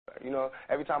You know,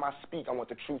 every time I speak, I want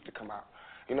the truth to come out.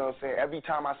 You know what I'm saying? Every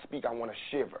time I speak, I want to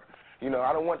shiver. You know,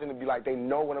 I don't want them to be like they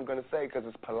know what I'm going to say because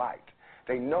it's polite.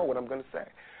 They know what I'm going to say.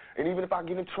 And even if I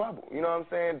get in trouble, you know what I'm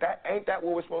saying, that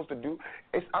what we're supposed to do?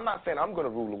 I'm not saying I'm going to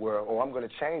rule the world or I'm going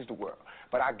to change the world,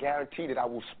 but I guarantee that I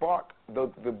will spark the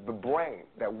brain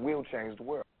that will change the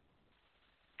world.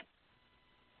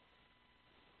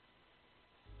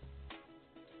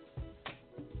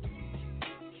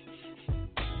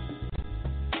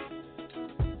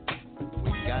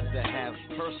 We got to have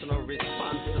personal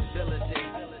responsibility,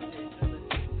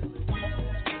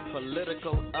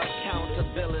 political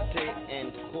accountability,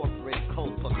 and corporate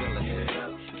culpability. Get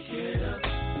up, get up,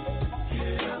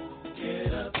 get up,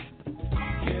 get up,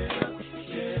 get up,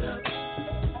 get up,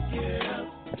 get up,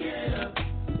 get up.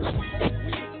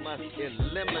 We must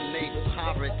eliminate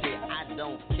poverty. I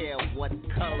don't care what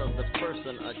color the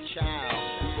person or child.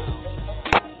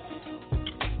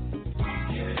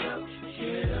 Get up,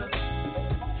 get up,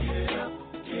 get up,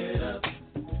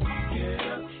 get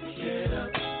up, get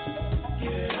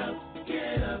up,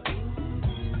 get up.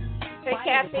 Hey,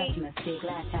 Kathy. Why do the pessimist see a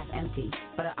glass half empty,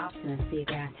 but an optimist see a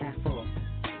glass half full?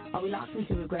 Are we locked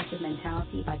into regressive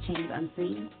mentality by chains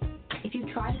unseen? If you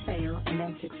try to fail and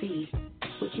then succeed,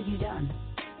 which have you done?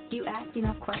 Do you ask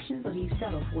enough questions or do you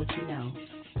settle for what you know?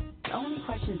 The only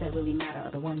questions that really matter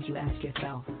are the ones you ask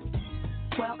yourself.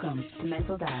 Welcome to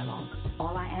Mental Dialogue.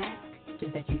 All I ask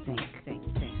is that you think.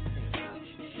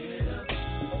 Get up,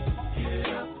 get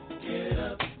up, get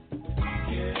up,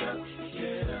 get up,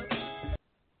 get up.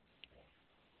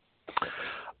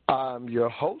 I'm your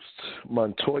host,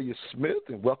 Montoya Smith,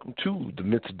 and welcome to the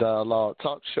Mental Dialogue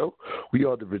Talk Show. We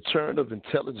are the return of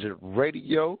intelligent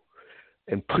radio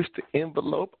and push the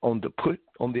envelope on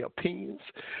the opinions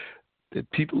that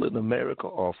people in America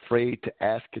are afraid to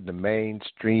ask in the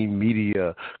mainstream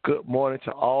media. Good morning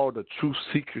to all the truth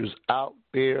seekers out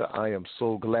there. I am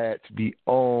so glad to be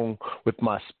on with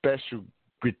my special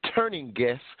returning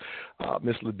guest,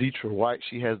 Miss Laditra White.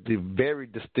 She has the very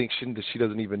distinction that she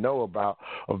doesn't even know about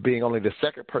of being only the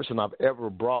second person I've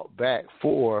ever brought back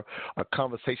for a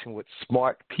Conversation with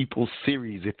Smart People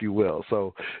series, if you will.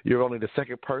 So you're only the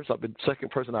second person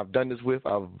I've done this with.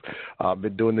 I've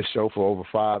been doing this show for over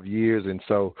 5 years, and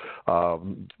so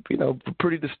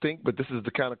pretty distinct. But this is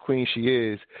the kind of queen she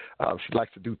is. She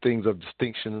likes to do things of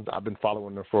distinction. I've been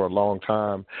following her for a long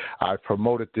time. I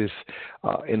promoted this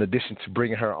in addition to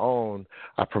bringing her on.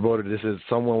 I promoted this as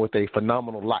someone with a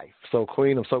phenomenal life. So,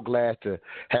 Queen, I'm so glad to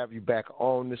have you back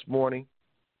on this morning.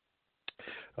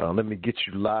 Let me get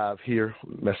you live here.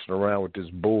 Messing around with this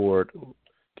board.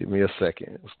 Give me a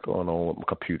second. What's going on with my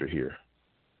computer here?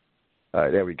 All right,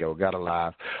 there we go. Got it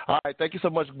live. All right, thank you so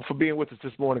much for being with us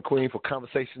this morning, Queen, for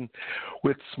Conversation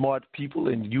with Smart People,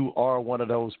 and you are one of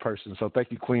those persons. So thank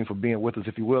you, Queen, for being with us.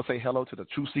 If you will, say hello to the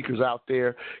truth seekers out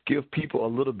there. Give people a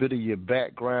little bit of your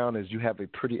background, as you have a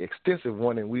pretty extensive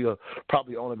one, and we'll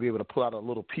probably only be able to pull out a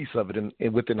little piece of it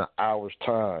in within an hour's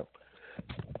time.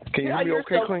 Can you hear me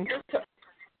okay, Queen?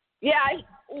 Yeah,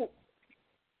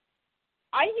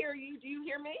 I hear you. Do you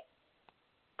hear me?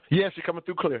 Yes, you're coming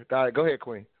through clear. All right, go ahead,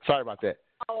 Queen. Sorry about that.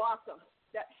 Oh, awesome.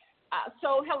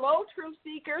 So, hello, truth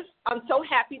seekers. I'm so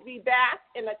happy to be back.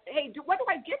 And hey, what do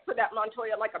I get for that,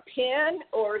 Montoya? Like a pen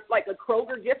or like a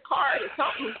Kroger gift card or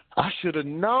something? I should have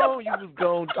known you was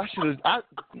going.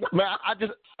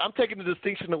 I'm taking the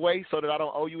distinction away so that I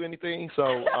don't owe you anything.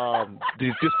 So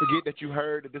just forget that you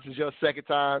heard that this is your second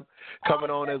time coming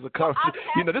on as a cover.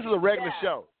 This is a regular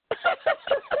show.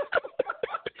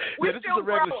 Yeah, this is a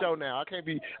regular show now. I can't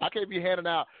be handing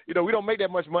out. We don't make that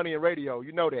much money in radio.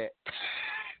 You know that.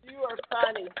 You are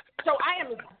funny. So I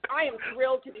am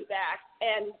thrilled to be back,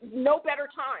 and no better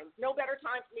time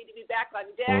for me to be back on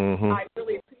deck. Mm-hmm. I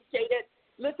really appreciate it.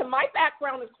 Listen, my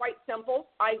background is quite simple.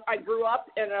 I grew up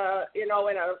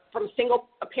from a single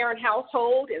parent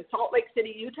household in Salt Lake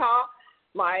City, Utah.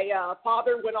 My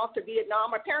father went off to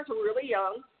Vietnam. My parents were really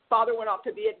young. Father went off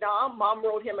to Vietnam. Mom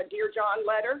wrote him a Dear John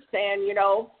letter saying,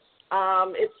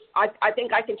 I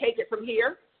think I can take it from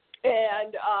here.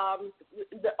 And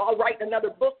I'll write another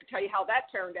book to tell you how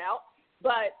that turned out.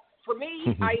 But for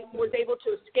me, I was able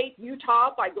to escape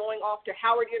Utah by going off to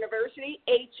Howard University,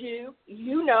 HU,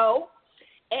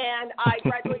 and I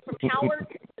graduated from Howard,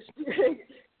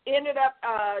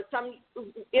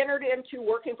 entered into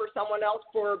working for someone else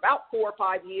for about 4 or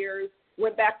 5 years,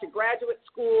 went back to graduate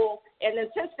school, and then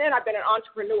since then I've been an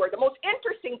entrepreneur. The most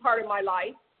interesting part of my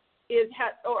life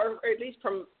or at least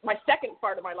from my second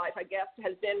part of my life, I guess,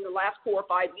 has been the last 4 or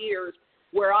 5 years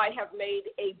where I have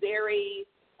made a very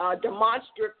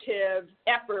demonstrative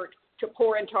effort to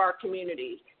pour into our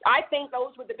communities. I think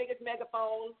those with the biggest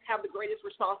megaphones have the greatest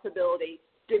responsibility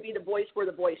to be the voice for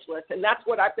the voiceless, and that's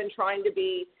what I've been trying to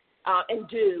be and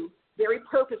do very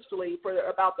purposefully for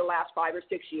about the last 5 or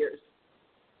 6 years.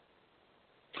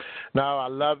 No, I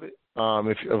love it.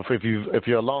 If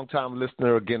you're a long-time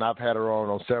listener, again, I've had her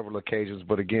on several occasions,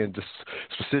 but again, just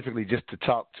specifically just to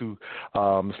talk to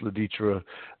Ms. Laditra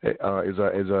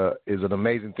is an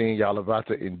amazing thing. Y'all are about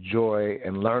to enjoy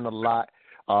and learn a lot.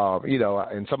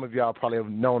 And some of y'all probably have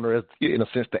known her as, in a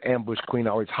sense, the ambush queen.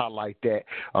 I always highlight that,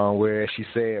 where she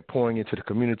said pouring into the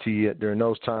community during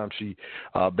those times, she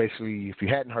basically, if you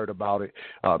hadn't heard about it,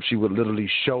 she would literally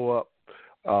show up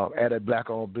at a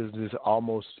black-owned business,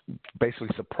 almost basically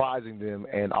surprising them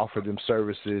and offer them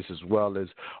services as well as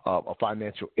a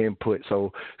financial input.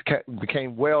 So it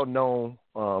became well-known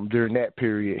during that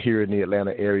period here in the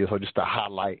Atlanta area. So just to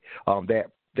highlight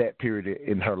that period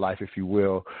in her life, if you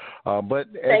will. But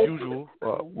as usual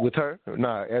with her,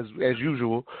 as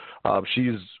usual,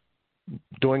 she's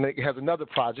has another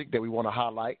project that we want to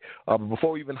highlight.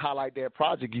 Before we even highlight that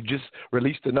project, you just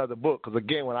released another book. Because,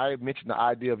 again, when I mentioned the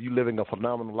idea of you living a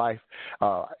phenomenal life,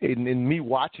 in me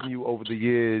watching you over the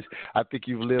years, I think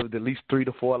you've lived at least 3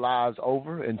 to 4 lives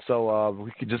over. And so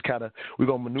we could just we're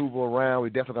going to maneuver around. We're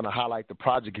definitely going to highlight the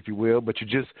project, if you will. But you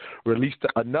just released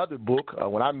another book.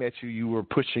 When I met you, you were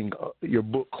pushing your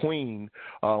book, Queen,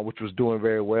 which was doing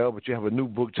very well. But you have a new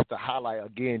book just to highlight,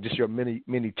 again, just your many,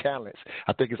 many talents.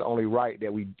 I think it's only right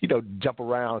that we, jump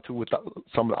around to with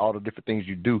all the different things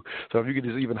you do. So if you could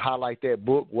just even highlight that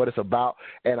book, what it's about,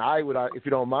 and I would, if you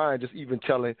don't mind, just even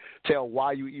tell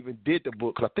why you even did the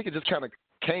book, because I think it just kind of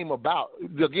came about.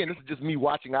 Again, this is just me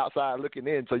watching outside, looking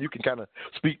in, so you can kind of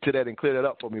speak to that and clear that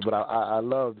up for me. But I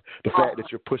love the fact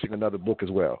that you're pushing another book as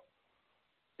well.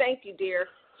 Thank you, dear.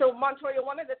 So, Montoya,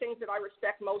 one of the things that I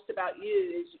respect most about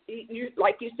you is, you,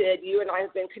 like you said, you and I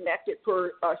have been connected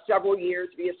for several years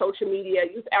via social media.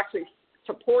 You've actually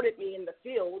supported me in the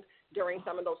field during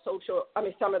some of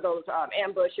those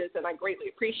ambushes, and I greatly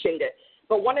appreciate it.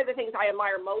 But one of the things I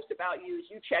admire most about you is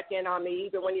you check in on me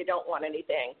even when you don't want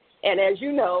anything. And as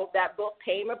you know, that book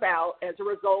came about as a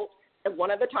result of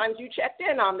one of the times you checked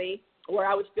in on me where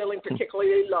I was feeling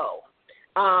particularly low.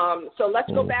 So let's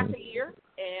go back a year.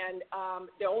 And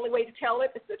the only way to tell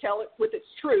it is to tell it with its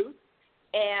truth.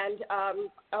 And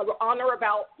on or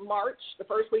about March, the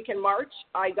first week in March,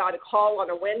 I got a call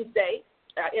on a Wednesday.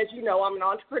 As you know, I'm an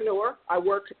entrepreneur. I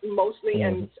work mostly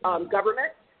in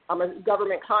government. I'm a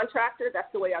government contractor.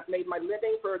 That's the way I've made my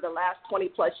living for the last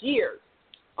 20-plus years.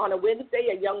 On a Wednesday,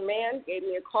 a young man gave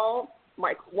me a call,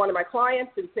 one of my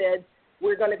clients, and said,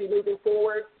 we're going to be moving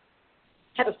forward.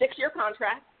 Had a 6-year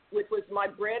contract, which was my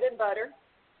bread and butter.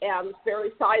 It's fairly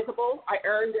sizable. I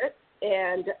earned it,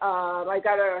 and I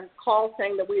got a call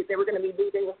saying that they were going to be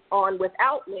moving on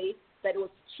without me, that it was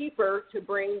cheaper to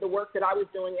bring the work that I was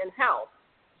doing in-house.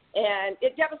 And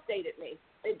it devastated me.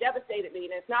 And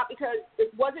it's not because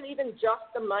it wasn't even just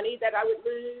the money that I would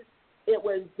lose. It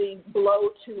was the blow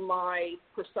to my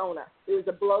persona. It was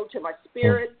a blow to my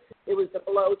spirit. It was the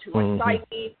blow to my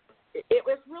psyche. It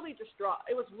was really distraught.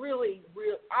 It was really.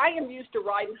 I am used to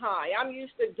riding high. I'm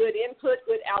used to good input,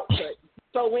 good output.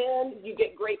 So when you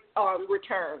get great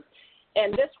returns.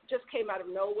 And this just came out of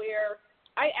nowhere.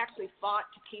 I actually fought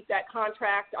to keep that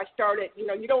contract. I started, you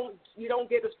don't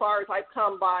get as far as I've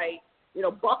come by,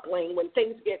 buckling. When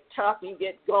things get tough, you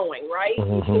get going, right?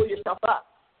 You pull yourself up.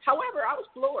 However, I was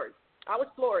floored.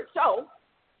 So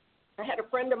I had a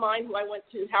friend of mine who I went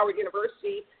to Howard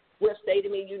University with say to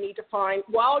me, you need to find,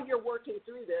 while you're working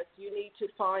through this, you need to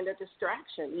find a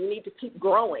distraction. You need to keep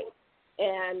growing.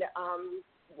 And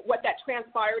what that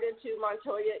transpired into,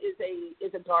 Montoya, is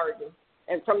a garden.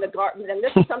 And from the garden, and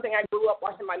this is something I grew up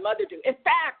watching my mother do. In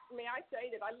fact, may I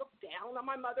say that I looked down on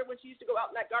my mother when she used to go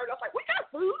out in that garden. I was like, we got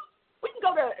food. We can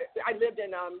go to, I lived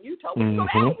in Utah. We can go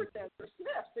to Albertsons or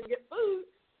Smith's and get food.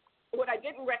 What I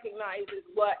didn't recognize is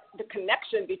what the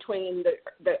connection between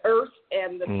the earth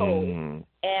and the soul.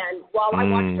 And while I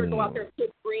watched her go out there and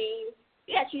pick greens,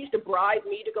 she used to bribe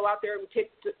me to go out there and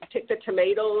pick the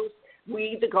tomatoes,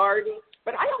 weed the garden.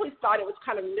 But I always thought it was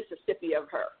kind of Mississippi of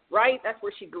her, right? That's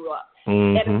where she grew up.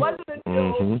 And it wasn't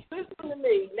until, listen to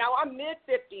me, now I'm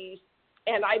mid-50s,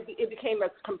 and it became a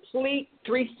complete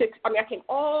 360. I came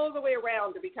all the way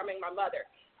around to becoming my mother.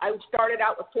 I started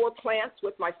out with 4 plants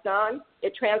with my son.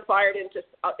 It transpired into,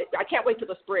 I can't wait till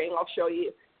the spring. I'll show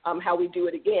you how we do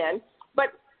it again.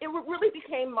 But it really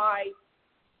became my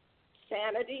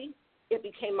sanity. It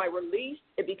became my release.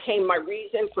 It became my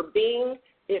reason for being.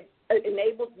 It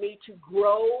enabled me to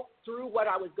grow through what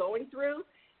I was going through.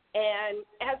 And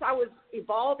as I was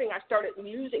evolving, I started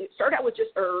out with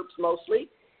just herbs mostly,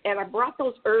 and I brought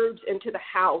those herbs into the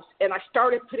house, and I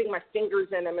started putting my fingers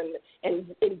in them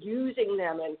and using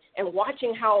them and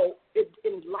watching how it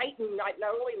enlightened not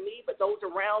only me but those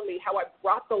around me, how I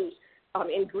brought those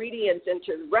ingredients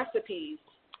into recipes.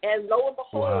 And lo and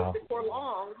behold, before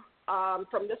long,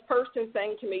 from this person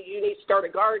saying to me, you need to start a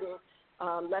garden,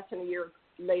 less than a year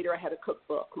later I had a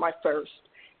cookbook, my first.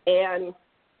 And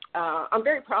I'm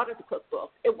very proud of the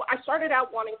cookbook. I started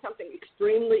out wanting something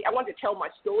I wanted to tell my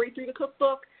story through the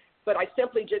cookbook, but I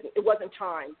simply didn't, it wasn't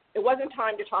time. It wasn't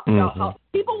time to talk about how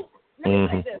people, let me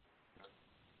say this,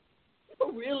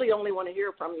 people really only want to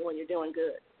hear from you when you're doing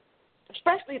good,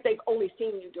 especially if they've only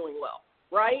seen you doing well,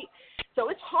 right? So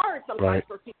it's hard sometimes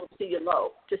for people to see you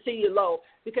low,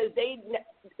 because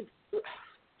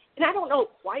and I don't know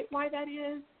quite why that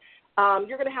is.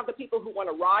 You're going to have the people who want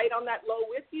to ride on that low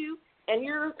with you, and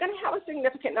you're going to have a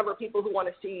significant number of people who want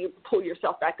to see you pull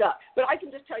yourself back up. But I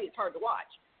can just tell you it's hard to watch.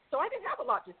 So I didn't have a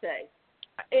lot to say.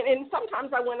 And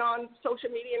sometimes I went on social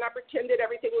media and I pretended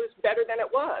everything was better than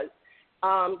it was,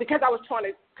 because I was trying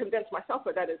to convince myself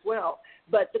of that as well.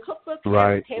 But the cookbook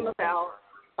came about,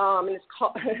 and it's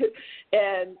called,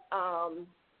 and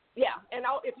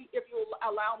if you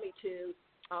allow me to,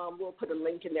 we'll put a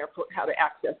link in there for how to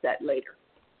access that later.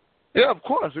 Yeah, of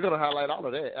course. We're going to highlight all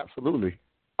of that. Absolutely.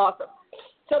 Awesome.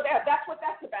 So that's what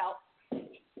that's about.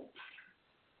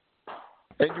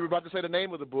 And you were about to say the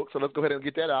name of the book, so let's go ahead and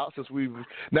get that out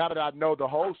now that I know the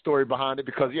whole story behind it,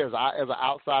 because, as an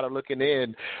outsider looking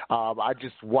in, I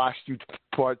just watched you,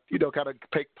 kind of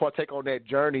partake on that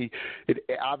journey. It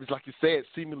obviously, like you said,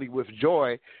 seemingly with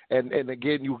joy, and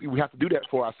again, we have to do that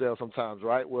for ourselves sometimes,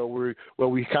 right? Where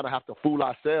we kind of have to fool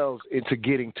ourselves into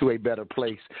getting to a better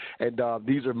place. And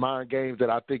these are mind games that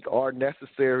I think are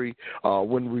necessary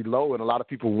when we're low, and a lot of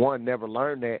people, never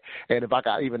learn that. And if I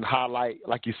could even highlight,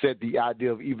 like you said, the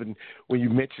idea of even when you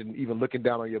mentioned even looking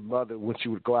down on your mother when she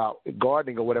would go out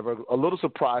gardening or whatever, a little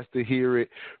surprised to hear it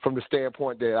from the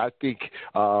standpoint that I think,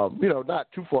 not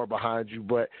too far behind you,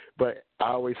 but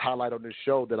I always highlight on this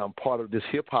show that I'm part of this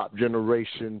hip-hop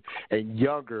generation and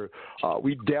younger.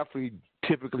 We definitely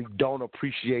typically don't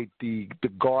appreciate the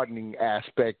gardening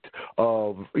aspect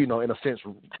of, in a sense,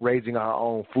 raising our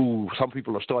own food. Some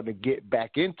people are starting to get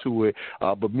back into it,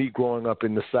 but me growing up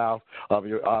in the South,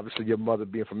 obviously your mother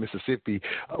being from Mississippi,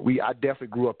 I definitely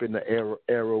grew up in the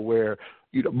era where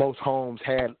most homes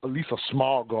had at least a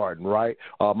small garden, right?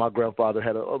 My grandfather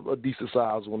had a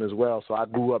decent-sized one as well, so I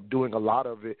grew up doing a lot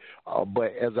of it.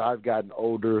 But as I've gotten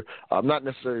older, I've not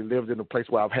necessarily lived in a place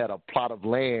where I've had a plot of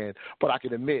land, but I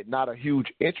can admit not a huge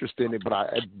interest in it,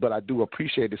 but I do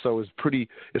appreciate it. So it's pretty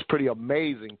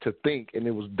amazing to think, and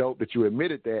it was dope that you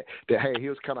admitted that hey,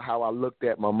 here's kind of how I looked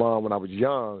at my mom when I was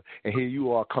young, and here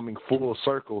you are coming full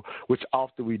circle, which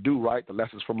often we do, right? The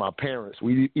lessons from our parents,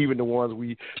 even the ones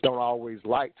we don't always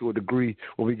like to a degree,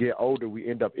 when we get older, we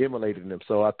end up emulating them.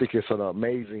 So I think it's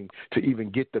amazing to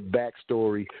even get the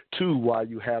backstory to why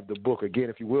you have the book. Again,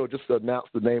 if you will, just announce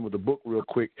the name of the book real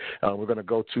quick. We're going to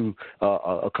go to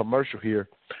a commercial here,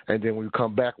 and then when we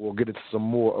come back, we'll get into some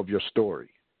more of your story.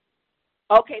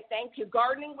 Okay, thank you.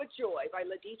 Gardening with Joy by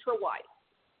Laditra White.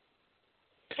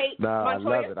 Hey,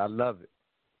 Montoya, I love it.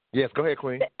 Yes, go ahead,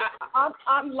 Queen.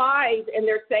 I'm live, and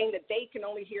they're saying that they can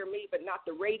only hear me, but not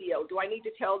the radio. Do I need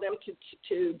to tell them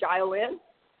to dial in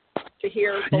to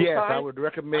hear both sides? I would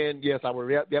recommend. Yes, I would.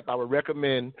 Yep, I would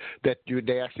recommend that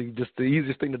they actually just the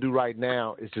easiest thing to do right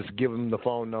now is just give them the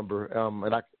phone number.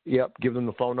 Give them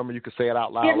the phone number. You can say it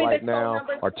out loud right now,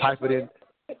 or type it in.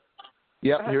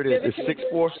 Yep, here it is. It's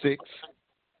 646.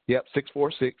 Yep,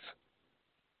 646.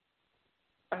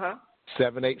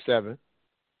 787.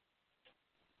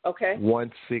 Okay.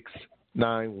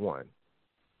 1691.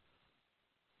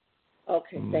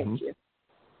 Okay, thank you.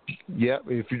 Yeah,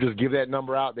 if you just give that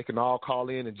number out, they can all call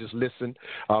in and just listen.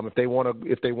 If they want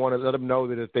to, let them know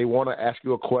that if they want to ask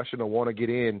you a question or want to get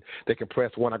in, they can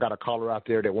press 1. I got a caller out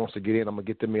there that wants to get in. I'm gonna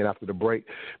get them in after the break.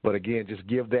 But again, just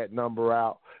give that number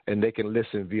out, and they can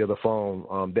listen via the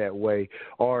phone that way.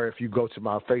 Or if you go to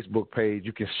my Facebook page,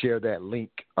 you can share that link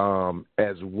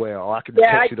as well. Or I can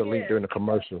text you the link during the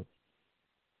commercial.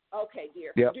 Okay,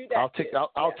 dear. Yep. Do that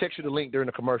I'll text you the link during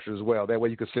the commercial as well. That way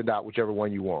you can send out whichever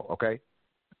one you want, okay?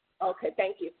 Okay,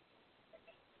 thank you.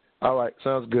 All right,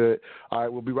 sounds good. All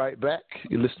right, we'll be right back.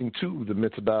 You're listening to the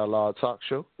Mental Dialogue Talk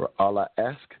Show, where all I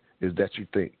ask is that you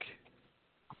think.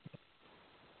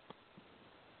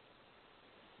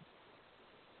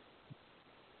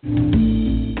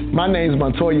 My name is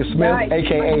Montoya Smith,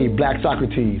 a.k.a. Black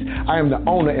Socrates. I am the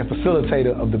owner and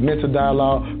facilitator of the Mental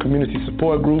Dialogue Community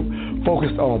Support Group,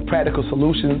 focused on practical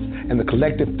solutions and the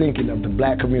collective thinking of the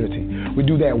Black community. We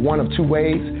do that one of two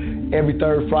ways: every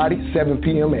third Friday, 7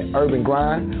 p.m. at Urban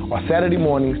Grind, or Saturday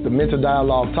mornings, the Mental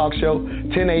Dialogue Talk Show,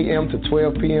 10 a.m. to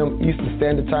 12 p.m. Eastern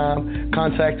Standard Time.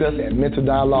 Contact us at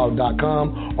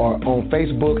mentaldialogue.com or on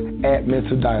Facebook at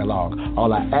Mental Dialogue.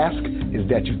 All I ask is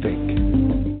that you think.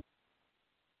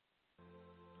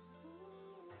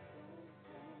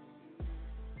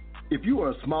 If you are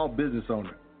a small business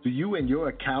owner, do you and your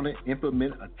accountant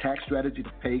implement a tax strategy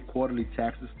to pay quarterly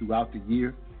taxes throughout the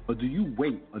year? Or do you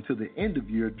wait until the end of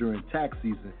year during tax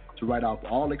season to write off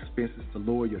all expenses to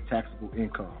lower your taxable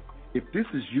income? If this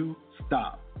is you,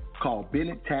 stop. Call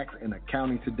Bennett Tax and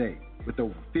Accounting today. With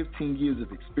over 15 years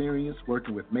of experience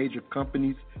working with major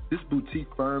companies, this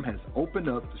boutique firm has opened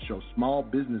up to show small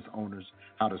business owners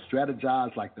how to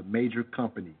strategize like the major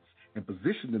companies and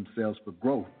position themselves for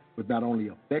growth with not only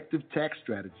effective tax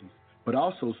strategies, but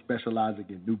also specializing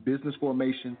in new business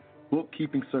formation,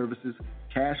 bookkeeping services,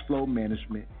 cash flow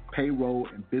management, payroll,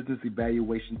 and business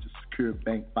evaluation to secure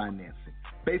bank financing.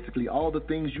 Basically, all the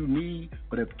things you need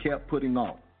but have kept putting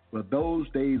off. Well, those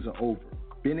days are over.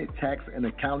 Bennett Tax and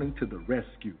Accounting to the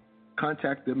rescue.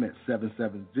 Contact them at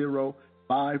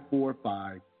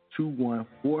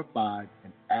 770-545-2145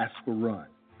 and ask for Ron.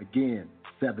 Again,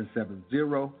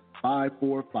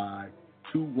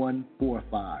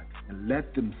 770-545-2145, and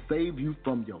let them save you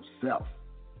from yourself.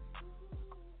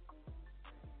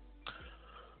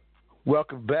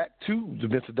 Welcome back to the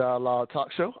Mental Dialogue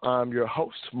Talk Show. I'm your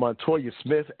host, Montoya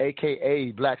Smith,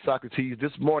 a.k.a. Black Socrates.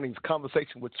 This morning's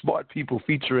conversation with smart people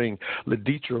featuring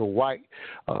Laditra White.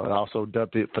 I also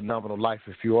dubbed it Phenomenal Life.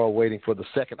 If you are waiting for the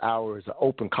second hour, it's an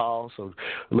open call, so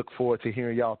look forward to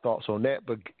hearing y'all thoughts on that.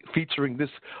 But featuring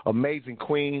this amazing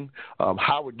queen,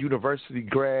 Howard University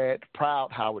grad,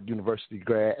 proud Howard University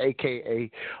grad,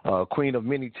 a.k.a. Queen of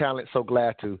Many Talents. So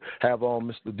glad to have on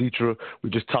Miss Laditra.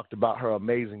 We just talked about her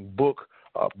amazing book,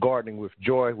 Gardening with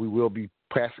Joy. We will be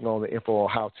passing on the info on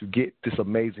how to get this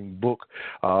amazing book.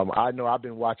 I know I've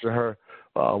been watching her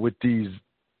with these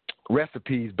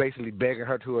recipes, basically begging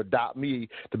her to adopt me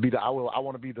to be I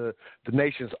want to be the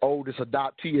nation's oldest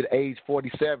adoptee at age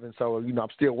 47. So I'm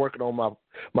still working on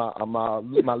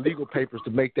my legal papers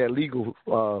to make that legal,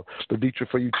 Laditra,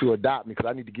 for you to adopt me, because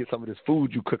I need to get some of this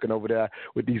food you cooking over there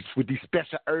with these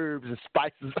special herbs and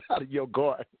spices out of your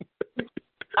garden.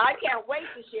 I can't wait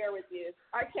to share with you.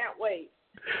 I can't wait.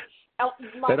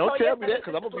 Hey, don't tell me that,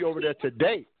 because I'm gonna be over there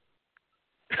today.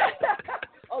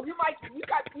 Oh, you might get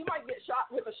shot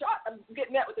with a shot. I'm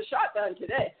getting met with a shotgun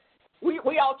today.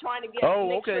 We all trying to get. Oh,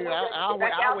 okay. Sure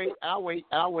I'll wait.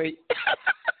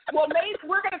 Well, maybe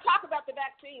we're going to talk about the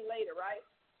vaccine later, right?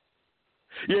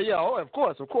 Yeah. Oh, of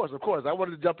course. I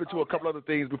wanted to jump into a couple other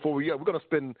things before we're going to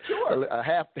spend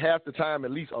half the time,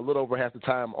 at least a little over half the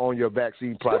time, on your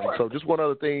vaccine project. Sure. So just one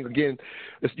other thing, again,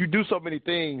 you do so many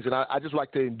things, and I just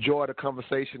like to enjoy the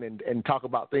conversation and talk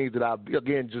about things that I've,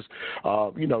 again, just,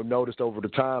 noticed over the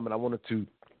time, and I wanted to,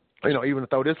 even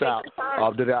throw this out,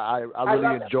 that I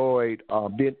really enjoyed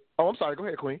being, I'm sorry, go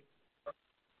ahead, Queen.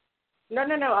 No,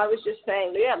 I was just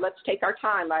saying, let's take our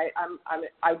time.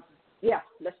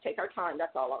 Let's take our time.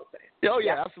 That's all I was saying. Oh,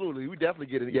 yeah, absolutely. We definitely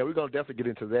get it. Yeah, we're going to definitely get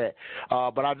into that.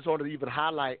 But I just wanted to even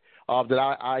highlight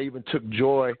that I even took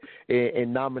joy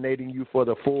in nominating you for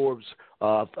the Forbes,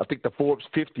 I think the Forbes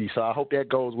 50. So I hope that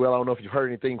goes well. I don't know if you've heard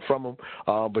anything from them,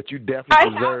 but you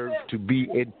definitely deserve to be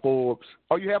in Forbes.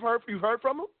 Oh, you've heard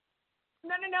from them?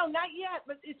 No, not yet.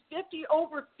 But it's 50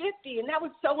 over 50, and that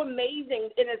was so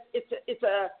amazing. And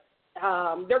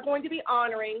they're going to be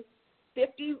honoring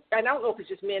 50, and I don't know if it's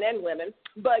just men and women,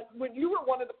 but when you were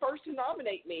one of the first to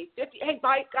nominate me, 50, hey,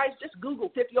 guys, just Google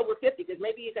 50 over 50, because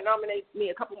maybe you can nominate me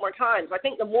a couple more times. I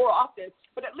think the more often,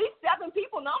 but at least 7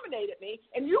 people nominated me,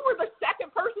 and you were the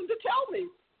second person to tell me.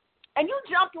 And you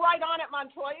jumped right on it,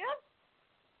 Montoya.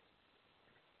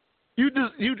 You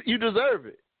deserve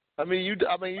it. I mean, you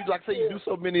like I say, you do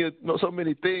so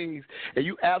many things, and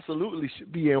you absolutely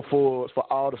should be in for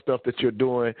all the stuff that you're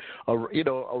doing. Here in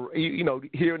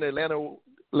the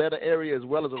Atlanta area as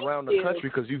well as around the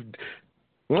country, because you've.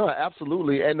 No,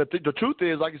 absolutely. And the truth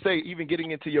is, like you say, even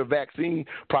getting into your vaccine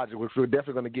project, which we're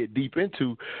definitely going to get deep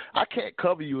into, I can't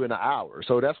cover you in an hour.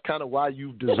 So that's kind of why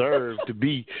you deserve to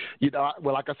be,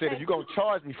 like I said, if you're going to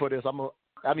charge me for this,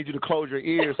 I need you to close your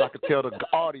ears so I can tell the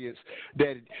audience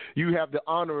that you have the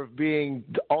honor of being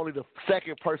only the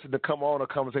second person to come on a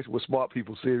Conversation with Smart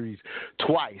People series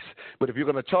twice. But if you're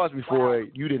going to charge me for it,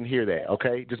 you didn't hear that,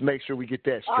 okay? Just make sure we get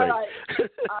that straight. All right.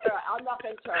 I'm not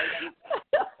going to charge you.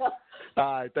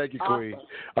 All right, thank you, Queen.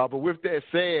 Awesome. But with that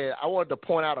said, I wanted to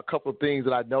point out a couple of things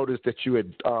that I noticed that you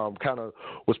had kind of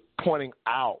was pointing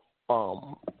out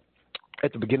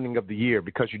at the beginning of the year,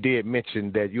 because you did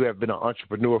mention that you have been an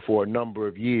entrepreneur for a number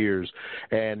of years,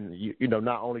 and you know,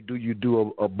 not only do you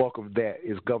do a bulk of that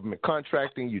is government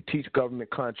contracting, you teach government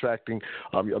contracting.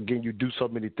 Again, you do so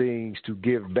many things to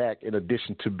give back in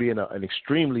addition to being an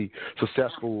extremely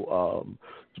successful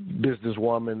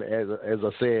businesswoman. As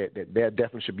I said, that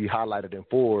definitely should be highlighted in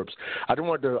Forbes. I just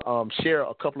wanted to share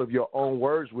a couple of your own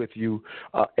words with you,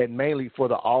 and mainly for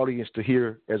the audience to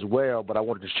hear as well. But I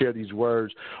wanted to share these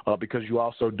words because you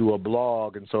also do a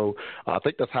blog, and so I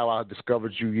think that's how I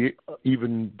discovered you,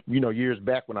 even years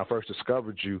back when I first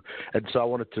discovered you. And so I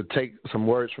wanted to take some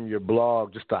words from your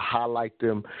blog just to highlight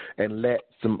them and let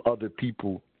some other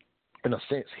people, in a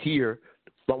sense, hear.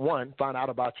 But one, find out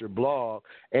about your blog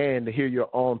and to hear your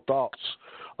own thoughts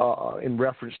in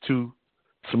reference to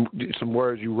some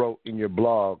words you wrote in your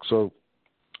blog. So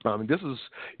this is,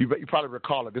 you probably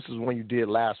recall it, this is one you did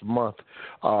last month,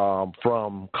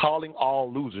 from Calling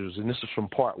All Losers, and this is from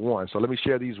part 1. So let me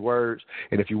share these words,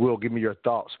 and if you will, give me your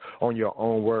thoughts on your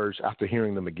own words after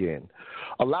hearing them again.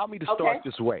 Allow me to start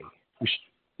this way.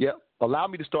 Allow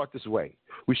me to start this way.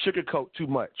 We sugarcoat too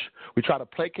much. We try to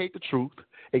placate the truth,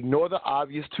 ignore the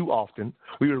obvious too often.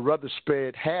 We would rather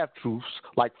spread half-truths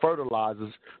like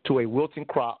fertilizers to a wilting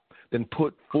crop than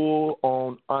put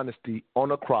full-on honesty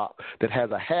on a crop that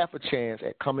has a half a chance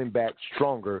at coming back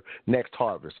stronger next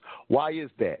harvest. Why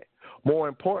is that? More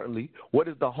importantly, what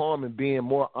is the harm in being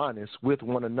more honest with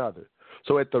one another?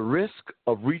 So at the risk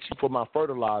of reaching for my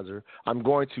fertilizer, I'm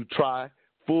going to try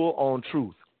full-on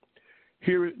truth.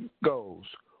 Here it goes.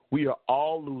 We are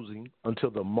all losing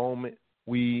until the moment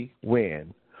we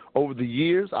win. Over the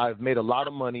years, I've made a lot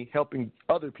of money helping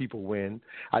other people win.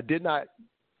 I did not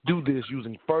do this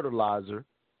using fertilizer.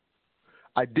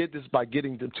 I did this by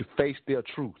getting them to face their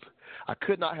truth. I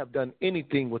could not have done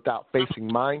anything without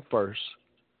facing mine first.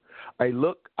 I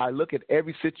look at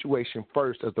every situation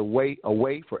first as a way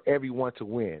for everyone to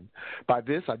win. By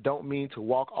this, I don't mean to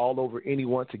walk all over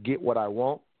anyone to get what I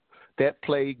want. That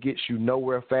play gets you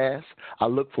nowhere fast. I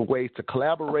look for ways to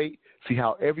collaborate, see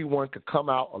how everyone could come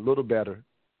out a little better.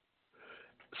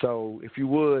 So if you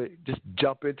would, just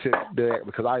jump into that,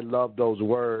 because I love those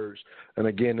words. And,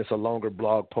 again, it's a longer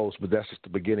blog post, but that's just the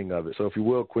beginning of it. So if you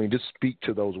will, Queen, just speak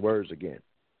to those words again.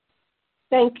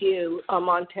 Thank you,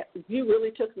 Monte. You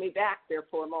really took me back there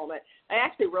for a moment. I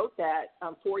actually wrote that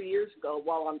 4 years ago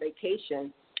while on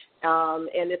vacation.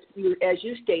 And it's, as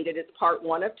you stated, it's part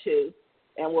 1 of 2,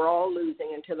 and we're all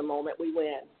losing until the moment we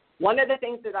win. One of the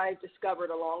things that I've discovered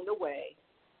along the way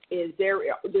is there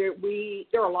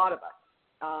are a lot of us.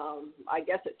 I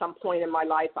guess at some point in my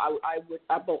life,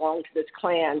 I belong to this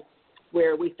clan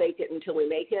where we fake it until we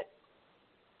make it,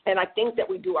 and I think that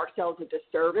we do ourselves a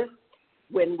disservice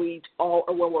when we're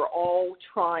all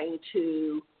trying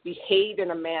to behave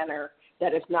in a manner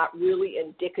that is not really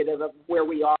indicative of where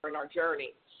we are in our journey.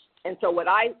 And so what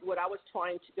I was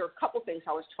trying to, there are a couple things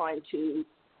I was trying to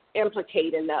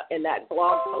implicate in that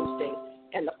blog posting,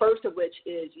 and the first of which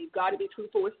is you've got to be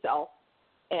truthful with self.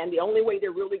 And the only way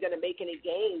they're really going to make any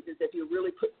gains is if you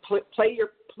really put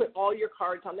all your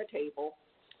cards on the table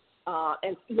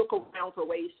and look around for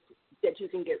ways that you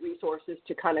can get resources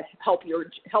to kind of help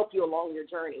you along your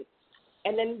journey.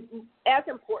 And then, as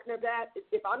important as that,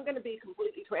 if I'm going to be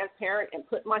completely transparent and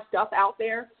put my stuff out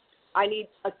there, I need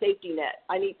a safety net.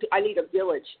 I need a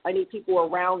village. I need people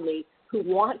around me who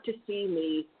want to see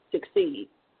me succeed.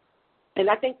 And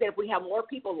I think that if we have more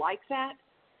people like that,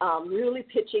 really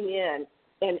pitching in.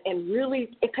 And really,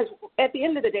 because at the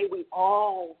end of the day, we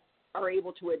all are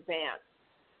able to advance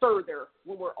further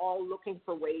when we're all looking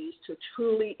for ways to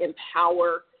truly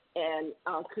empower and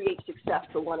create success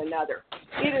for one another.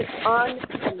 It is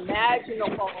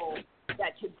unimaginable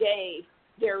that today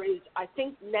there is, I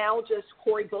think now just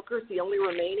Cory Booker is the only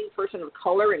remaining person of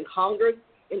color in Congress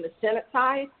in the Senate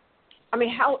side. I mean,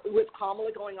 how, with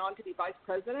Kamala going on to be vice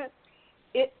president,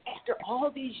 after all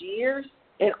these years,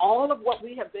 and all of what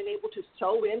we have been able to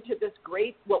sow into this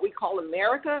great, what we call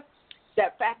America,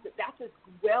 that fact that that's as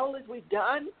well as we've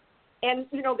done. And,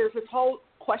 there's this whole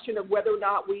question of whether or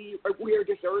not we are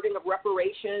deserving of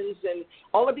reparations and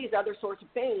all of these other sorts of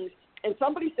things. And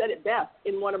somebody said it best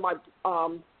in one of my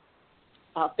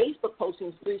Facebook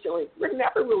postings recently. We're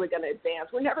never really going to advance.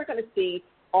 We're never going to see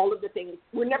all of the things.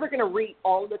 We're never going to reap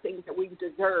all of the things that we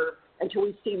deserve until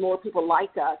we see more people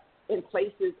like us in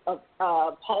places of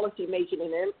policy making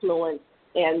and influence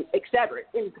and et cetera,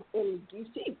 in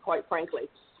D.C., quite frankly.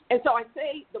 And so I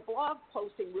say the blog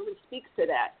posting really speaks to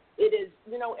that. It is,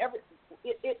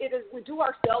 it is, we do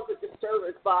ourselves a disservice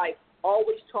by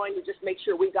always trying to just make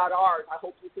sure we got ours, I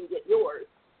hope you can get yours,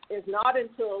 is not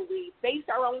until we face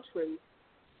our own truth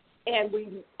and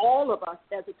we, all of us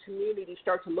as a community,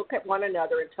 start to look at one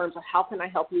another in terms of how can I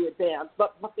help you advance,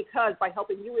 but because by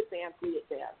helping you advance, we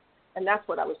advance. And that's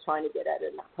what I was trying to get at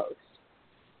in that post.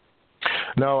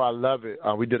 No, I love it.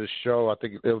 We did a show, I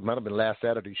think it might have been last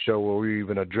Saturday's show, where we were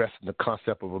even addressing the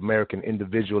concept of American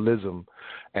individualism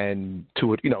and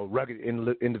to, rugged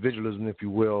individualism, if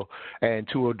you will, and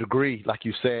to a degree, like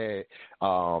you said,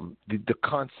 the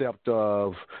concept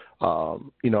of,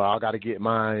 I got to get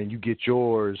mine, you get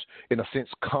yours, in a sense,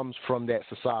 comes from that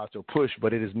societal push,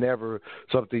 but it is never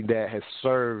something that has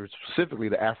served specifically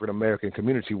the African-American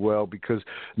community well, because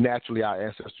naturally our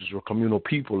ancestors were communal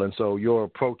people, and so your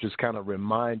approach is kind of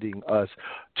reminding us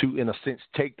to, in a sense,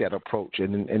 take that approach,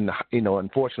 and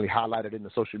unfortunately highlighted in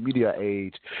the social media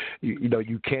age,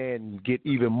 you can get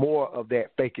even more of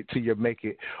that fake it till you make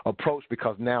it approach,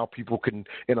 because now people can,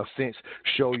 in a sense,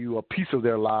 show you a piece of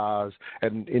their lives,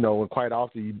 and and quite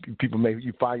often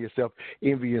you find yourself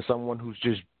envying someone who's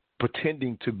just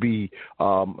pretending to be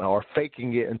or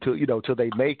faking it until they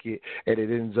make it, and it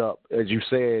ends up, as you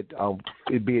said,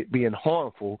 it being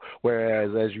harmful.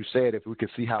 Whereas, as you said, if we could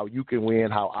see how you can win,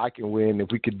 how I can win, if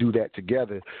we could do that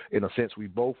together, in a sense, we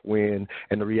both win.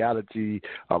 And the reality,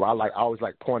 I always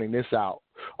like pointing this out.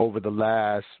 Over the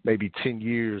last maybe 10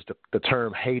 years, the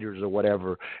term haters or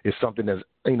whatever is something that's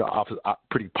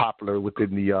pretty popular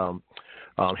within the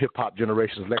hip-hop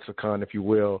generation's lexicon, if you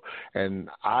will. And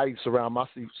I surround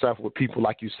myself with people,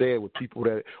 like you said, with people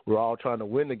that we're all trying to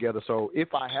win together. So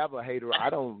if I have a hater, I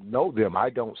don't know them.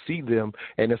 I don't see them.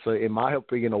 And it's, in my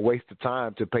opinion, a waste of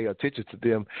time to pay attention to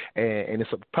them. And it's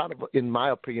kind of, in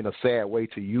my opinion, a sad way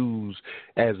to use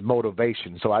as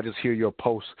motivation. So I just hear your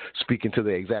post speaking to the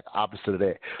exact opposite of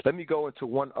that. Let me go into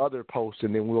one other post,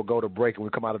 and then we'll go to break. And when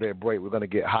we come out of that break, we're going to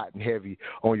get hot and heavy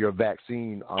on your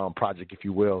vaccine project, if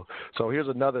you will. So here's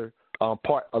another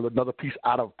another piece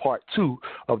out of part 2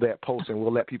 of that post, and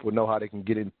we'll let people know how they can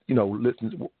get in,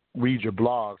 listen, read your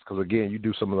blogs, because again, you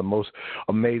do some of the most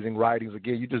amazing writings.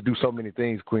 Again, you just do so many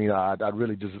things, Queen. I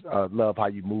really just love how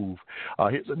you move.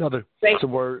 Here's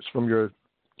some words from your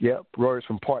words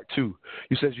from part 2.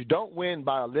 You says, you don't win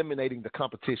by eliminating the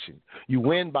competition. You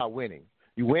win by winning.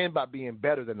 You win by being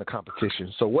better than the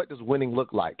competition. So what does winning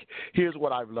look like? Here's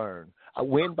what I've learned. I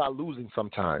win by losing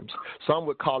sometimes. Some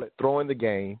would call it throwing the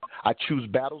game. I choose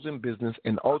battles in business,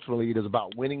 and ultimately it is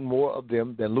about winning more of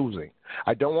them than losing.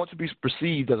 I don't want to be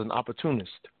perceived as an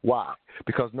opportunist. Why?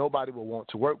 Because nobody will want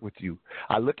to work with you.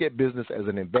 I look at business as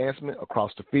an advancement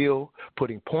across the field,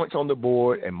 putting points on the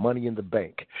board and money in the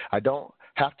bank. I don't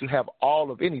have to have all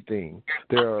of anything.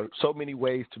 There are so many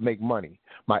ways to make money.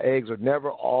 My eggs are never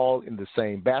all in the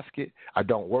same basket. I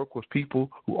don't work with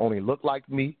people who only look like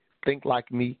me, think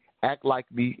like me, act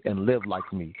like me, and live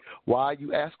like me. Why,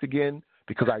 you ask again?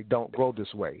 Because I don't grow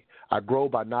this way. I grow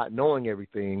by not knowing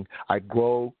everything. I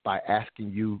grow by asking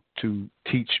you to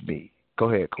teach me. Go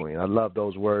ahead, Queen. I love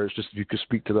those words. Just if you could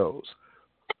speak to those.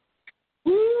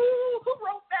 Ooh, who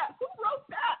wrote that?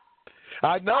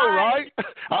 I know, right?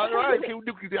 All right. Is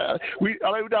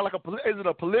it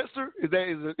a Pulitzer?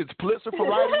 It's Pulitzer for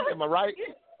writing? Am I right?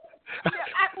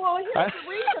 Well, here's the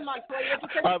reason, Montoya,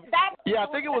 because I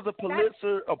think it was a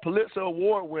Pulitzer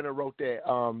Award winner wrote that.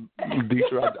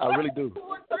 Deidre, I really do.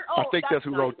 I think that's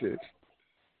who wrote this.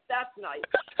 That's nice.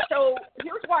 So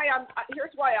here's why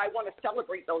I want to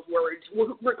celebrate those words,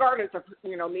 regardless of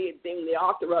me being the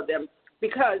author of them,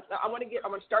 because I'm going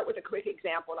to start with a quick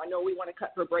example, and I know we want to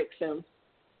cut for a break soon.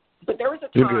 But there was a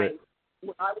time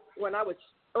when I was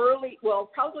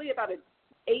probably about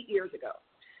 8 years ago.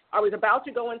 I was about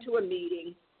to go into a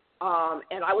meeting,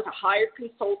 and I was a hired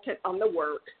consultant on the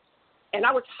work, and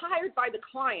I was hired by the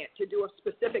client to do a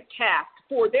specific task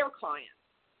for their client.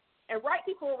 And right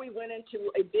before we went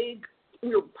into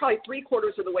we were probably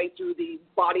 3/4 of the way through the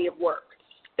body of work,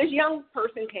 this young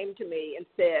person came to me and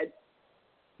said,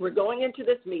 "We're going into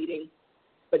this meeting,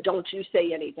 but don't you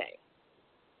say anything."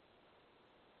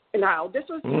 Now, this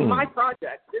was my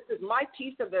project. This is my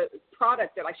piece of the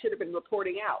product that I should have been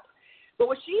reporting out. But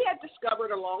what she had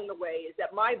discovered along the way is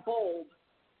that my bulb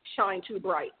shined too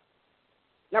bright.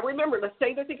 Now, remember, let's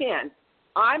say this again.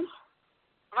 I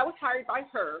was hired by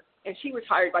her, and she was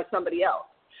hired by somebody else.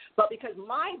 But because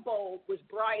my bulb was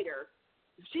brighter,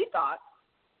 she thought,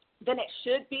 than it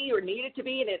should be or needed to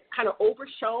be, and it kind of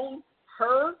overshone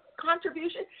her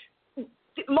contribution.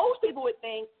 Most people would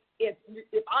think, if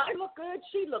I look good,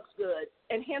 she looks good,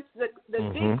 and hence the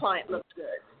big client looks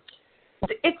good.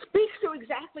 It speaks to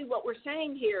exactly what we're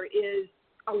saying here is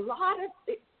a lot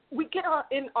of we get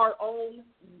in our own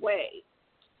way.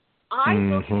 I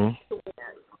look to win.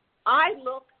 I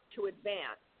look to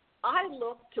advance. I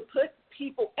look to put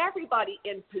everybody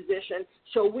in position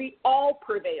so we all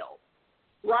prevail,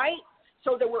 right?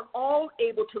 So that we're all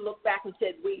able to look back and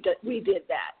say, we did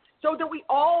that. So that we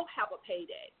all have a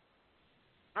payday.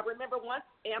 I remember once,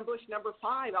 ambush number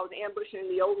 5, I was ambushing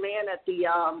the old man at the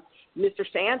Mr.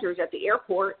 Sanders at the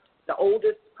airport, the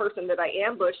oldest person that I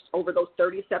ambushed over those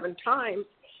 37 times.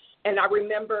 And I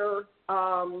remember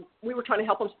we were trying to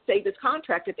help him save his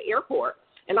contract at the airport.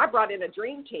 And I brought in a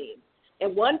dream team.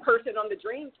 And one person on the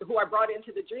dream, who I brought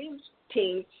into the dream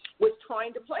team, was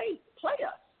trying to play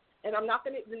us. And I'm not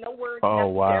going to, no words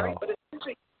necessary, but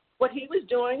essentially what he was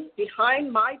doing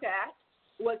behind my back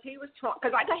was he was trying,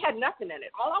 because I had nothing in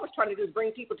it. All I was trying to do is bring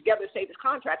people together to save his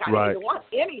contract. I didn't want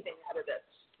anything out of this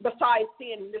besides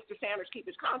seeing Mr. Sanders keep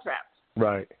his contract.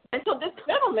 Right. And so this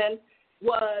gentleman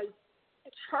was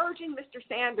charging Mr.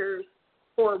 Sanders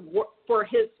for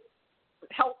his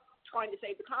help trying to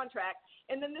save the contract.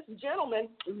 And then this gentleman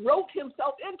wrote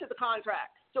himself into the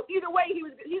contract. So either way,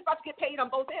 he's about to get paid on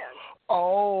both ends.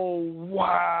 Oh,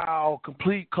 wow.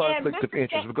 Complete conflict of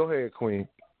interest. But go ahead, Queen.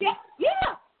 Yeah.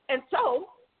 And so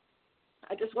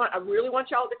I really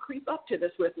want y'all to creep up to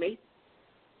this with me.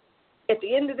 At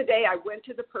the end of the day, I went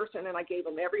to the person and I gave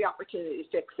him every opportunity to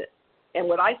fix it. And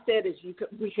what I said is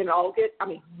we can all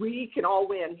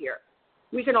win here.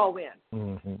 We can all win.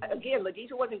 Mm-hmm. Again,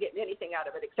 Laditra wasn't getting anything out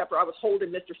of it except for I was holding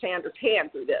Mr. Sanders'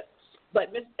 hand through this.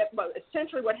 But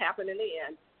essentially what happened in the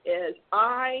end is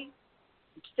I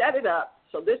set it up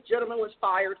so this gentleman was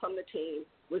fired from the team,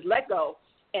 was let go,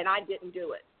 and I didn't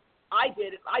do it. I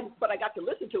did it, but I got to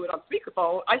listen to it on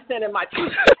speakerphone. I sent in my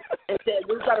tweet and said,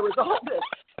 we've got to resolve this.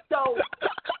 So,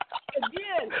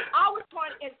 again, I was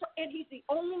trying, and he's the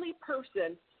only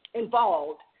person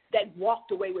involved that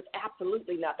walked away with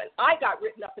absolutely nothing. I got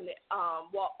written up in the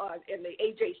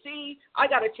AJC. I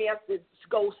got a chance to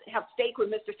go have steak with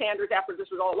Mr. Sanders after this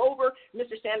was all over.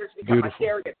 Mr. Sanders became my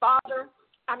surrogate father.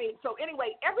 I mean, so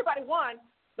anyway, everybody won,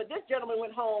 but this gentleman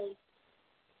went home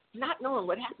not knowing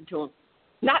what happened to him,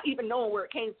 not even knowing where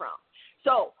it came from.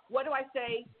 So what do I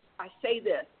say? I say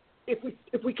this.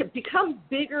 If we could become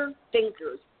bigger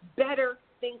thinkers, better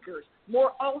thinkers,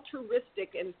 more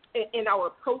altruistic in our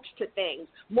approach to things,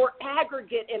 more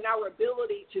aggregate in our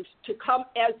ability to come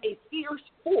as a fierce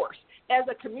force, as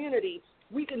a community,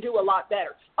 we can do a lot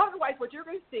better. Otherwise, what you're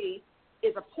going to see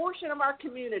is a portion of our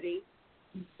community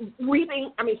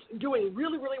doing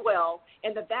really, really well,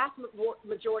 and the vast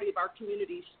majority of our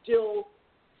community still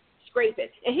scrape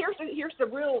it. And here's the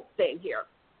real thing here.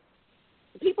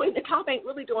 The people at the top ain't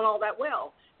really doing all that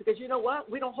well because you know what?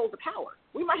 We don't hold the power.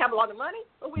 We might have a lot of money,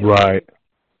 but we don't. Right.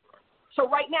 So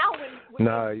right now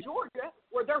in Georgia,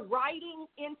 where they're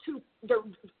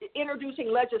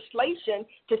introducing legislation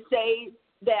to say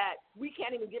that we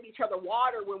can't even give each other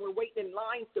water when we're waiting in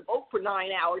lines to vote for 9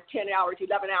 hours, 10 hours,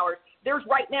 11 hours. There's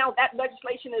right now that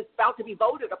legislation is about to be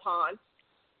voted upon.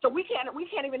 So we can't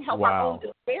even help our own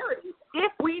disparities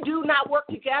if we do not work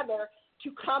together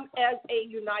to come as a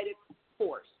united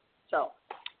force. So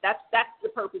that's the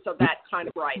purpose of that kind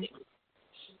of writing.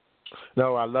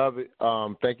 No, I love it.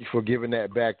 Thank you for giving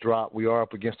that backdrop. We are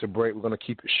up against a break. We're going to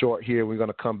keep it short here. We're going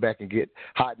to come back and get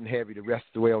hot and heavy the rest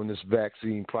of the way on this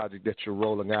vaccine project that you're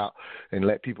rolling out and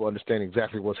let people understand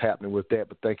exactly what's happening with that.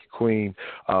 But thank you, Queen.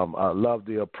 I love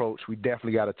the approach. We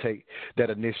definitely got to take that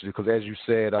initiative because, as you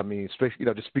said, I mean, especially,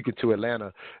 just speaking to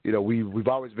Atlanta, we've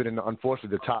always been in,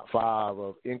 unfortunately, the top 5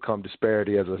 of income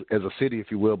disparity as a city,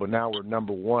 if you will. But now we're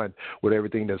number 1 with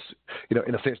everything that's,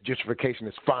 in a sense, gentrification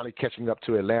is finally catching up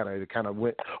to Atlanta. It kind of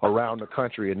went around the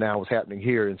country, and now it's happening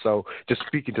here. And so, just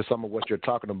speaking to some of what you're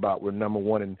talking about, we're number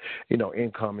 1 in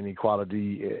income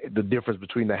inequality, the difference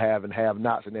between the have and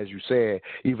have-nots. And as you said,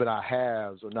 even our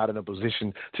haves are not in a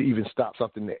position to even stop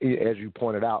something, as you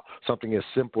pointed out, something as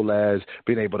simple as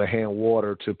being able to hand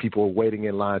water to people waiting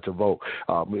in line to vote.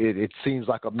 It seems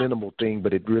like a minimal thing,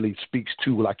 but it really speaks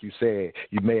to, like you said,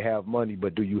 you may have money,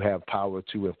 but do you have power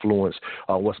to influence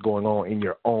what's going on in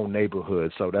your own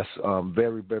neighborhood? So that's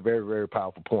very, very, very, very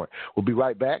powerful point. We'll be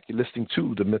right back. You're listening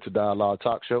to the Mental Dialogue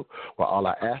Talk Show, where all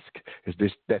I ask is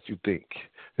this, that you think.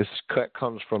 This cut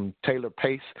comes from Taylor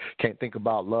Pace, Can't Think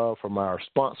About Love, from our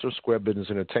sponsor, Square Business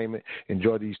Entertainment.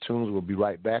 Enjoy these tunes. We'll be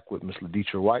right back with Ms.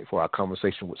 Laditra White for our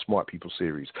Conversation with Smart People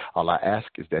series. All I ask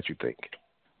is that you think.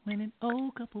 When an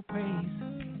old couple prays,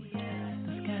 the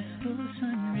sky's full of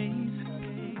sun rays,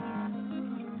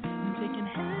 and taking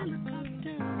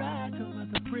helicopter rides over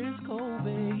the Frisco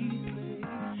Bay.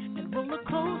 Roller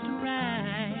coaster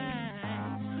ride,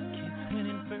 kids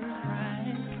winning first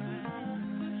prize.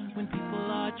 When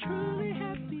people are truly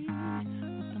happy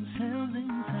with themselves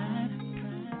inside,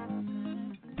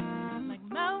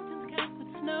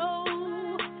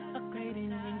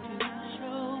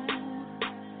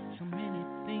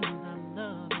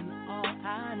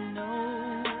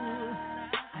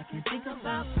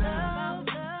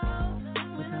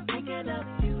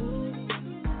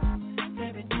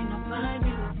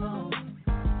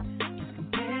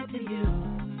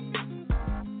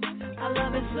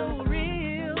 love is so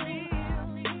real.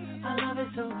 Our love is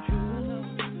so true.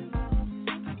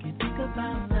 I can think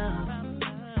about love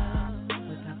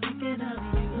without thinking of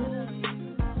you.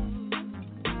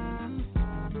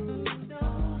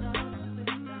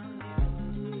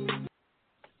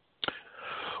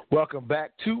 Welcome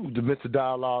back to the Mental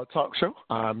Dialogue Talk Show.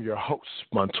 I'm your host,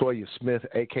 Montoya Smith,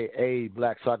 a.k.a.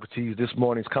 Black Socrates. This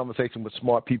morning's conversation with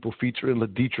smart people featuring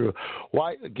Laditra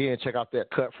White. Again, check out that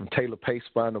cut from Taylor Pace.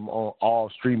 Find them on all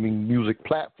streaming music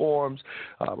platforms.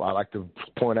 I like to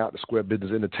point out the Square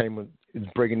Business Entertainment is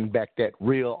bringing back that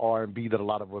real R&B that a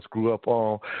lot of us grew up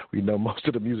on. We know most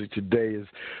of the music today is,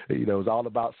 is all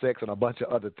about sex and a bunch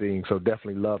of other things. So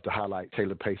definitely love to highlight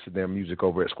Taylor Pace and their music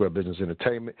over at Square Business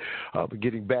Entertainment. But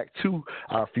getting back to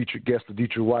our featured guest,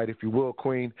 Laditra White, if you will,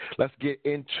 Queen, let's get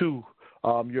into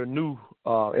your new,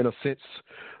 in a sense,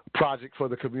 project for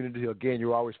the community. Again,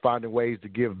 you're always finding ways to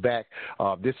give back.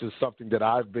 This is something that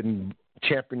I've been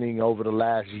championing over the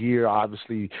last year.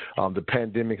 Obviously, the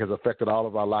pandemic has affected all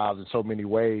of our lives in so many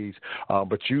ways,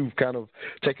 but you've kind of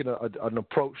taken an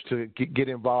approach to get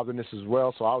involved in this as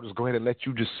well. So I'll just go ahead and let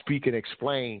you just speak and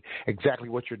explain exactly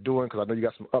what you're doing, because I know you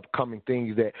got some upcoming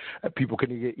things that people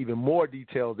can get even more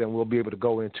details than we'll be able to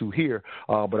go into here.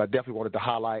 But I definitely wanted to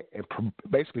highlight and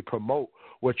basically promote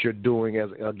what you're doing as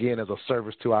a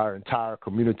service to our entire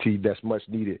community that's much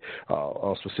needed,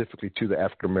 specifically to the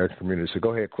African American community. So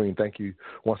go ahead, Queen. Thank you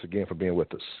once again for being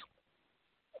with us.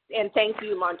 And thank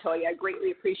you, Montoya. I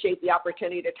greatly appreciate the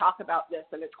opportunity to talk about this,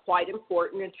 and it's quite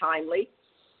important and timely.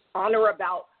 On or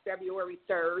about February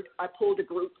 3rd, I pulled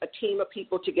a team of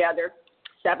people together,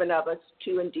 7 of us,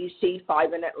 2 in D.C.,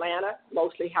 5 in Atlanta,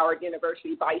 mostly Howard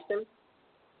University Bison,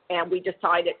 and we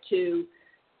decided to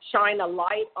shine a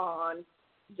light on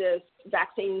this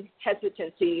vaccine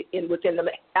hesitancy within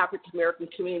the African American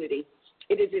community.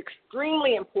 It is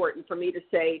extremely important for me to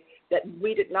say that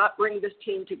we did not bring this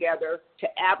team together to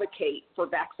advocate for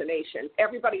vaccination.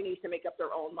 Everybody needs to make up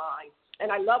their own mind. And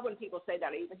I love when people say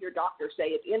that. I even hear doctors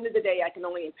say, at the end of the day, I can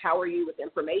only empower you with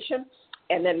information,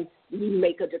 and then you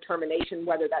make a determination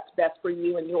whether that's best for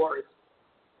you and yours.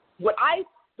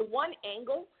 The one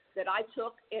angle that I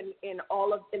took in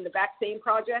the vaccine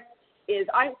project is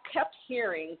I kept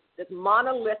hearing this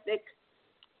monolithic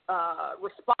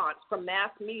response from mass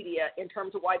media in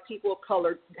terms of why people of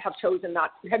color have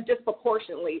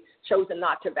disproportionately chosen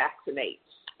not to vaccinate.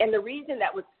 And the reason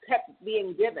that was kept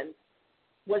being given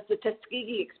was the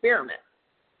Tuskegee experiment.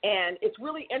 And it's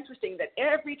really interesting that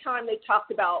every time they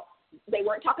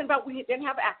weren't talking about we didn't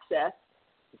have access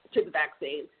to the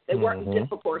vaccine. They weren't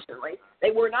disproportionately.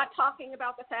 They were not talking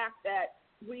about the fact that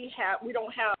we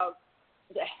don't have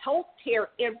the healthcare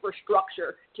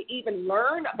infrastructure to even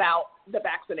learn about the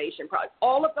vaccination process.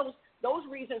 All of those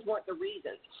reasons weren't the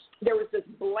reasons. There was this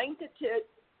blanketed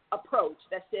approach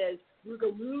that says we're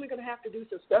really going to have to do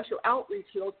some special outreach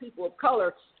to those people of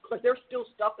color because they're still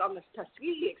stuck on the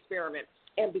Tuskegee experiment.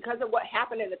 And because of what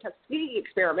happened in the Tuskegee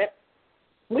experiment,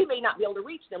 we may not be able to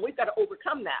reach them. We've got to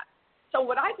overcome that. So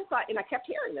what I decided, and I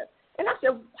kept hearing this, and I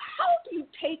said, how do you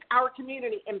take our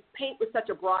community and paint with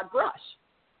such a broad brush?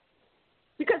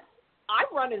 Because I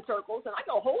run in circles, and I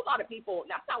know a whole lot of people, and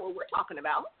that's not what we're talking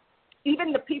about. Even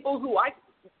the people who I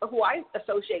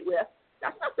associate with,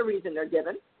 that's not the reason they're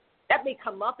given. That may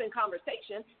come up in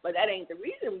conversation, but that ain't the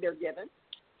reason they're given.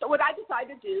 So what I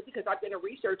decided to do, because I've been a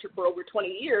researcher for over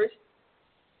 20 years,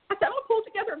 I said I'm going to pull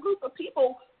together a group of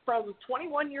people from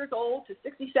 21 years old to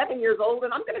 67 years old,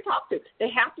 and I'm going to talk to. They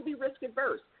have to be risk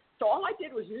adverse. So all I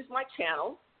did was use my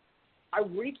channel. I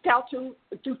reached out through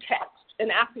text and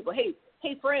asked people, hey,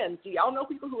 friends, do y'all know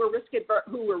people who are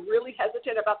who were really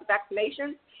hesitant about the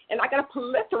vaccination? And I got a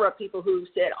plethora of people who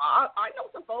said, I know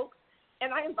some folks.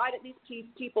 And I invited these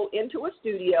people into a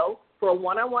studio for a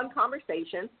one-on-one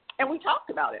conversation, and we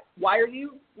talked about it. Why are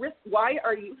you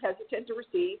hesitant to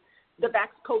receive the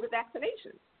COVID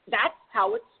vaccination? That's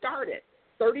how it started.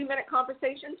 30-minute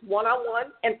conversations,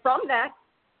 one-on-one. And from that,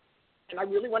 and I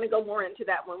really want to go more into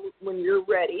that when you're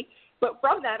ready, but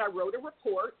from that I wrote a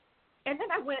report. And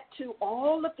then I went to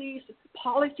all of these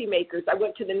policymakers. I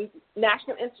went to the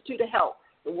National Institute of Health,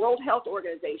 the World Health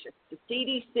Organization, the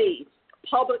CDC,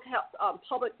 Public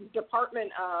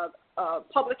Department of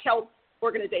Public Health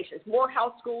Organizations,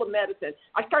 Morehouse School of Medicine.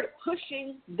 I started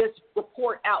pushing this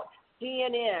report out.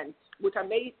 CNN, which I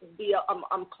may be,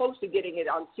 I'm close to getting it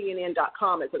on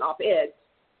CNN.com as an op-ed,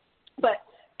 but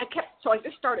I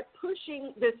just started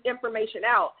pushing this information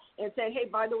out and saying, hey,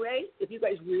 by the way, if you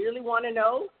guys really want to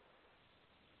know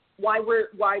why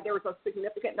there was a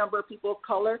significant number of people of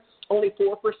color, only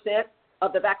 4%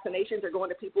 of the vaccinations are going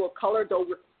to people of color, though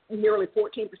nearly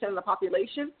 14% of the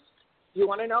population. You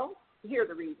want to know? here are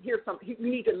the reasons. Here's some. We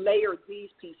need to layer these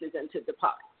pieces into the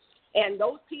pie. And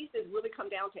those pieces really come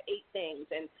down to 8 things,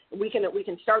 and we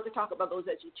can start to talk about those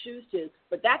as you choose to.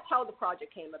 But that's how the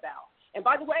project came about. And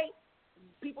by the way,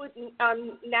 people at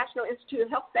National Institute of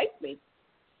Health thanked me.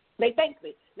 They thanked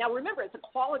me. Now remember, it's a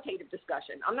qualitative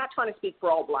discussion. I'm not trying to speak for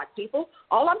all black people.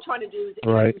 All I'm trying to do is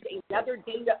introduce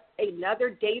another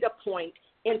data point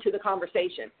into the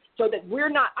conversation, so that we're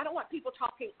not. I don't want people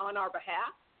talking on our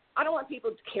behalf. I don't want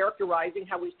people characterizing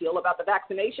how we feel about the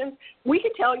vaccinations. We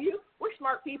can tell you, we're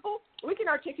smart people. We can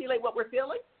articulate what we're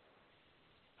feeling.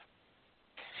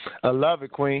 I love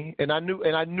it, Queen. And I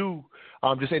knew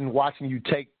just in watching you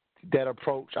take that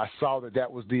approach, I saw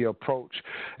that was the approach,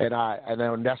 and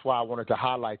that's why I wanted to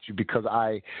highlight you, because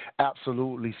I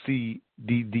absolutely see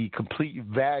the complete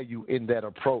value in that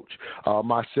approach.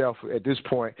 Myself, at this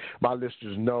point, my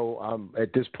listeners know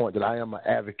at this point that I am an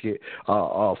advocate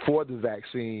for the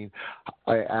vaccine.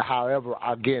 However,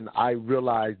 again, I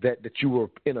realize that you were,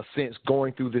 in a sense,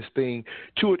 going through this thing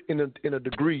to it in a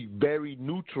degree very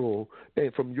neutral,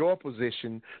 from your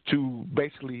position to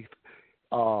basically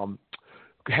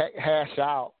hash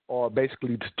out, or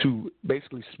basically to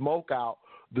smoke out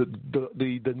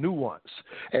the nuance,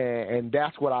 and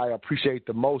that's what I appreciate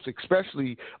the most,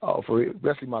 especially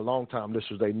my long-time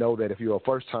listeners. They know that if you're a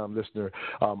first-time listener,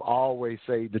 I always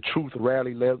say the truth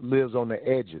rarely lives on the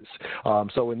edges.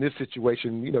 So in this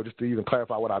situation, just to even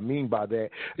clarify what I mean by that,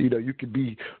 you could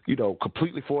be,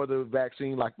 completely for the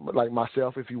vaccine, like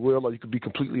myself, if you will, or you could be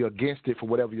completely against it for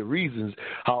whatever your reasons.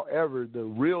 However, the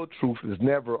real truth is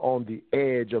never on the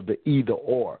edge of the either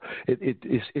or.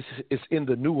 It's in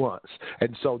the nuance,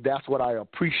 and so that's what I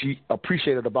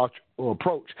appreciated about your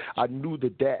approach. I knew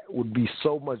that would be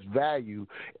so much value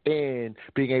in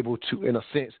being able to, in a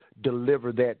sense,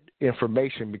 deliver that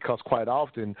information, because quite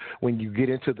often when you get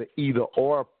into the either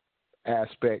or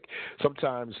aspect,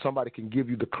 sometimes somebody can give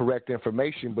you the correct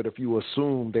information, but if you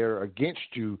assume they're against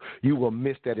you, you will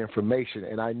miss that information.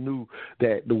 And I knew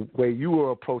that the way you were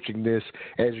approaching this,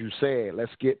 as you said,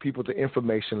 let's get people the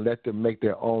information, let them make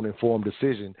their own informed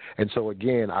decision. And so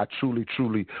again, I truly,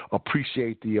 truly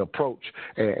appreciate the approach,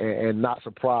 and not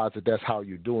surprised that that's how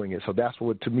you're doing it. So that's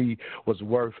what, to me, was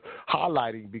worth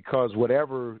highlighting, because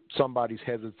whatever somebody's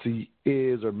hesitancy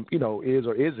is or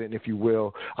isn't, if you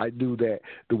will, I knew that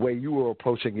the way you were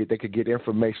approaching it, they could get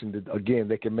information that, again,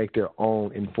 they can make their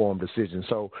own informed decision.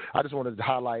 So I just wanted to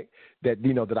highlight that,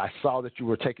 that I saw that you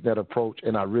were taking that approach,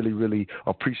 and I really, really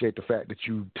appreciate the fact that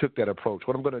you took that approach.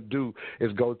 What I'm going to do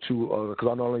is go to,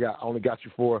 because I only got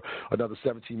you for another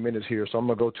 17 minutes here, so I'm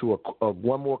going to go to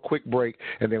one more quick break,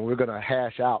 and then we're going to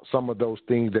hash out some of those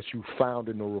things that you found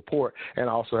in the report, and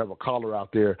I also have a caller out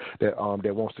there that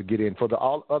wants to get in. For the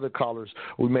all other callers,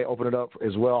 we may open it up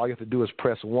as well. All you have to do is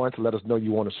press 1 to let us know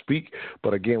you want to speak.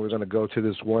 But again, we're going to go to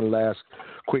this one last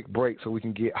quick break so we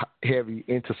can get heavy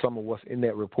into some of what's in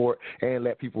that report and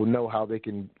let people know how they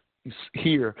can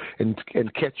hear and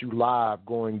catch you live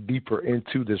going deeper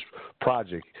into this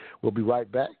project. We'll be right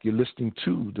back. You're listening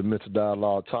to the Mental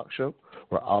Dialogue Talk Show,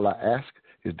 where all I ask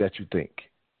is that you think.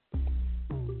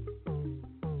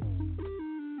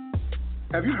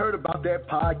 Have you heard about that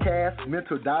podcast,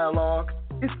 Mental Dialogue?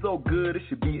 It's so good it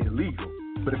should be illegal.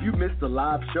 But if you miss the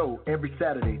live show every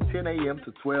Saturday, 10 a.m.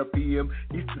 to 12 p.m.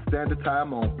 Eastern Standard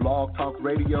Time on Blog Talk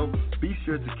Radio, be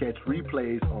sure to catch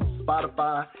replays on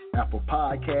Spotify, Apple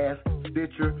Podcasts,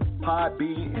 Stitcher,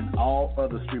 Podbean, and all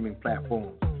other streaming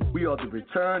platforms. We are the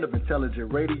return of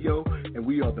intelligent radio, and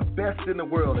we are the best in the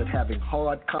world at having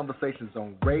hard conversations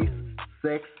on race,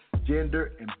 sex,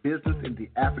 gender, and business in the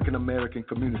African American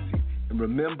community. And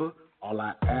remember, all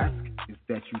I ask is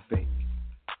that you think.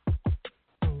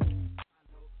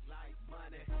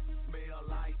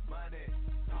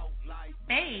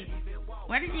 Babe,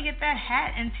 where did you get that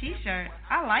hat and t-shirt?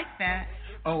 I like that.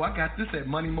 Oh, I got this at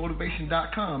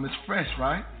moneymotivation.com. It's fresh,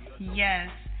 right? Yes,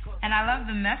 and I love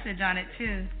the message on it,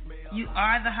 too. You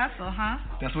are the hustle, huh?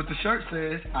 That's what the shirt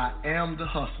says. I am the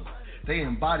hustle. They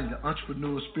embody the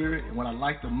entrepreneurial spirit, and what I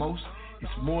like the most,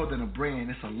 it's more than a brand.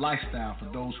 It's a lifestyle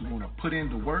for those who want to put in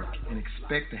the work and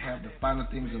expect to have the finer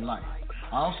things in life.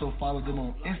 I also follow them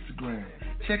on Instagram.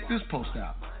 Check this post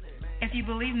out. If you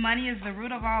believe money is the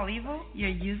root of all evil, you're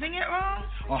using it wrong?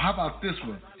 Or how about this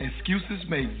one? Excuses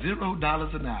make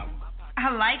 $0 an hour. I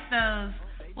like those.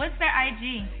 What's their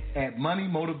IG? At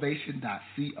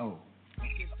moneymotivation.co.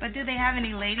 But do they have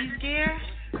any ladies' gear?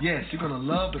 Yes, you're going to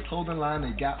love the clothing line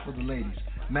they got for the ladies.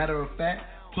 Matter of fact,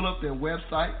 pull up their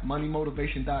website,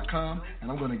 moneymotivation.com,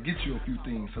 and I'm going to get you a few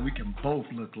things so we can both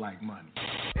look like money.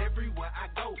 Everywhere I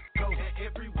go, and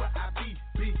everywhere I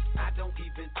be, I don't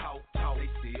even talk, they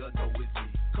still know it's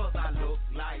me, 'cause I look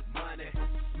like money.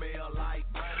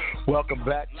 Welcome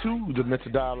back to the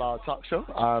Mental Dialogue Talk Show.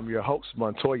 I'm your host,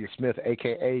 Montoya Smith,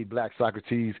 a.k.a. Black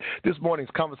Socrates. This morning's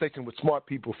conversation with smart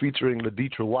people featuring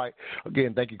Laditra White.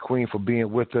 Again, thank you, Queen, for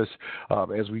being with us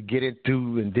as we get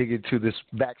into and dig into this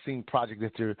vaccine project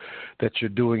that you're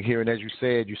doing here. And as you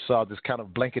said, you saw this kind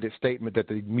of blanketed statement that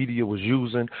the media was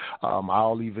using.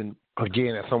 I'll even,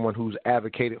 again, as someone who's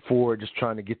advocated for it, just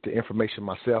trying to get the information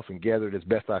myself and gather it as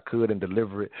best I could and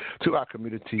deliver it to our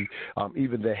community.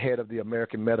 Even the head of the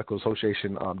American Medical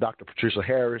Association, Dr. Patricia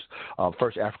Harris,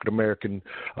 first African-American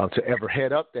to ever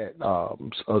head up that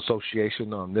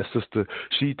association. This sister,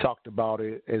 she talked about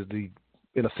it as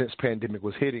in a sense, pandemic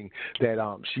was hitting,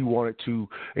 that she wanted to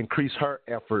increase her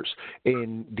efforts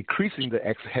in decreasing the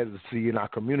hesitancy in our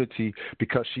community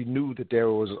because she knew that there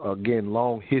was, again,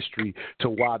 long history to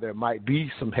why there might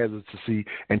be some hesitancy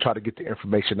and try to get the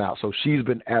information out. So she's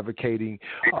been advocating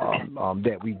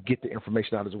that we get the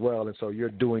information out as well, and so you're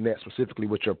doing that specifically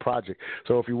with your project.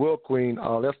 So if you will, Queen,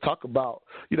 let's talk about,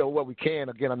 what we can.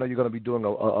 Again, I know you're going to be doing a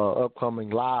upcoming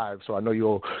live, so I know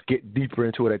you'll get deeper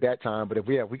into it at that time, but if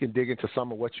we can dig into some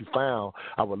of what you found,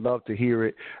 I would love to hear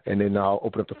it, and then I'll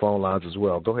open up the phone lines as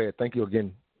well. Go ahead. Thank you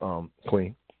again,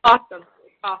 Queen. Awesome,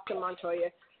 Montoya.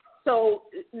 So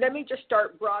let me just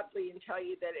start broadly and tell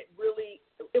you that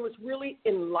it was really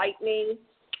enlightening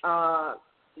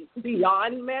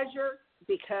beyond measure,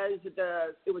 because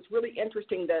it was really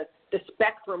interesting the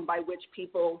spectrum by which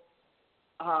people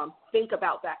think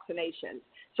about vaccinations.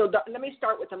 So let me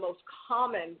start with the most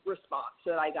common response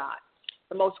that I got.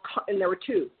 And there were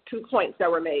two points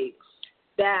that were made,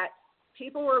 that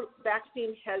people were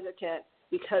vaccine hesitant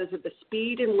because of the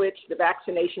speed in which the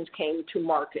vaccinations came to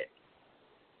market.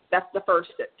 That's the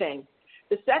first thing.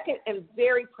 The second and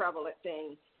very prevalent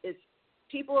thing is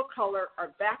people of color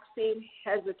are vaccine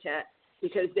hesitant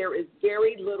because there is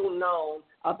very little known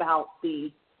about the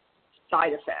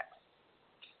side effects.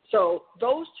 So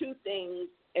those two things,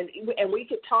 and we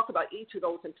could talk about each of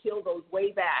those and peel those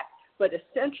way back, but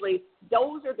essentially,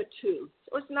 those are the two.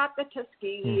 So it's not the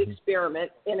Tuskegee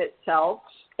experiment in itself.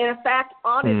 And in fact,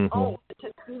 on its own, the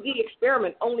Tuskegee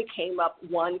experiment only came up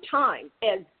one time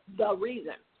as the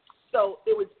reason. So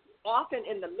it was often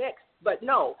in the mix, but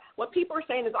no. What people are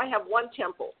saying is, I have one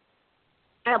temple.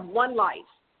 I have one life.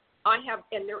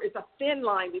 And there is a thin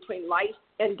line between life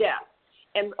and death.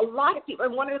 And a lot of people,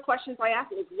 and one of the questions I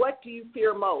asked is, what do you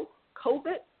fear most,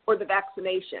 COVID or the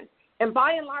vaccination? And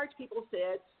by and large, people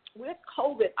said, with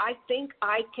COVID, I think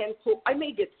I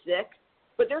may get sick,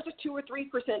 but there's a 2 or 3%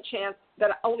 chance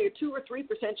that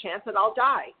I'll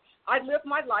die. I live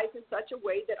my life in such a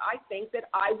way that I think that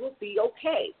I will be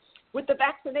okay. With the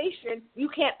vaccination, you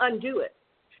can't undo it.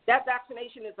 That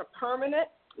vaccination is a permanent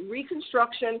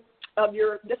reconstruction of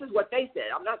this is what they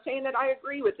said. I'm not saying that I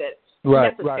agree with it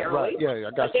necessarily. Right. Yeah,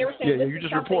 I got you. Yeah, you're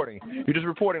just reporting. You're just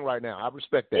reporting right now. I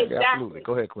respect that. Exactly. Absolutely.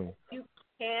 Go ahead, Queen. You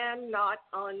cannot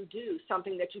undo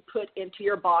something that you put into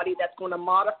your body that's going to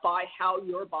modify how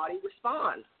your body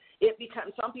responds.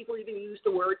 Some people even use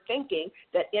the word thinking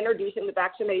that introducing the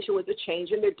vaccination was a change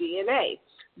in their DNA.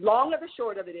 Long of the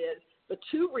short of it is, the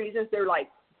two reasons they're like,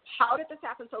 how did this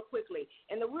happen so quickly?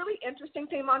 And the really interesting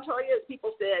thing, Montoya, is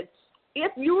people said,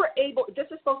 if you were able, this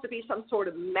is supposed to be some sort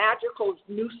of magical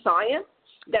new science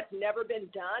that's never been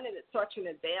done and it's such an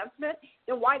advancement,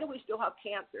 then why do we still have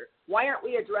cancer? Why aren't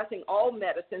we addressing all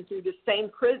medicine through the same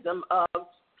prism of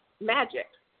magic?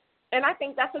 And I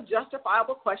think that's a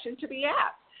justifiable question to be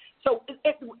asked. So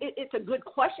it's a good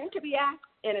question to be asked,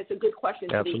 and it's a good question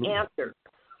to be answered.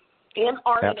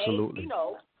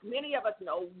 mRNA, many of us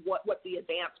know what the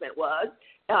advancement was,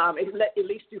 at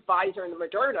least through Pfizer and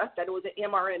Moderna, that it was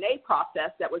an mRNA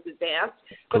process that was advanced.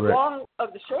 But long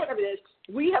of the short of it is,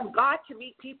 we have got to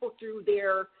meet people through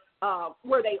their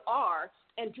where they are,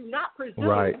 and do not presume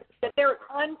that they're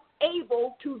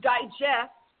unable to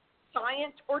digest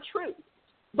science or truth.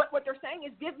 But what they're saying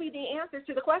is, give me the answers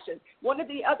to the questions. One of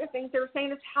the other things they're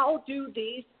saying is, how do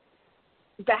these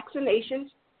vaccinations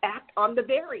act on the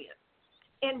variants?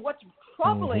 And what's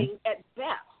troubling at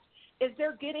best is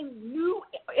they're getting new,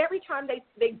 every time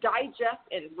they digest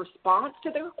and respond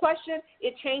to their question,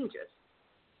 it changes.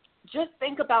 Just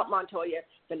think about, Montoya,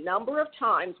 the number of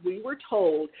times we were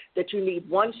told that you need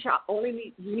one shot,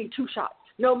 you need 2 shots.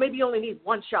 No, maybe you only need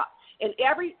 1 shot.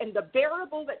 And the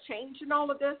variable that changed in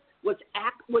all of this was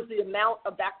the amount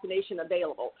of vaccination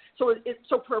available. So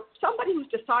for somebody who's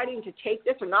deciding to take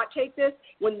this or not take this,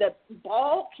 when the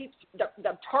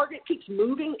target keeps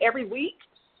moving every week,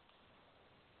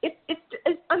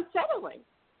 it's unsettling,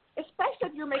 especially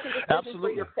if you're making decisions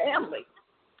for your family.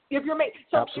 Is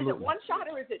it 1 shot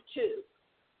or is it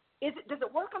 2? Does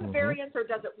it work on the variants or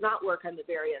does it not work on the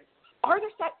variants? Are there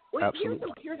Absolutely.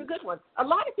 Here's a good one. A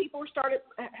lot of people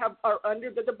are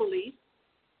under the belief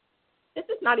this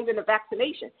is not even a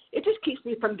vaccination. It just keeps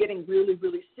me from getting really,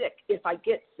 really sick if I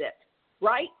get sick,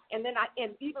 right? And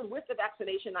even with the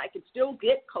vaccination, I could still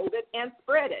get COVID and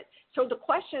spread it. So the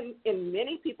question in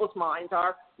many people's minds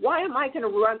are, why am I going to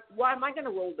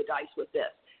roll the dice with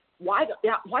this? Why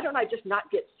don't I just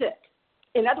not get sick?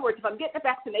 In other words, if I'm getting a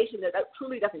vaccination that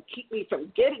truly doesn't keep me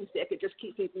from getting sick, it just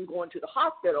keeps me from going to the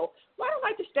hospital, why don't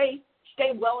I just stay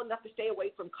well enough to stay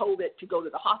away from COVID to go to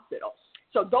the hospital?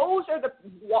 So those are the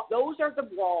walls, those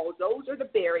are the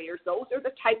barriers, those are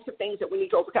the types of things that we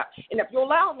need to overcome. And if you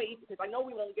allow me, because I know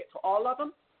we won't get to all of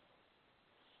them,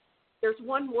 there's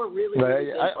one more really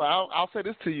I'll say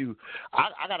this to you.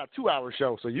 I got a 2-hour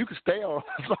show, so you can stay on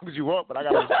as long as you want, but I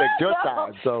got to respect your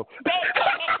time. So.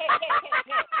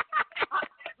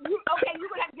 Okay, you're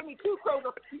gonna have to give me two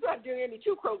Kroger. You're gonna have to give me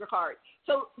 2 Kroger cards.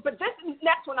 So, but this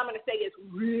next one I'm gonna say is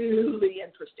really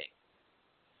interesting,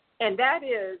 and that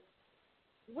is,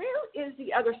 where is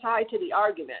the other side to the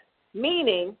argument?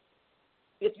 Meaning,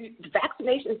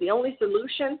 vaccination is the only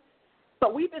solution,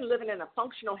 but we've been living in a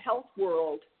functional health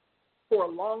world for a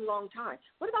long, long time.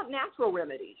 What about natural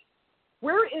remedies?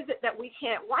 Where is it that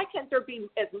why can't there be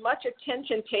as much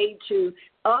attention paid to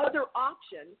other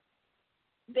options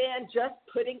than just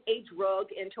putting a drug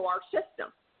into our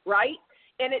system, right?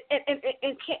 And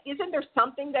isn't there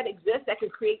something that exists that can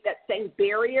create that same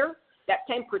barrier, that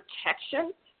same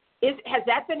protection? Has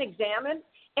that been examined?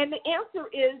 And the answer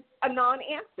is a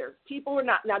non-answer. People are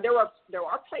not. Now, there are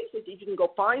places that you can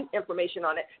go find information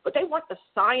on it, but they want the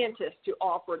scientists to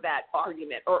offer that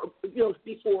argument or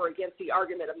before against the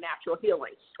argument of natural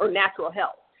healing or natural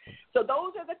health. So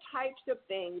those are the types of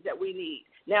things that we need.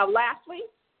 Now, lastly,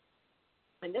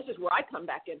 and this is where I come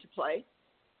back into play,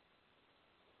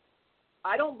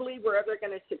 I don't believe we're ever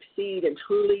going to succeed in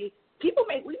truly.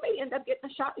 We may end up getting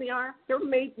a shot in the arm. We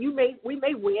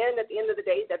may win at the end of the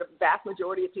day that a vast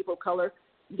majority of people of color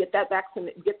get the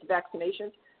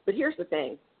vaccinations. But here's the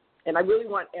thing, and I really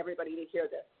want everybody to hear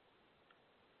this.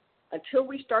 Until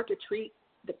we start to treat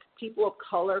the people of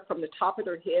color from the top of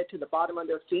their head to the bottom of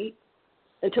their feet,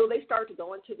 until they start to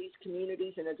go into these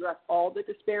communities and address all the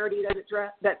disparity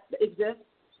that exists,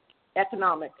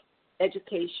 economic,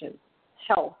 education,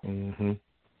 health,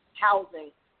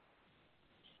 housing.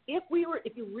 If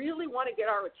you really want to get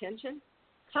our attention,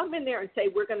 come in there and say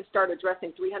we're going to start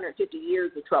addressing 350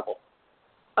 years of trouble,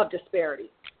 of disparity.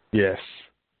 Yes.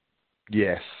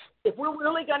 If we're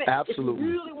really going to, absolutely, if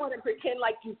you really want to pretend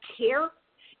like you care,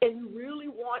 and you really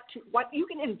want to, you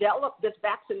can envelop this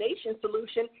vaccination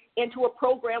solution into a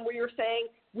program where you're saying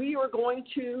we are going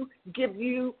to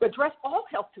address all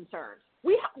health concerns.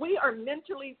 We are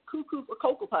mentally cuckoo for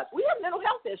Cocoa Puffs. We have mental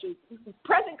health issues,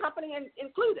 present company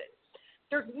included.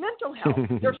 There's mental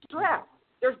health, there's stress,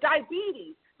 there's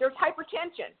diabetes, there's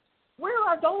hypertension. Where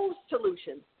are those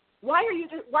solutions? Why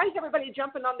is everybody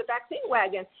jumping on the vaccine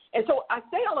wagon? And so I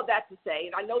say all of that to say,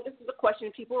 and I know this is a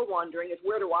question people are wondering, is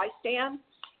where do I stand?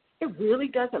 It really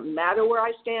doesn't matter where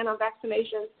I stand on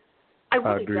vaccinations.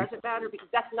 It doesn't matter because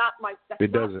that's not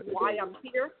why I'm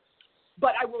here.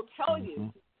 But I will tell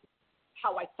you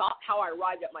how I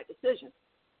arrived at my decision.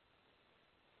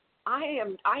 I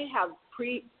have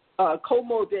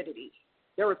comorbidities.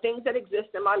 There are things that exist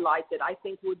in my life that I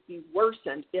think would be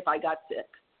worsened if I got sick.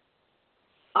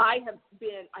 I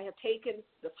have taken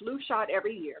the flu shot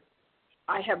every year.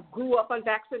 I have grew up on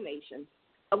vaccinations.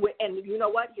 And you know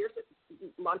what?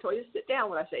 Montoya, sit down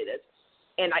when I say this.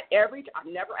 And I've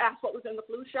never asked what was in the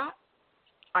flu shot.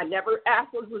 I never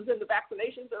asked what was in the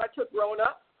vaccinations that I took growing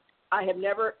up. I have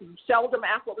seldom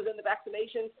asked what was in the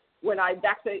vaccinations when I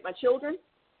vaccinate my children.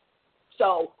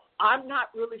 So I'm not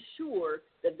really sure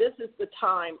that this is the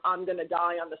time I'm going to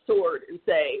die on the sword and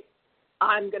say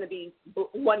I'm going to be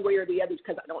one way or the other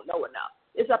because I don't know enough.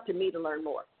 It's up to me to learn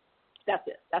more. That's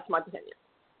it. That's my opinion.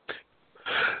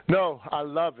 No, I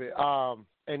love it.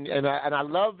 And I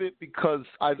love it because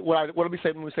let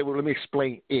me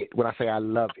explain it when I say I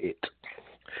love it.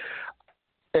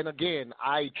 And again,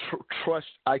 I trust,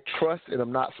 and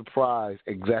I'm not surprised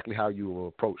exactly how you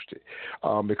approached it,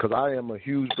 because I am a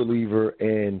huge believer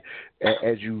in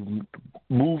as you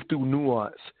move through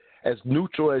nuance, as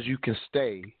neutral as you can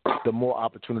stay, the more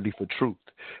opportunity for truth.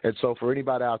 And so for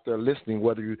anybody out there listening,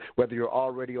 whether you're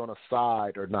already on a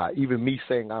side or not, even me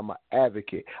saying I'm an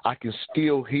advocate, I can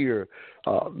still hear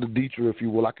the teacher, if you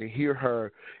will. I can hear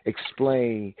her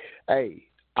explain, hey,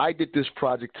 I did this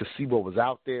project to see what was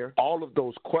out there. All of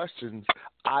those questions,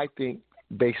 I think,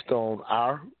 based on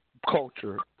our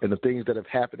culture and the things that have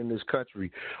happened in this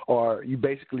country, or you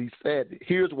basically said,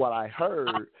 here's what I heard,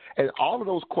 and all of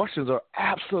those questions are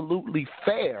absolutely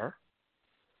fair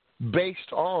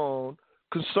based on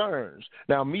concerns.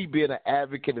 Now, me being an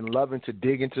advocate and loving to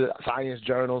dig into science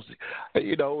journals,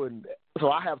 you know, and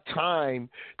so I have time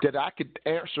that I could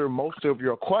answer most of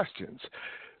your questions.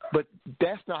 But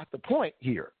that's not the point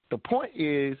here. The point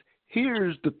is,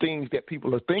 here's the things that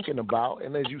people are thinking about,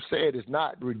 and as you said, it's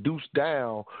not reduced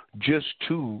down just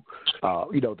to,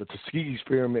 the Tuskegee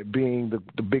experiment being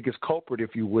the biggest culprit,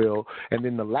 if you will. And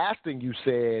then the last thing you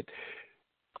said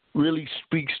really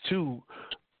speaks to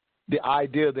the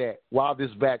idea that while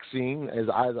this vaccine, as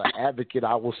an advocate,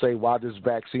 I will say while this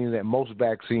vaccine, that most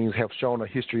vaccines have shown a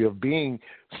history of being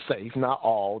safe, not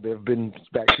all. There have been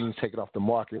vaccines taken off the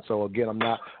market. So again, I'm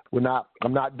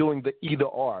not doing the either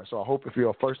or. So I hope if you're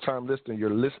a first time listener, you're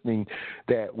listening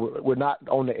that we're not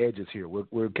on the edges here.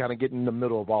 We're kind of getting in the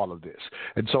middle of all of this.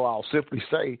 And so I'll simply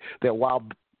say that while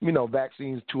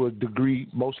vaccines to a degree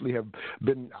mostly have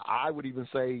been, I would even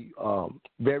say,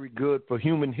 very good for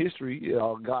human history.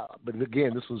 But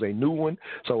again, this was a new one.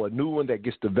 So a new one that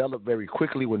gets developed very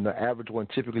quickly when the average one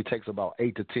typically takes about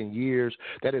 8 to 10 years.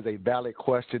 That is a valid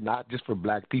question, not just for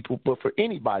black people, but for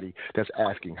anybody that's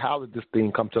asking, how did this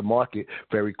thing come to market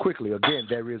very quickly? Again,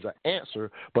 there is an answer,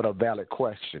 but a valid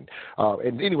question.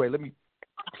 And anyway, let me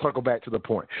circle back to the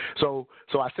point. So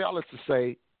I say all this to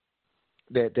say,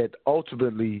 that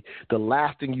ultimately the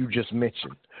last thing you just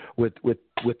mentioned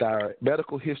with our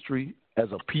medical history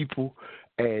as a people,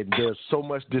 and there's so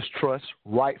much distrust,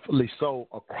 rightfully so,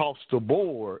 across the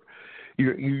board.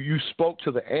 You spoke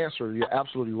to the answer. You're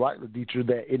absolutely right, Laditra,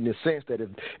 that in the sense that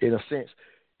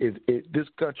if this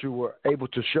country were able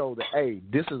to show that, hey,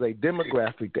 this is a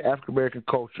demographic, the African American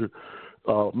culture,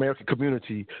 American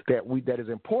community that is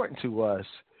important to us,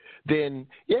 then,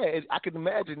 I can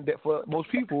imagine that for most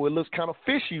people, it looks kind of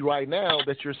fishy right now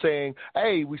that you're saying,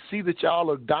 hey, we see that y'all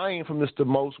are dying from this the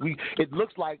most. It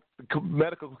looks like the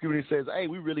medical community says, hey,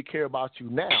 we really care about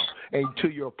you now. And to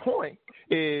your point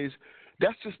is,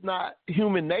 that's just not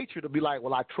human nature to be like,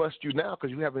 well, I trust you now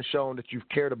because you haven't shown that you've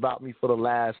cared about me for the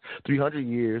last 300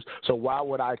 years. So why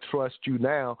would I trust you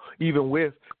now, even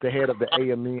with the head of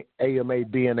the AMA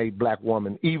being a black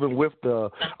woman, even with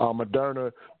the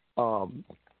Moderna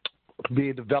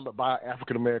being developed by an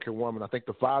African-American woman. I think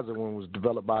the Pfizer one was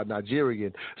developed by a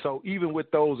Nigerian. So even with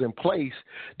those in place,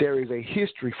 there is a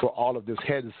history for all of this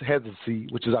hesitancy,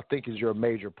 which is, I think, is your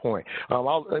major point.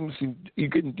 Let me see.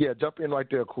 You can, jump in right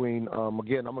there, Queen.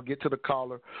 Again, I'm going to get to the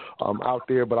caller out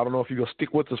there, but I don't know if you're going to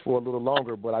stick with us for a little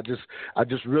longer, but I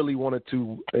just really wanted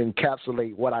to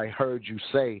encapsulate what I heard you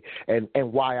say and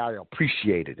why I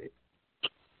appreciated it.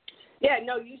 Yeah,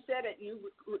 no, you said it. You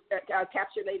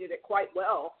encapsulated it quite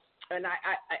well. And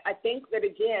I think that,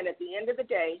 again, at the end of the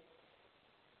day,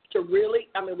 to really,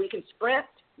 we can sprint.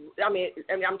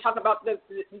 I'm talking about the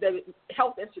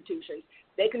health institutions.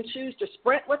 They can choose to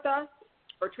sprint with us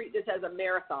or treat this as a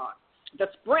marathon. The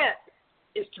sprint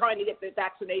is trying to get the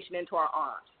vaccination into our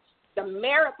arms. The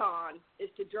marathon is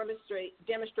to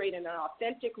demonstrate in an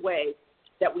authentic way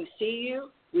that we see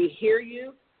you, we hear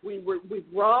you, we've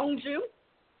wronged you,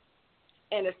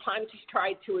 and it's time to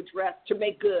try to address, to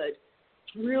make good.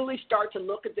 Really start to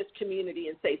look at this community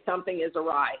and say something is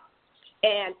awry,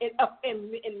 and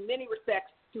in many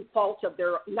respects not through fault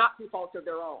of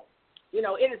their own.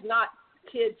 It is not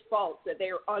kids' fault that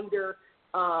they are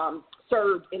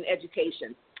underserved in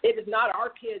education. It is not our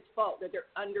kids' fault that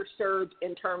they're underserved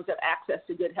in terms of access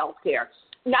to good health care.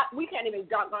 We can't even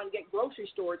get grocery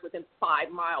stores within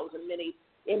 5 miles in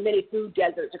many food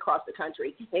deserts across the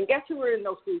country. And guess who are in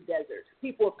those food deserts?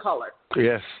 People of color.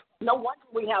 Yes. No wonder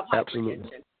we have hypertension.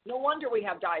 Absolutely. No wonder we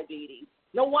have diabetes.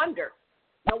 No wonder.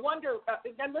 And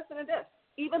listen to this.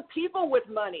 Even people with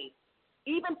money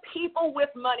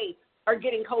are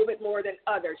getting COVID more than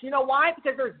others. You know why?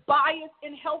 Because there's bias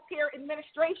in healthcare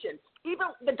administration. Even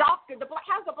the doctor,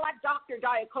 has a black doctor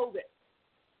die of COVID.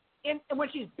 And when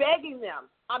she's begging them,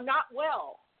 I'm not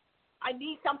well. I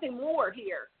need something more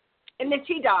here. And then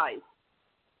she dies.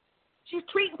 She's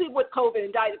treating people with COVID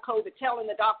and died of COVID, telling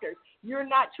the doctors, you're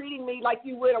not treating me like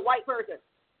you would a white person.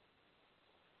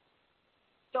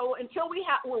 So until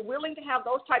we're willing to have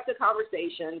those types of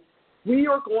conversations, we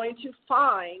are going to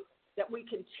find that we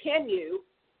continue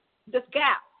this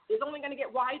gap. It's only going to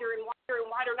get wider and wider and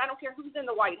wider, and I don't care who's in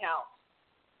the White House,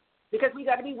 because we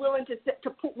got to be willing to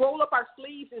roll up our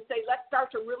sleeves and say, let's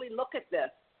start to really look at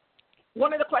this.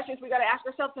 One of the questions we got to ask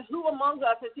ourselves is, who among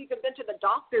us has even been to the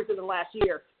doctors in the last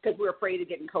year because we're afraid of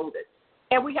getting COVID?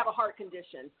 And we have a heart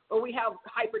condition, or we have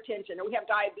hypertension, or we have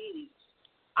diabetes.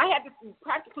 I had to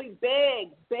practically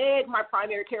beg my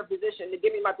primary care physician to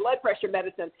give me my blood pressure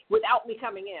medicine without me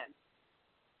coming in.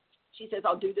 She says,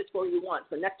 I'll do this for you once,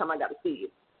 but next time I got to see you.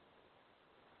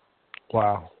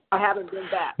 Wow. I haven't been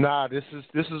back. Nah, this is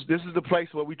the place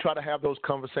where we try to have those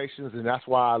conversations, and that's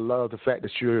why I love the fact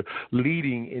that you're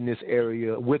leading in this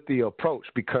area with the approach,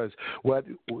 because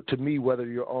to me, whether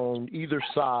you're on either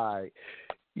side,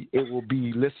 it will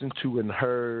be listened to and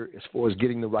heard as far as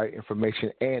getting the right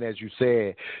information. And as you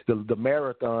said, the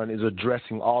marathon is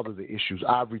addressing all of the issues.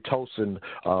 Ivory Tosin,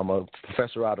 a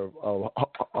professor out of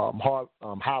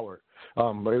Howard,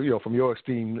 from your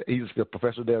esteem, he's the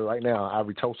professor there right now,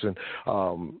 Ivory Tosin.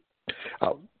 I'm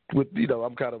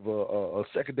kind of a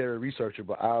secondary researcher,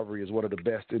 but Ivory is one of the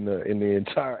best in the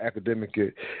entire academic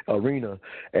arena,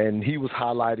 and he was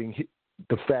highlighting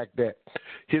the fact that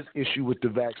his issue with the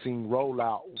vaccine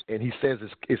rollout, and he says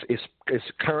it's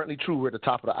currently true. We're at the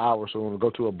top of the hour, so we're going to go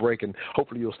to a break, and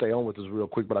hopefully you'll stay on with us real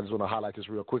quick, but I just want to highlight this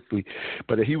real quickly.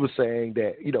 But he was saying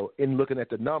that, in looking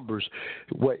at the numbers,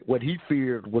 what he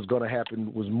feared was going to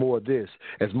happen was more of this.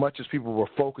 As much as people were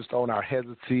focused on our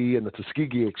hesitancy and the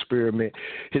Tuskegee experiment,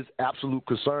 his absolute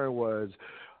concern was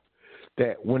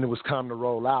that when it was time to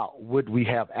roll out, would we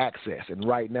have access? And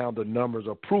right now the numbers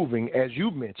are proving, as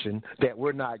you mentioned, that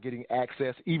we're not getting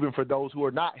access even for those who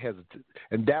are not hesitant.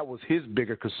 And that was his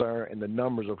bigger concern, and the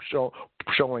numbers are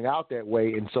showing out that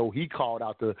way. And so he called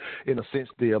out, in a sense,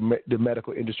 the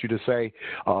medical industry to say,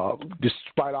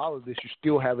 despite all of this, you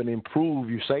still haven't improved.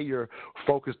 You say you're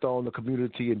focused on the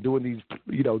community and doing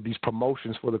these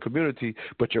promotions for the community,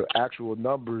 but your actual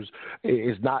numbers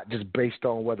is not just based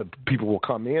on whether people will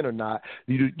come in or not.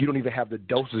 You don't even have the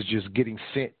dosages getting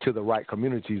sent to the right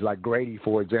communities. Like Grady,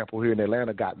 for example, here in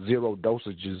Atlanta got 0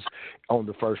 dosages on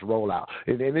the first rollout.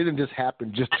 And it didn't just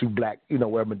happen just to black,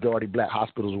 where majority black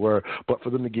hospitals were, but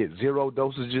for them to get 0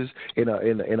 dosages in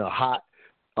a hot,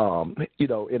 what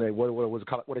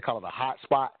they call it, a hot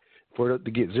spot, for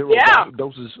to get 0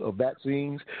 doses of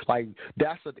vaccines, like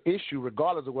that's an issue,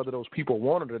 regardless of whether those people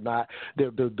want it or not.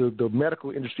 The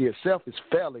medical industry itself is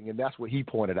failing, and that's what he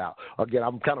pointed out. Again,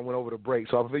 I'm kind of went over the break,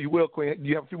 so if you will, Queen,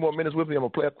 you have a few more minutes with me. I'm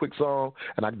gonna play a quick song,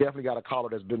 and I definitely got a caller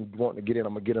that's been wanting to get in.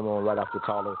 I'm gonna get him on right after the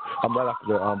caller. I'm right after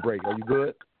the break. Are you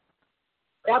good?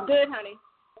 I'm good, honey.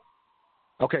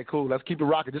 Okay, cool. Let's keep it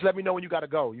rocking. Just let me know when you got to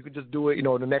go. You can just do it, in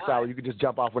the next hour. You can just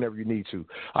jump off whenever you need to.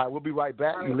 All right, we'll be right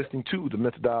back. You're listening to the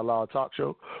Mental Dialogue Talk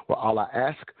Show, where all I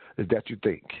ask is that you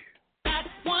think. Got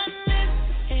one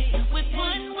list, with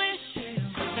one wish.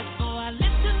 That's all I live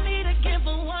to me to give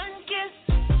her one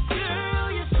kiss.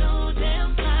 Girl, you're so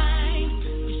damn fine.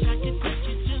 Wish I could touch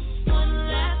you just one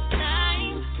last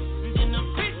time. And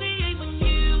I'm crazy when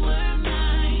you were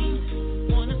mine.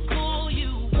 Wanna spoil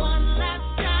you one last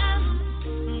time.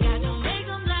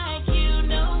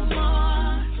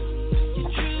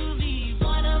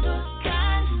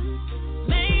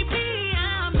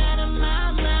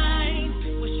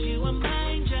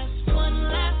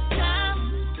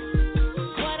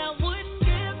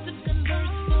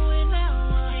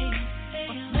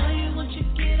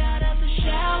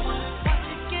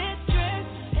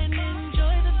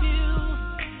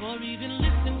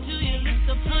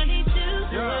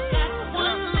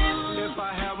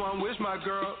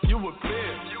 Girl, you a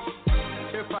bitch.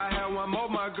 If I had one more,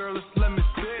 my girl, just let me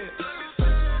sit.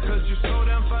 Cause you so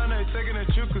damn fine, I ain't thinking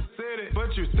that you could sit it.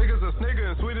 But you thick as a snicker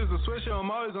and sweet as a swisher. I'm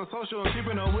always on social and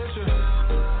keeping up with you.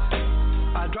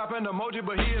 I drop an emoji,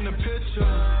 but he in the picture.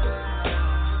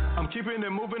 I'm keeping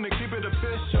it moving to keep it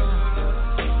official.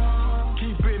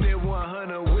 Keeping it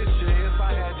 100 with you. If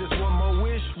I had just one more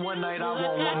wish, one night I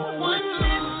want one more wish.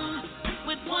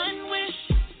 With one wish,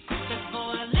 that's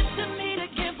all I live to me to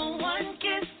give her one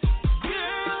kiss.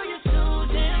 Girl, you're so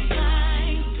damn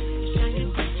fine. Wish I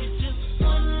could touch you just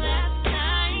one last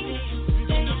time.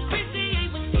 And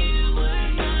appreciate when you were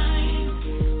mine.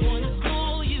 Wanna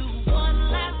spoil you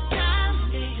one last time.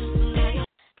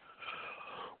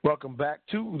 Welcome back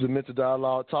to the Mental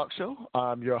Dialogue Talk Show.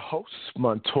 I'm your host,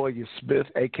 Montoya Smith,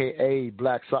 a.k.a.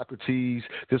 Black Socrates.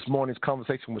 This morning's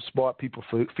conversation with smart people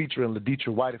featuring Laditra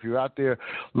White. If you're out there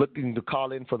looking to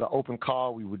call in for the open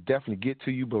call, we would definitely get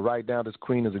to you. But right now, this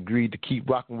queen has agreed to keep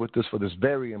rocking with us for this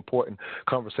very important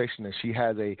conversation. And she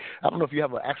has I don't know if you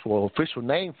have an actual official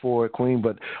name for it, Queen,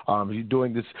 but you're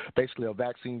doing this basically a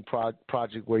vaccine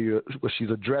project where she's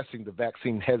addressing the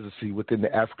vaccine hesitancy within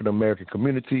the African-American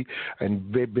community.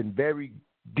 And they've been very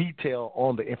detail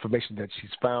on the information that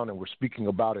she's found, and we're speaking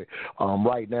about it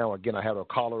right now. Again, I have a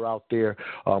caller out there,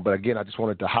 but again, I just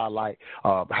wanted to highlight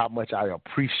how much I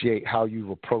appreciate how you've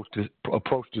approached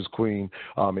this, Queen.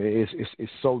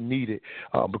 It's so needed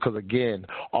because, again,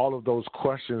 all of those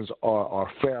questions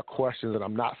are fair questions, and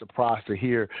I'm not surprised to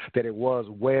hear that it was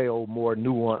way more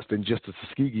nuanced than just the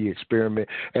Tuskegee experiment.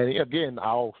 And again,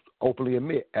 I'll openly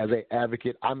admit, as an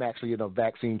advocate, I'm actually in a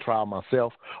vaccine trial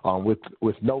myself with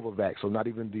Novavax, so not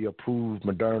even the approved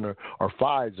Moderna or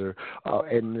Pfizer.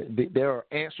 And there are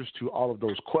answers to all of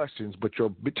those questions, but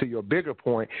to your bigger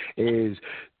point is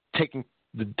taking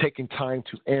time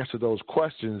to answer those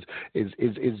questions is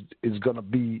going to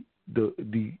be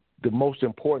the most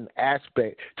important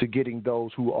aspect to getting those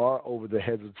who are over the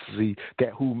hesitancy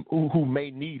who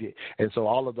may need it. And so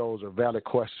all of those are valid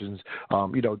questions,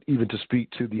 even to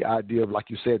speak to the idea of, like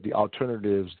you said, the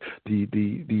alternatives,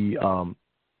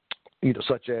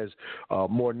 such as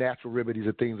more natural remedies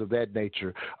and things of that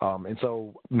nature. And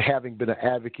so having been an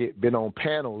advocate, been on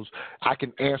panels, I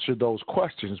can answer those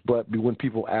questions. But when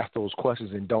people ask those questions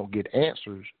and don't get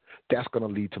answers, that's going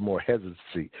to lead to more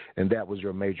hesitancy. And that was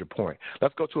your major point.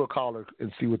 Let's go to a caller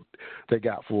and see what they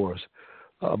got for us.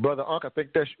 Brother Unc, I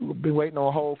think we've been waiting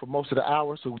on hold for most of the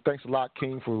hour, so thanks a lot,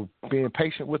 King, for being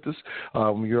patient with us.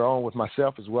 You're on with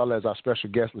myself as well as our special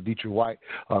guest, Laditra White.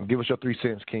 Give us your 3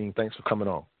 cents, King. Thanks for coming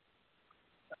on.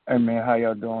 Hey, man, how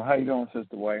y'all doing? How you doing,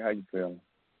 Sister White? How you feeling?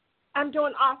 I'm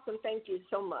doing awesome. Thank you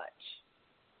so much.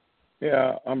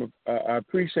 Yeah, I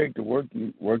appreciate the work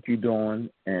you're doing,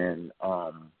 and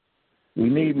we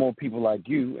need more people like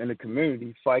you in the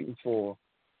community fighting for,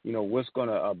 what's going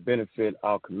to benefit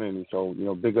our community. So,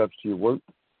 big ups to your work.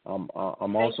 I'm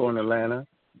also in Atlanta,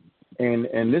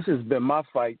 and this has been my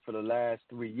fight for the last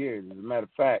 3 years. As a matter of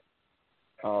fact,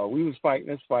 we was fighting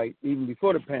this fight even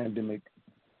before the pandemic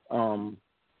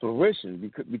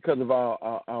fruition because of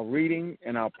our reading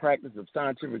and our practice of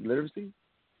scientific literacy.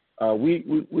 We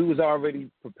was already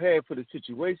prepared for the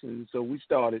situation, so we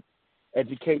started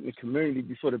educating the community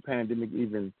before the pandemic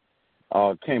even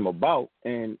came about.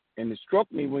 And it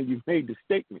struck me when you made the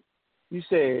statement. You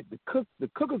said the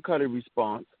cookie cutter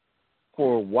response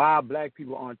for why black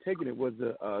people aren't taking it was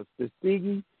the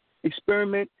Tuskegee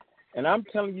experiment, and I'm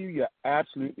telling you, you're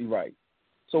absolutely right.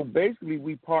 So basically,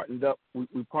 we partnered up.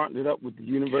 We partnered up with the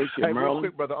University of Maryland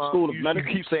real quick, brother, School of Medicine.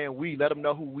 You keep saying we. Let them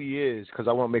know who we is, because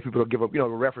I want to make people give up,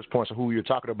 reference points of who you're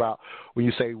talking about when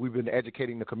you say we've been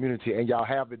educating the community, and y'all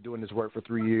have been doing this work for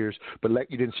 3 years. But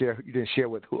you didn't share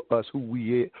with us who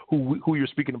you're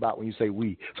speaking about when you say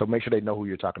we. So make sure they know who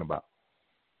you're talking about.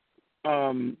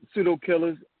 Pseudo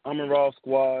Killers, Amun Ra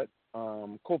Squad,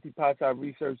 Kofi Pata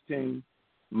Research Team,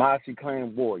 Mossy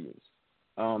Clan Warriors.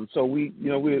 So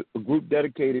we're a group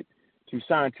dedicated to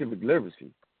scientific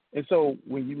literacy. And so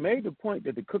when you made the point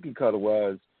that the cookie cutter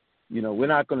was, we're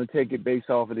not going to take it based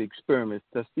off of the experiment,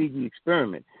 Tuskegee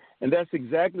experiment. And that's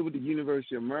exactly what the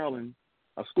University of Maryland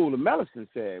School of Medicine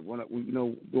said when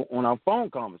on our phone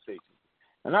conversation.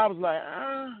 And I was like,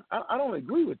 I don't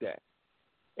agree with that.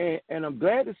 And I'm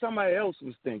glad that somebody else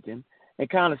was thinking and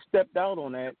kind of stepped out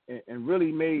on that and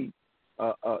really made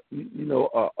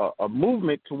a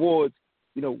movement towards,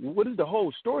 what is the whole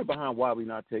story behind why we're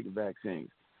not taking vaccines?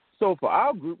 So for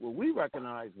our group, what we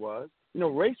recognized was,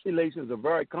 race relations are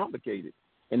very complicated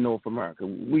in North America.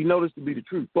 We know this to be the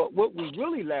truth. But what we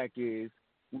really lack is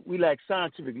we lack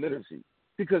scientific literacy,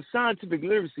 because scientific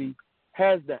literacy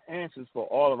has the answers for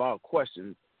all of our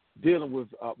questions dealing with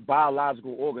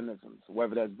biological organisms,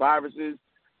 whether that's viruses,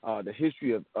 the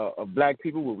history of black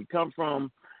people, where we come from,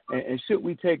 and should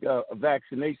we take a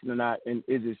vaccination or not, and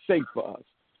is it safe for us?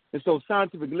 And so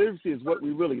scientific literacy is what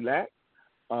we really lack.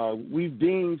 We've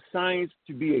deemed science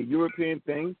to be a European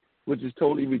thing, which is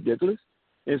totally ridiculous.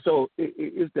 And so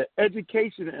it's the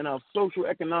education and our social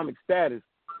economic status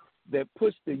that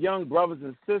push the young brothers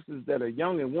and sisters that are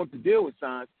young and want to deal with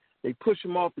science, they push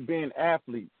them off to being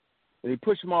athletes. And they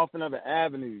push them off in other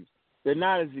avenues. They're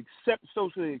not as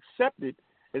socially accepted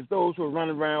as those who are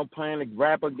running around playing a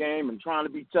rapper game and trying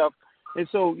to be tough. And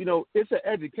so, it's an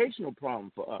educational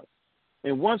problem for us.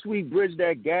 And once we bridge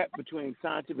that gap between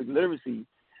scientific literacy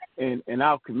and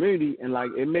our community, and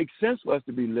it makes sense for us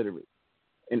to be literate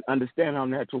and understand our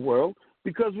natural world,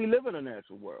 because we live in a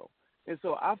natural world. And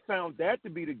so I found that to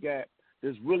be the gap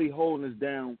that's really holding us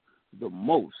down the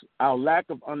most, our lack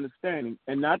of understanding.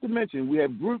 And not to mention, we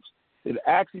have groups that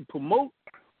actually promote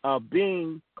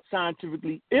being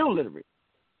scientifically illiterate.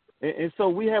 And so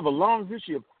we have a long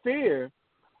history of fear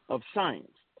of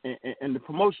science and the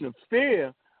promotion of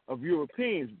fear of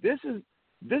Europeans. This is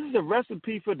a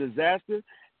recipe for disaster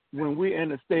when we're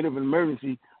in a state of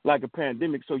emergency like a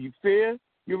pandemic. So you fear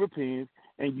Europeans,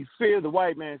 and you fear the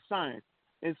white man's science.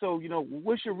 And so,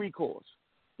 what's your recourse?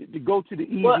 To go to the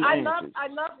easy answers.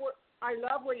 I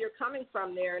love where you're coming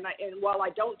from there, and while I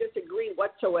don't disagree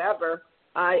whatsoever,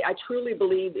 I truly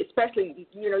believe, especially,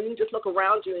 you can just look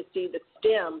around you and see the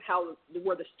STEM,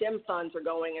 where the STEM funds are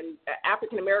going, and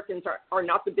African Americans are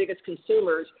not the biggest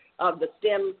consumers of the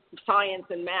STEM science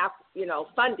and math,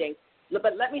 funding.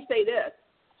 But let me say this.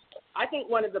 I think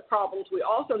one of the problems we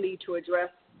also need to address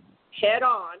head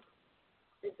on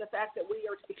is the fact that we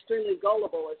are extremely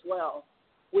gullible as well.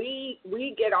 We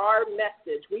get our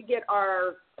message. We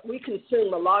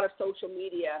consume a lot of social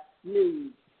media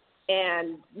news,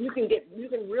 and you can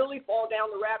really fall down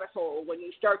the rabbit hole when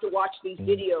you start to watch these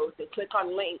videos that click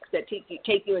on links that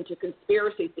take you into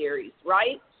conspiracy theories,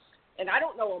 right? And I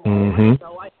don't know them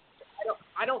all.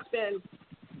 I don't spend.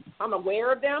 I'm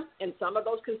aware of them, and some of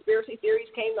those conspiracy theories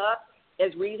came up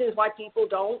as reasons why people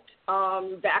don't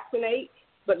vaccinate.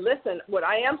 But listen, what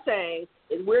I am saying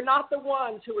is we're not the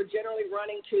ones who are generally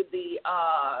running to the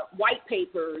white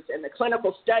papers and the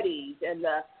clinical studies and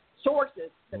the sources,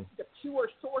 the pure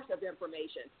source of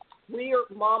information.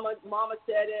 Mama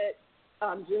said it,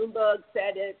 Junebug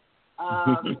said it,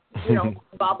 blah,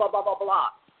 blah, blah, blah, blah.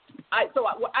 It's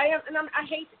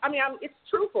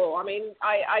truthful.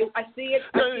 I see it.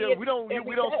 We don't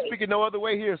speak it no other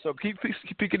way here. So keep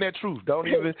speaking that truth. Don't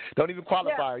even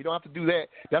qualify. Yeah. You don't have to do that.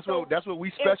 That's what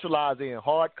we specialize in,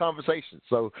 hard conversations.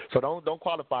 So don't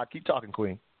qualify. Keep talking,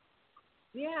 Queen.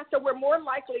 Yeah. So we're more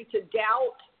likely to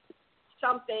doubt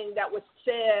something that was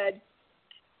said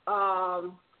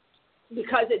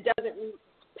because it doesn't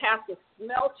pass the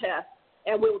smell test,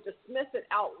 and we'll dismiss it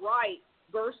outright,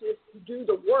 versus do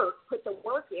the work, put the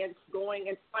work in, going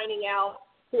and finding out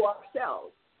for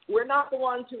ourselves. We're not the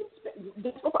ones who,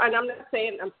 and I'm not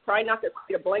saying, I'm trying not to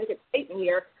create a blanket statement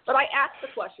here, but I asked the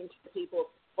question to people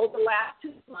over the last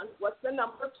 2 months, what's the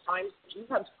number of times you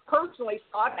have personally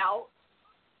sought out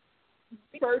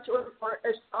research or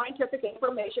scientific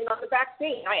information on the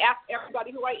vaccine? I asked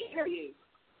everybody who I interviewed,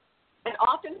 and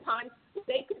oftentimes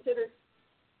they consider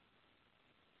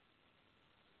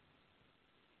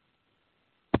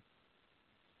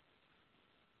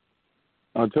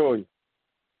Montoya.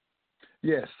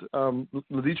 Yes.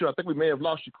 Laditra, I think we may have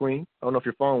lost you, Queen. I don't know if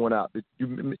your phone went out. Did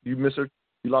you miss her?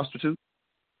 You lost her too?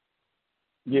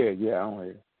 Yeah, I'm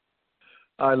here.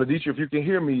 All right, Laditra, if you can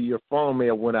hear me, your phone may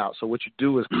have went out. So what you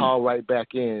do is call right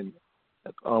back in,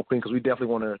 Queen, because we definitely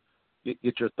want to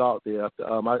get your thought there.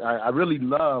 I really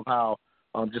love how,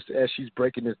 just as she's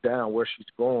breaking this down, where she's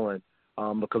going,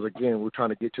 because, again, we're trying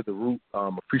to get to the root.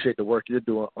 Appreciate the work you're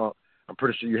doing. I'm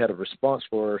pretty sure you had a response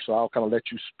for her, so I'll kind of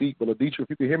let you speak. But, Laditra, if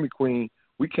you can hear me, Queen,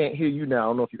 we can't hear you now. I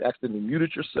don't know if you accidentally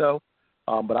muted yourself,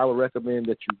 but I would recommend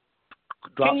that you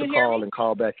drop the call and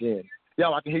call back in. Yeah,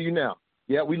 I can hear you now.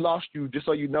 Yeah, we lost you. Just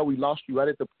so you know, we lost you right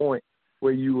at the point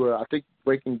where you were, I think,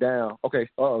 breaking down. Okay.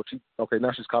 Now she's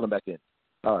calling back in.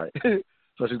 All right.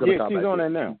 So she's going to call back in. Yeah, she's on there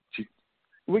now.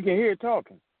 We can hear her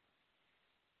talking.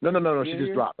 No. She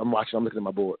just dropped. I'm watching. I'm looking at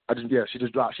my board. She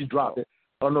just dropped. She dropped it.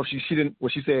 I don't know if she didn't.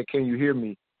 When she said, "Can you hear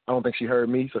me?" I don't think she heard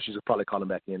me, so she's probably calling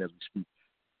back in as we speak.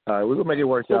 All right, we're gonna make it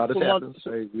work, y'all. This happens.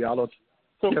 We all.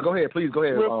 Go ahead, please. Go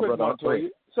ahead, brother.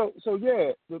 So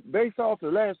based off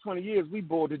the last 20 years, we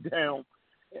boiled it down.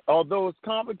 Although it's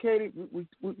complicated,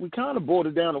 we kind of boiled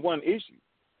it down to one issue,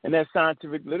 and that's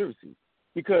scientific literacy.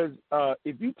 Because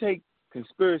if you take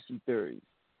conspiracy theories,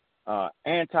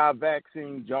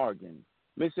 anti-vaccine jargon,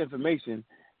 misinformation,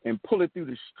 and pull it through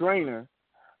the strainer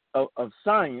of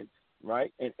science,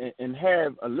 right, and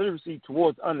have a literacy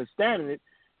towards understanding it,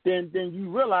 then you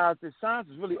realize that science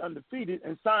is really undefeated,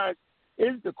 and science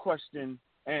is the question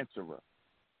answerer.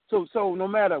 So no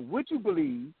matter what you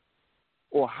believe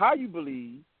or how you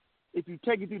believe, if you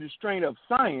take it through the strain of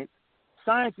science,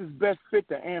 science is best fit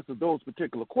to answer those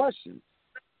particular questions.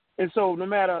 And so no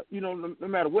matter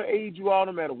what age you are,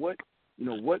 no matter what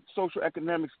social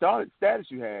economic status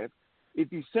you have,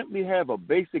 if you simply have a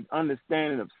basic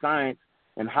understanding of science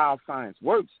and how science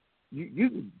works, you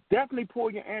can definitely pull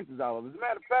your answers out of it. As a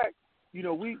matter of fact, we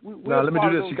let me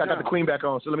do this. I got the Queen back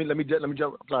on, so let me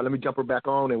jump her back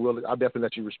on, and I'll definitely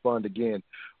let you respond again.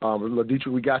 Laditra,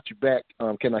 we got you back.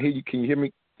 Can I hear you? Can you hear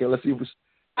me? Okay, let's see if we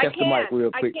test the mic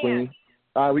real quick, Queen.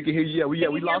 All right, we can hear you. Yeah,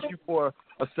 we lost you for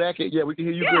a second. Yeah, we can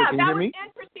hear you good. Can you hear me? Yeah,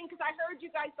 that was interesting because I heard you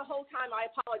guys the whole time. I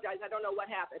apologize. I don't know what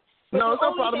happened. No, it's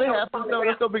no problem. It happens. No,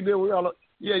 it's no big deal. Go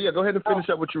ahead and finish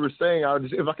up what you were saying.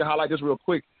 If I can highlight this real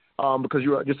quick, because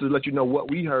just to let you know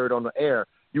what we heard on the air,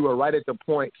 you were right at the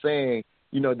point saying,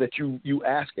 that you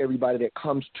ask everybody that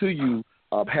comes to you,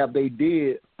 have they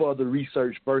did further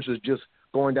research versus just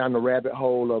going down the rabbit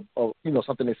hole of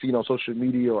something they've seen on social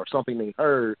media or something they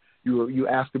heard. You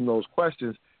ask them those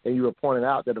questions, and you were pointing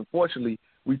out that unfortunately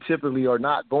we typically are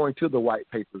not going to the white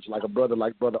papers like Brother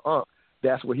Unc.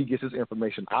 That's where he gets his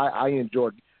information. I enjoy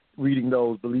reading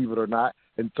those, believe it or not.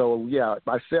 And so, yeah,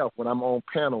 myself, when I'm on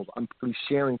panels, I'm really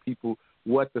sharing people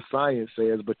what the science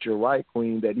says. But you're right,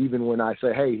 Queen, that even when I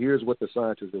say, hey, here's what the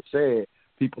scientists have said,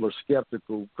 people are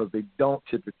skeptical because they don't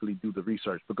typically do the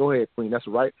research. But go ahead, Queen. That's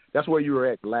right. That's where you were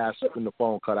at last when the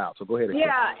phone cut out. So go ahead.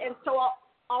 Yeah, and so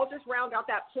I'll just round out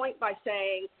that point by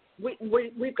saying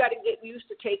we've got to get used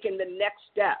to taking the next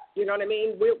step. You know what I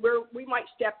mean? We might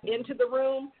step into the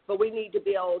room, but we need to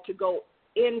be able to go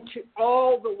into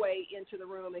all the way into the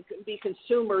room and be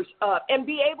consumers of, and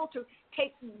be able to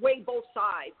weigh both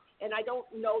sides. And I don't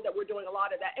know that we're doing a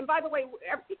lot of that. And by the way,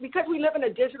 because we live in a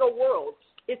digital world,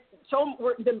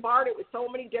 we're bombarded with so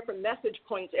many different message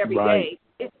points every day.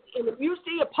 And if you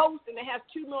see a post and it has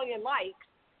 2 million likes,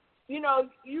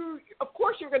 of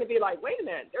course you're going to be like, wait a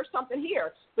minute, there's something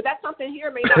here. But that something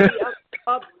here may not be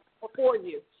up for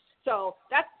you. So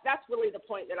that's really the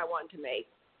point that I wanted to make.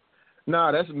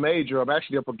 No, that's major. I'm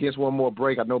actually up against one more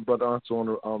break. I know Brother Unc's on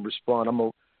to respond. I'm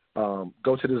going to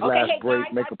go to this last break,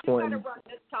 guys, make a point. Run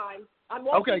this time.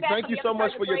 Okay, thank you so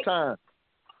much for your time.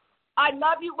 I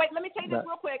love you. Wait, let me tell you this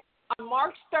real quick. On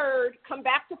March 3rd, come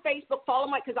back to Facebook, follow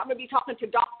because I'm going to be talking to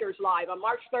doctors live on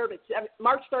March 3rd at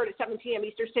 7 p.m.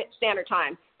 Eastern Standard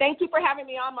Time. Thank you for having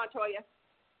me on, Montoya.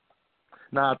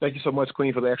 Nah, thank you so much,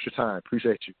 Queen, for the extra time.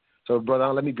 Appreciate you. So, brother,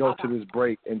 let me go to this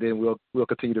break, and then we'll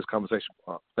continue this conversation.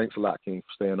 Thanks a lot, King,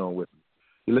 for staying on with me.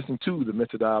 You're listening to the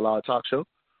Mental Dialogue Talk Show,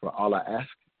 where all I ask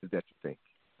is that you think.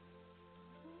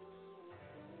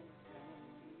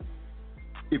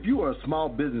 If you are a small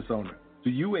business owner,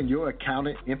 do you and your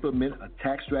accountant implement a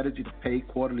tax strategy to pay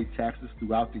quarterly taxes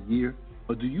throughout the year,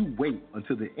 or do you wait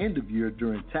until the end of year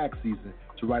during tax season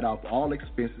to write off all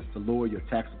expenses to lower your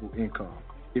taxable income?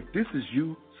 If this is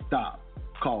you, stop.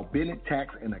 Call Bennett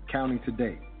Tax and Accounting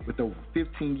today. With over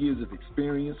 15 years of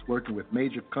experience working with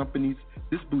major companies,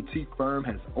 this boutique firm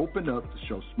has opened up to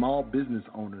show small business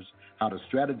owners how to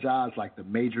strategize like the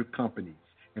major companies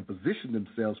and position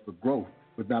themselves for growth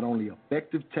with not only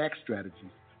effective tax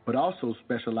strategies, but also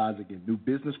specializing in new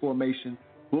business formation,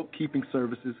 bookkeeping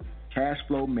services, cash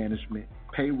flow management,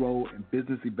 payroll, and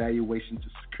business evaluation to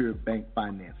secure bank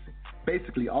financing.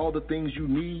 Basically all the things you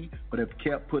need but have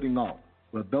kept putting off.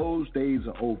 Well, those days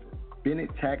are over. Bennett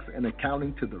Tax and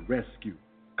Accounting to the rescue.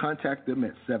 Contact them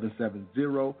at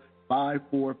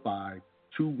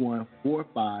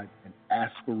 770-545-2145 and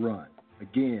ask for Ron.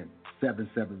 Again,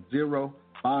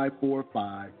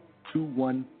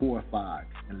 770-545-2145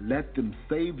 and let them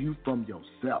save you from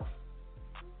yourself.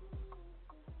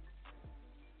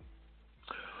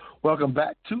 Welcome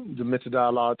back to the Mental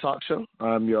Dialogue Talk Show.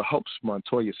 I'm your host,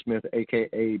 Montoya Smith,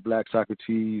 a.k.a. Black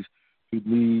Socrates. You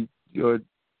need your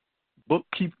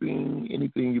bookkeeping,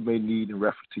 anything you may need in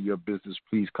reference to your business,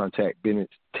 please contact Bennett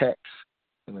Tax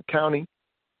and Accounting.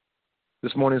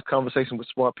 This morning's conversation with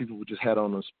smart people, we just had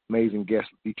on this amazing guest,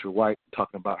 Laditra White,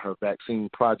 talking about her vaccine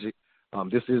project.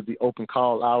 This is the open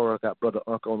call hour. I got Brother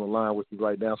Unc on the line with me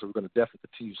right now, so we're going to definitely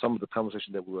continue some of the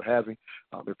conversation that we were having.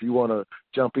 If you want to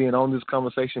jump in on this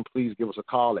conversation, please give us a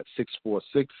call at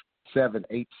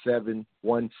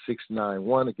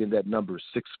 646-787-1691. Again, that number is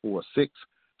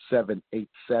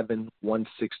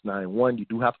 646-787-1691. You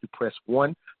do have to press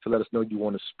 1 to let us know you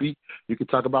want to speak. You can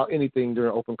talk about anything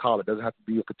during open call. It doesn't have to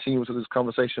be a continuous of this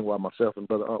conversation while myself and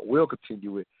Brother Unc will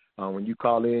continue it. When you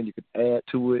call in, you can add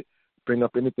to it, bring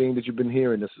up anything that you've been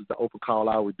hearing. This is the open call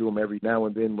hour. We do them every now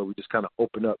and then where we just kind of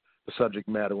open up the subject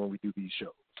matter when we do these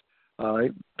shows. All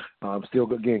right.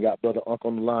 Still, again, got Brother Unc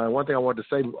on the line. One thing I wanted to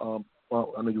say,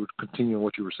 I know you were continuing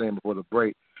what you were saying before the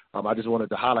break. I just wanted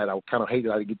to highlight, I kind of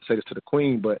hated I didn't get to say this to the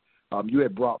Queen, but you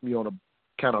had brought me on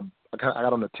I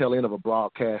got on the tail end of a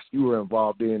broadcast you were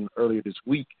involved in earlier this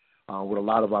week with a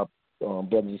lot of our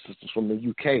brothers and sisters from the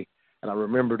UK. And I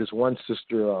remember this one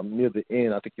sister near the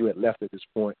end, I think you had left at this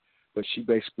point, but she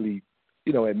basically,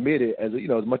 admitted as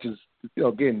much as,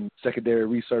 again, secondary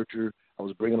researcher, I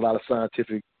was bringing a lot of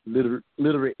scientific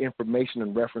literate information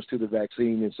in reference to the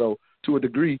vaccine. And so to a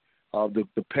degree,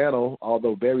 the panel,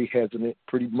 although very hesitant,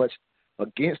 pretty much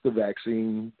against the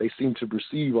vaccine, they seemed to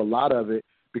receive a lot of it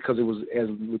because it was, as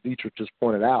Laditra just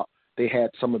pointed out, they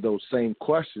had some of those same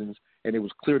questions. And it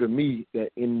was clear to me that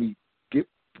in me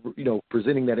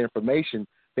presenting that information,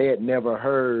 they had never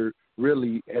heard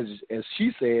really, as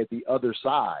she said, the other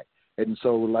side. And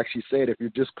so, like she said, if you're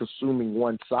just consuming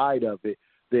one side of it,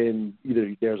 then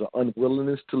either there's an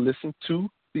unwillingness to listen to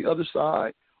the other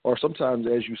side, or sometimes,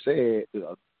 as you said,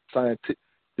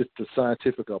 the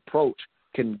scientific approach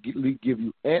can give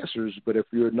you answers, but if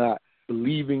you're not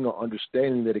believing or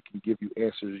understanding that it can give you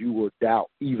answers, you will doubt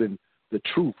even the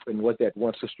truth. And what that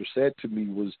one sister said to me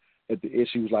was at the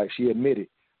issue was like, she admitted,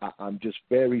 I'm just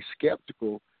very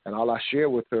skeptical. And all I share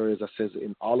with her is, I says,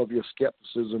 in all of your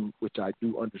skepticism, which I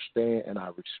do understand and I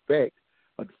respect,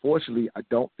 unfortunately, I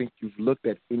don't think you've looked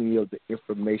at any of the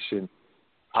information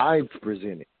I've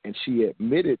presented. And she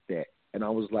admitted that. And I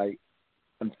was like,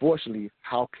 unfortunately,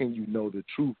 how can you know the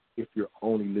truth if you're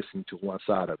only listening to one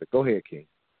side of it? Go ahead, King.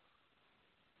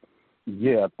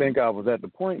 Yeah, I think I was at the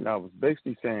point, and I was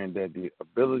basically saying that the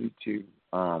ability to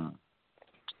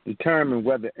determine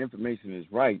whether information is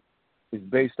right is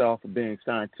based off of being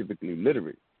scientifically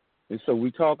literate. And so we're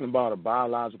talking about a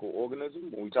biological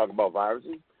organism when we talk about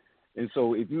viruses. And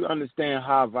so if you understand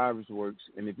how a virus works,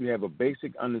 and if you have a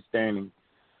basic understanding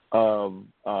of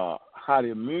how the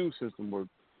immune system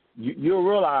works, you'll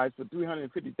realize for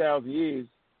 350,000 years,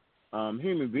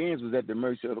 human beings was at the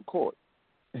mercy of the court.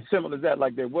 As simple as that.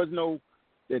 Like there wasn't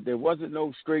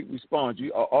no straight response.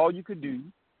 All you could do,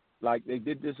 like they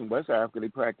did this in West Africa, they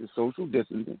practiced social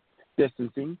distancing.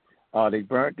 They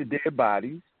burnt the dead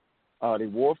bodies. They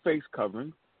wore face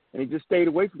coverings, and they just stayed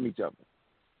away from each other.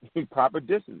 Proper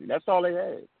distancing. That's all they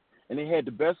had. And they had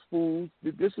the best foods.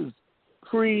 This is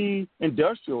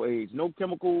pre-industrial age. No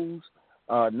chemicals.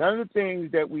 None of the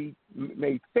things that we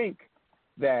may think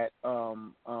that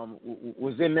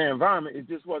was in their environment, it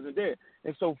just wasn't there.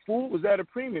 And so food was at a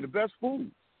premium, the best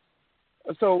food.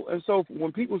 So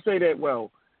when people say that,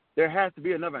 well, there has to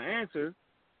be another answer,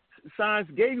 science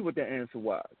gave you what the answer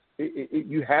was.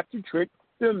 You have to trick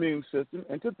the immune system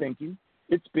into thinking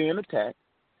it's being attacked.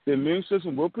 The immune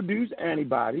system will produce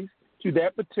antibodies to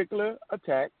that particular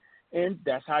attack, and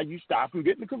that's how you stop from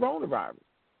getting the coronavirus.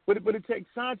 But it takes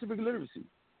scientific literacy.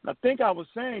 And I think I was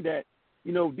saying that,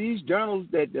 you know, these journals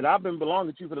that I've been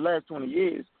belonging to for the last 20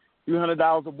 years,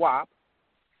 $300 a WAP,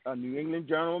 New England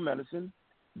Journal of Medicine,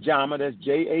 JAMA, that's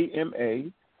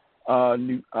JAMA,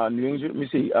 New England, let me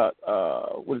see,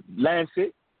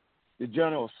 Lancet, the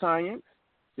Journal of Science,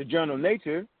 the Journal of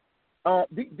Nature.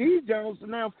 These journals are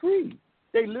now free.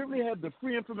 They literally have the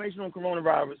free information on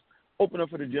coronavirus open up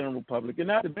for the general public. And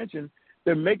not to mention,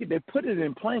 they put it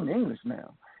in plain English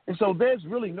now. And so there's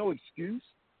really no excuse.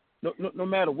 No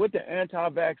matter what the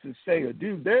anti-vaxxers say or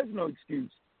do, there's no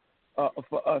excuse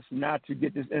for us not to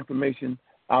get this information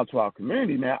out to our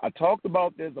community. Now, I talked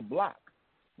about there's a block,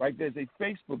 right? There's a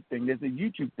Facebook thing, there's a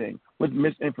YouTube thing with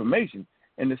misinformation,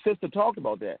 and the sister talked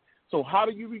about that. So how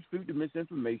do you refute the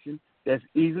misinformation that's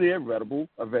easily available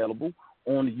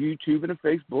on the YouTube and the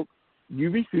Facebook?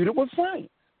 You refute it with science.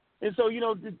 And so, you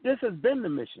know, this has been the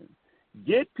mission.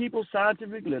 Get people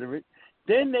scientific literate,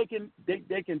 then they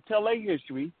can tell their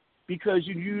history, because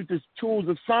you use the tools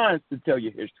of science to tell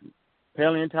your history.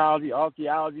 Paleontology,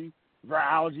 archaeology,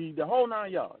 virology, the whole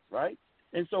 9 yards, right?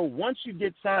 And so once you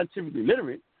get scientifically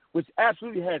literate, which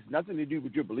absolutely has nothing to do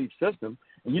with your belief system,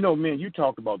 and you know, man, you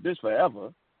talked about this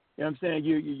forever, you know what I'm saying?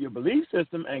 Your belief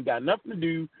system ain't got nothing to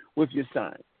do with your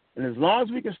science. And as long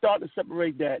as we can start to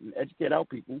separate that and educate our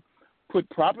people, put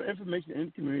proper information in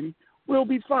the community, we'll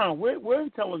be fine. We're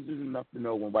intelligent enough to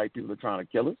know when white people are trying to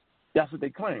kill us. That's what they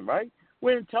claim, right?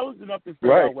 We're intelligent enough to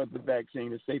figure out whether the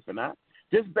vaccine is safe or not,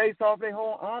 just based off their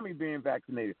whole army being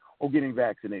vaccinated or getting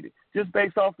vaccinated, just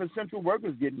based off essential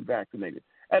workers getting vaccinated.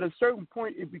 At a certain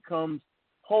point, it becomes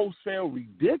wholesale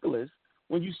ridiculous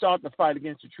when you start to fight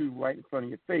against the truth right in front of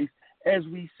your face, as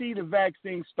we see the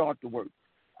vaccine start to work.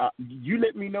 You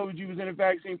let me know that you was in a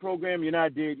vaccine program, you're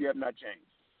not dead, you have not changed.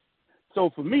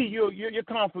 So for me, you're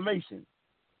confirmation.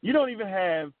 You don't even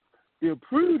have the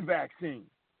approved vaccine.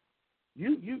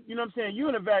 You know what I'm saying? You're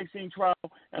in a vaccine trial,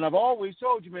 and I've always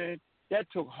told you, man, that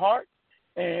took heart,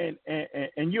 and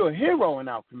you're a hero in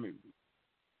our community.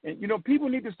 And, you know, people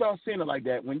need to start seeing it like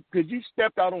that, because you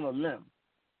stepped out on a limb,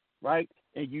 right?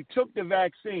 And you took the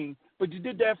vaccine, but you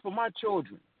did that for my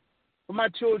children, for my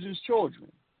children's children,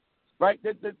 right?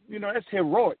 You know, that's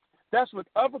heroic. That's what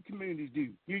other communities do.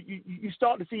 You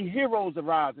start to see heroes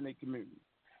arise in their community,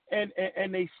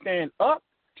 and they stand up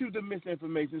to the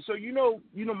misinformation. So, you know,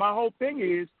 my whole thing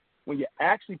is, when you're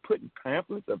actually putting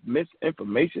pamphlets of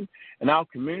misinformation in our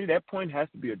community, that point has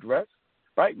to be addressed,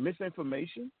 right?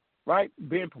 Misinformation, right?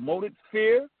 Being promoted,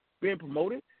 fear being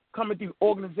promoted, coming through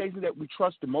organizations that we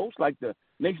trust the most, like the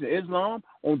Nation of Islam.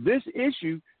 On this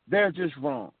issue, they're just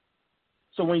wrong.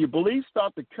 So when your beliefs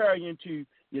start to carry into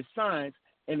your science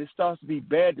and it starts to be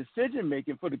bad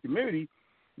decision-making for the community,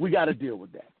 we got to deal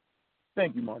with that.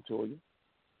 Thank you, Montoya.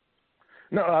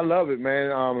 No, I love it,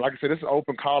 man. Like I said, this is an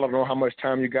open call. I don't know how much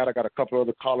time you got. I got a couple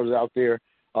other callers out there.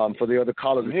 For the other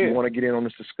callers, if you want to get in on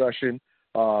this discussion,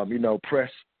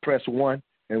 press 1,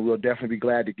 and we'll definitely be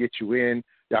glad to get you in.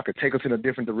 Y'all can take us in a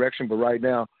different direction, but right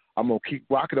now I'm going to keep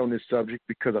rocking on this subject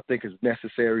because I think it's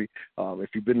necessary. If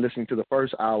you've been listening to the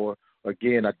first hour,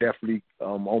 again, I definitely,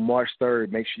 on March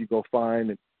 3rd, make sure you go find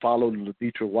and follow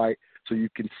Laditra White so you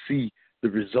can see the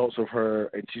results of her.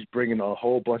 And she's bringing a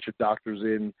whole bunch of doctors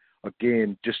in,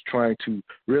 again, just trying to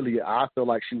really, I feel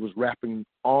like she was wrapping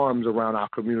arms around our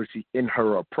community in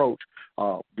her approach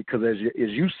because as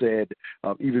you said,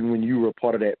 even when you were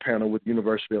part of that panel with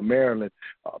University of Maryland,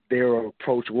 their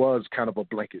approach was kind of a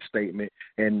blanket statement,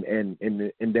 and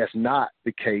that's not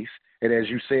the case. And as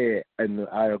you said, and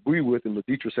I agree with, and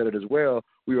Laditra said it as well,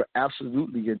 we are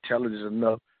absolutely intelligent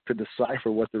enough to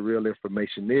decipher what the real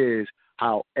information is.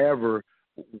 However,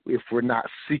 if we're not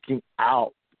seeking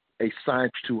out a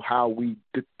science to how we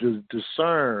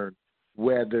discern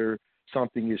whether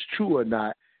something is true or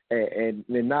not, and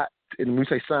when we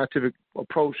say scientific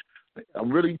approach,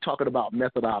 I'm really talking about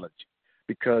methodology,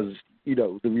 because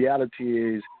the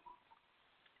reality is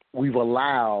we've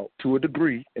allowed, to a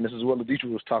degree, and this is what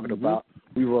Laditra was talking about,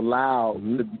 we've allowed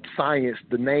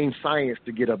the name science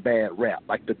to get a bad rap,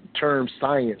 like the term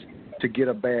science to get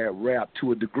a bad rap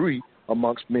to a degree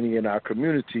amongst many in our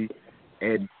community.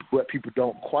 And what people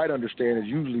don't quite understand is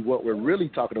usually what we're really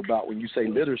talking about when you say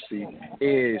literacy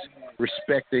is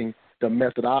respecting the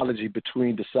methodology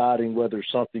between deciding whether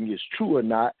something is true or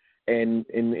not. And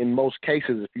in most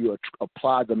cases, if you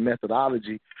apply the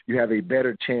methodology, you have a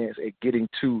better chance at getting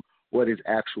to what is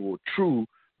actual true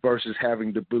versus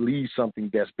having to believe something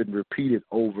that's been repeated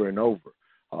over and over.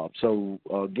 So,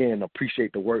 again,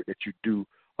 appreciate the work that you do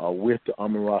with the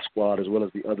Amun-Ra Squad as well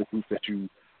as the other groups that you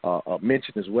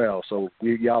mentioned as well. So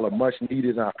y'all are much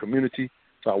needed in our community.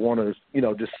 So I want to,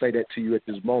 just say that to you at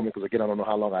this moment because, again, I don't know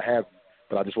how long I have you,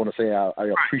 but I just want to say I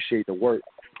appreciate the work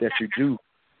that you do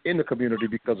in the community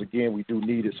because, again, we do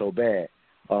need it so bad.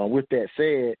 With that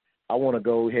said, I want to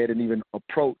go ahead and even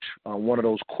approach one of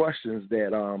those questions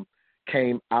that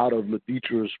came out of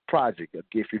Laditra's project.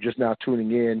 If you're just now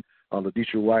tuning in,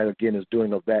 Laditra White, again, is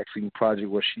doing a vaccine project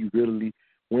where she really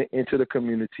went into the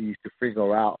communities to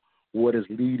figure out what's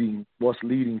leading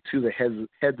to the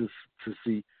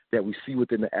hesitancy that we see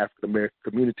within the African American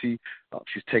community.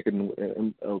 She's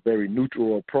taken a very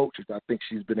neutral approach. I think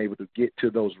she's been able to get to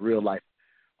those real life,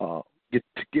 get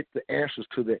the answers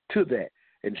to that.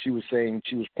 And she was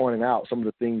pointing out some of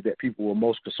the things that people were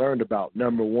most concerned about.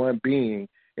 Number one being,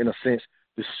 in a sense,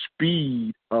 the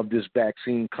speed of this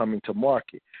vaccine coming to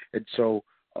market. And so,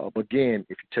 again,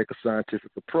 if you take a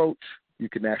scientific approach, you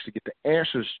can actually get the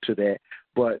answers to that.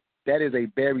 But that is a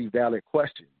very valid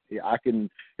question.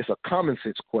 It's a common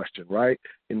sense question, right?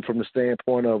 And from the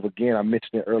standpoint of, again, I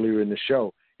mentioned it earlier in the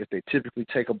show, if they typically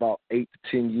take about 8 to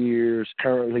 10 years,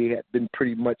 currently have been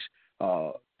pretty much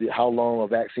how long a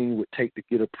vaccine would take to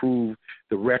get approved.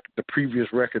 The previous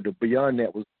record beyond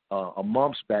that was a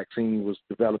mumps vaccine was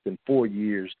developed in 4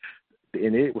 years,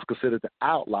 and it was considered the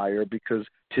outlier because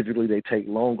typically they take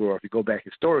longer, or if you go back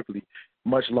historically,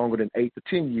 much longer than 8 to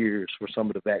 10 years for some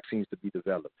of the vaccines to be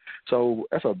developed. So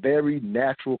that's a very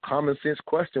natural, common sense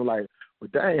question. Like, well,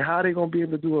 dang, how are they going to be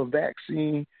able to do a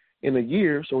vaccine in a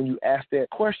year? So when you ask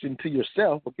that question to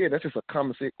yourself, again, that's just a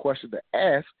common sense question to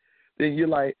ask, then you're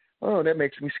like, oh, that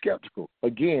makes me skeptical.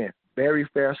 Again, very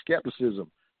fair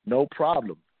skepticism. No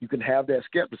problem. You can have that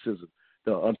skepticism.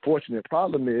 The unfortunate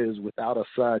problem is without a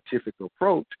scientific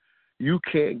approach, you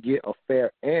can't get a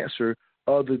fair answer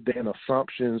other than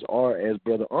assumptions, or, as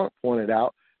Brother Unc pointed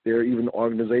out, there are even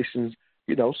organizations,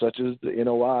 such as the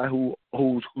NOI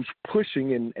who's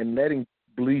pushing and letting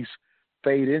beliefs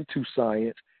fade into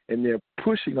science, and they're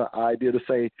pushing an idea to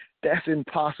say that's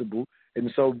impossible.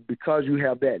 And so because you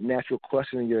have that natural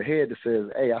question in your head that says,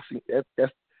 hey, I see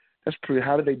that's pretty,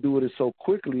 how did they do it so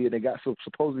quickly? And they got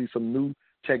supposedly some new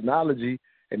technology,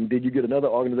 and then you get another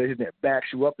organization that backs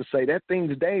you up to say that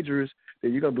thing's dangerous,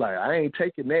 then you're going to be like, I ain't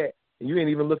taking that. And you ain't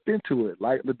even looked into it.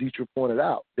 Like Laditra pointed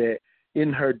out, that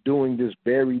in her doing this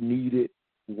very needed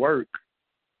work,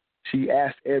 she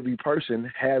asked every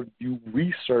person, have you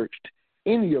researched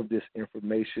any of this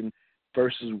information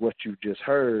versus what you just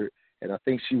heard? And I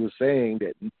think she was saying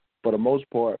that for the most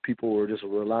part, people were just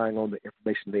relying on the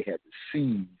information they had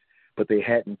received, but they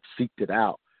hadn't seeked it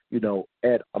out.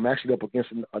 Ed, I'm actually up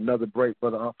against another break,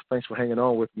 Brother. Thanks for hanging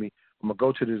on with me. I'm going to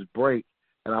go to this break,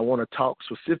 and I want to talk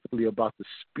specifically about the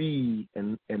speed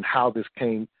and how this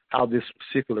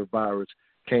particular virus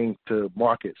came to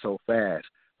market so fast.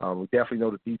 We definitely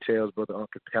know the details. Brother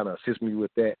Unc can kind of assist me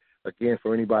with that. Again,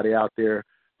 for anybody out there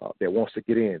that wants to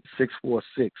get in,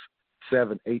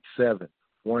 646-787-4488.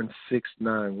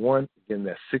 1691. Again,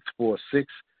 that's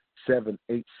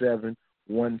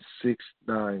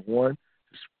 646-787-1691.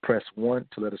 Just press 1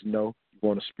 to let us know you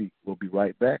want to speak. We'll be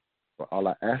right back. But all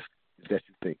I ask is that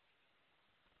you think.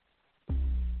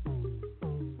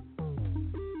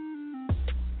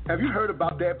 Have you heard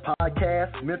about that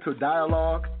podcast, Mental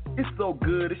Dialogue? It's so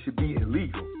good it should be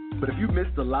illegal. But if you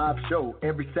missed the live show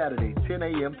every Saturday, 10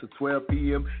 a.m. to 12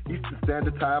 p.m. Eastern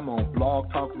Standard Time on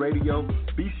Blog Talk Radio,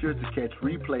 be sure to catch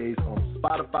replays on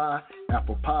Spotify,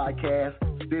 Apple Podcasts,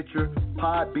 Stitcher,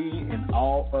 Podbean, and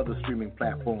all other streaming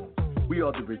platforms. We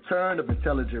are the return of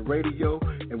intelligent radio,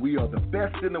 and we are the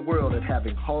best in the world at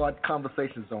having hard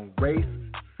conversations on race,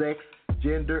 sex,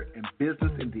 gender, and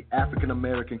business in the African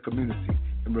American community.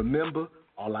 And remember,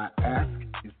 all I ask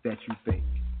is that you think.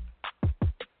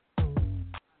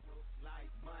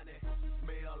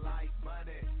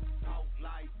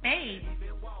 Babe,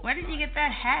 where did you get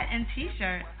that hat and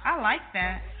t-shirt? I like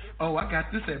that. Oh, I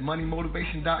got this at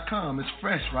moneymotivation.com. It's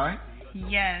fresh, right?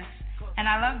 Yes, and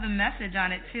I love the message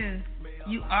on it too.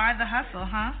 You are the hustle,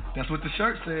 huh? That's what the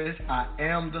shirt says. I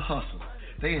am the hustle.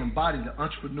 They embody the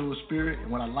entrepreneur spirit,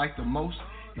 and what I like the most,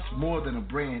 it's more than a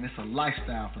brand. It's a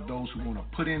lifestyle for those who want to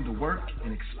put in the work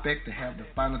and expect to have the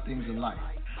finer things in life.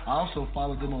 I also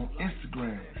follow them on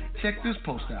Instagram. Check this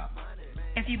post out.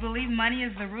 If you believe money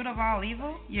is the root of all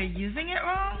evil, you're using it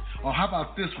wrong? Or how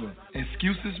about this one?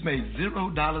 Excuses made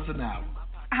 $0 an hour.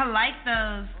 I like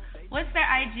those. What's their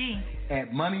IG?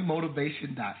 At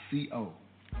moneymotivation.co.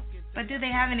 But do they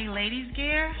have any ladies'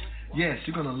 gear? Yes,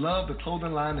 you're going to love the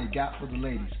clothing line they got for the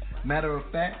ladies. Matter of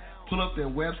fact, pull up their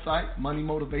website,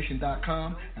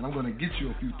 moneymotivation.com, and I'm going to get you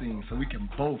a few things so we can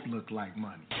both look like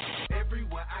money.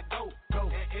 Everywhere I go,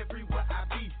 and everywhere I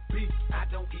be. I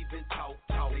don't even talk,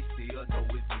 they still know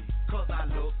it's me, 'cause I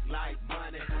look like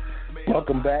money.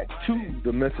 Welcome back to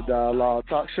the Mental Dialogue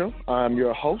Talk Show. I'm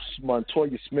your host,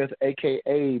 Montoya Smith,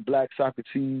 a.k.a. Black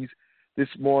Socrates. This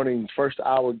morning's first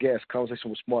hour guest,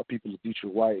 conversation with smart people,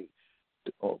 Laditra White,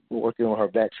 working on her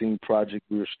vaccine project.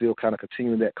 We're still kind of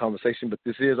continuing that conversation, but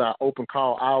this is our open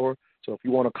call hour. So if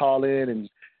you want to call in and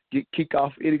kick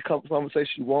off any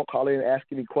conversation you want, call in and ask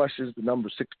any questions. The number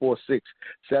is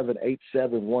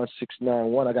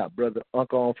 646-787-1691. I got Brother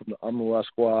Unc on from the Amara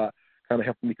Squad kind of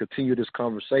helping me continue this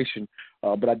conversation.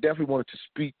 But I definitely wanted to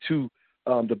speak to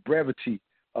the brevity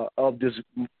of this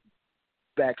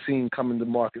vaccine coming to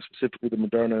market, specifically the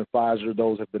Moderna and Pfizer.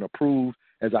 Those have been approved.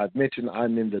 As I've mentioned,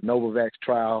 I'm in the Novavax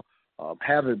trial.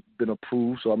 Haven't been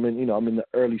approved, so I'm in the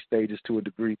early stages to a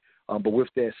degree. But with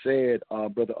that said,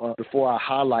 Brother, before I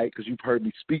highlight, because you've heard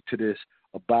me speak to this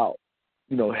about,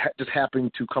 just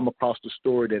happening to come across the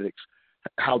story that it's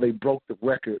how they broke the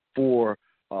record for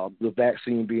the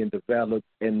vaccine being developed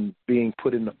and being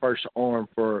put in the first arm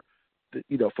for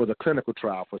the clinical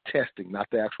trial for testing, not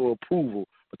the actual approval,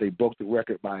 but they broke the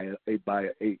record by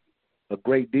a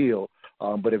great deal.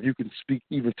 But if you can speak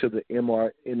even to the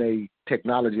mRNA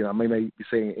technology, and I may be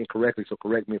saying it incorrectly, so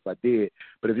correct me if I did,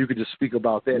 but if you could just speak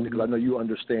about that, because I know you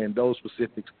understand those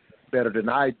specifics better than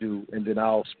I do, and then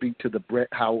I'll speak to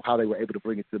how they were able to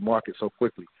bring it to the market so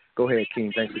quickly. Go ahead,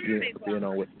 King. Thanks again for being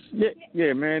on with us.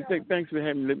 Yeah, man. Thanks for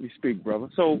having me. Let me speak, brother.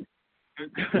 So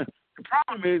the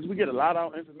problem is we get a lot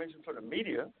of information from the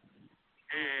media,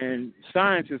 and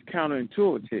science is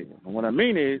counterintuitive. And what I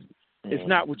mean is, it's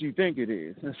not what you think it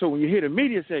is. And so when you hear the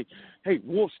media say, hey,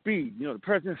 warp speed, the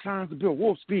president signs the bill,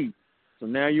 warp speed. So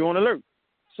now you're on alert.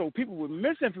 So people with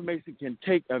misinformation can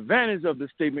take advantage of the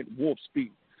statement warp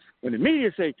speed. When the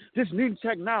media say this new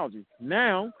technology,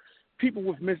 now people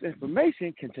with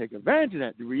misinformation can take advantage of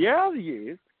that. The reality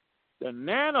is the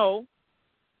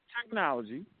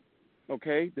nanotechnology,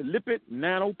 the lipid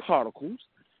nanoparticles,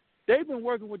 they've been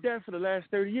working with that for the last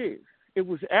 30 years. It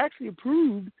was actually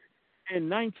approved in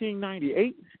 1998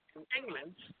 in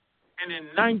England and in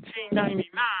 1999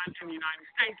 in the United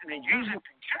States, and they use it in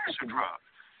cancer drugs.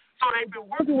 So they've been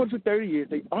working with it for 30 years.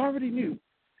 They already knew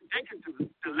they could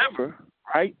deliver,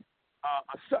 a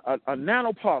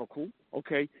nanoparticle,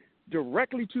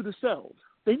 directly to the cells.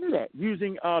 They knew that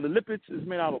using the lipids is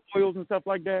made out of oils and stuff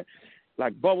like that,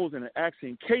 like bubbles, and it actually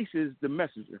encases the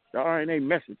messenger, the RNA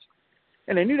message.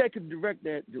 And they knew they could direct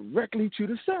that directly to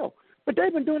the cell. But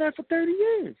they've been doing that for 30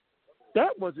 years.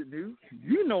 That wasn't new.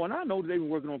 And I know that they've been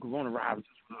working on coronaviruses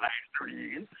for the last 30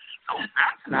 years. So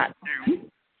that's not new,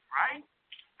 right?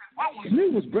 What was new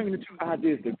was bringing the two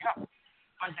ideas together.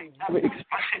 But they never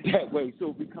expressed it that way,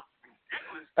 so it becomes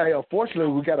ridiculous. Hey,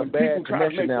 unfortunately, we got a bad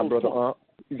connection now, Brother Unc.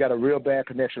 you got a real bad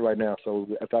connection right now. So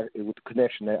with the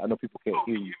connection, I know people can't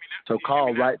hear you. So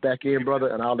call right back in, brother,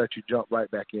 and I'll let you jump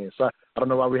right back in. So I don't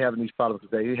know why we're having these problems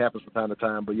today. It happens from time to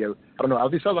time, but yeah, I don't know.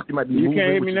 It sounds like you might be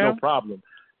moving, which is no problem.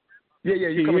 Yeah,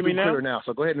 you're coming through clear now.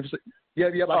 So go ahead and I can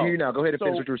hear you now. Go ahead and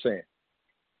finish what you were saying.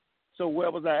 So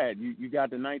where was I at? You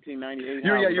got the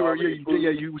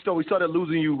 1998. So we started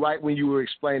losing you right when you were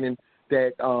explaining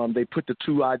that they put the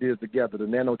two ideas together, the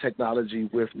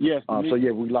nanotechnology with. Yes. So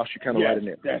we lost you kind of right in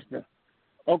there.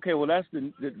 Okay, well that's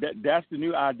the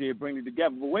new idea, bringing it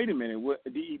together. But wait a minute,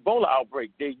 the Ebola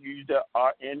outbreak, they used the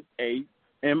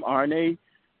mRNA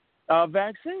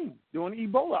vaccine during the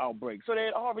Ebola outbreak, so they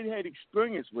had already had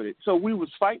experience with it. So we was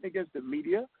fighting against the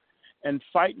media and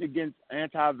fighting against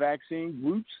anti-vaccine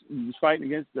groups. We was fighting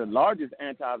against the largest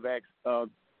anti-vax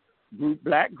group,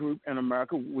 black group in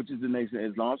America, which is the Nation of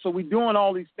Islam. So we're doing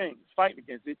all these things, fighting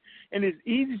against it, and it's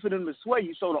easy for them to sway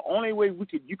you. So the only way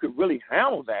you could really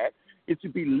handle that is to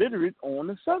be literate on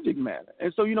the subject matter.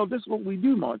 And so, this is what we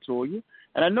do, Montoya.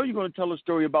 And I know you're going to tell a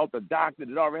story about the doctor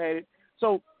that already had it.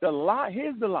 So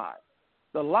here's the lie.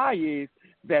 The lie is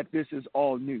that this is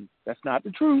all new. That's not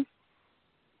the truth.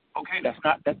 Okay,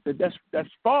 that's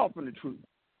far from the truth.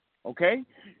 Okay,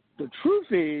 the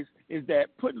truth is that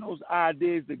putting those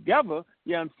ideas together,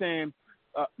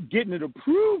 getting it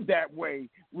approved that way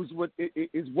was what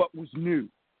was new.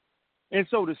 And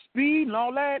so the speed and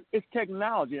all that is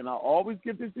technology. And I always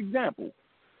give this example: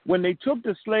 when they took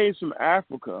the slaves from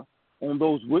Africa on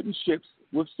those wooden ships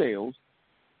with sails,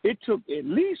 it took at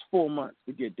least 4 months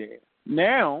to get there.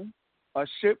 Now, a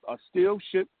steel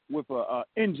ship with a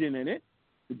engine in it,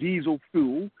 diesel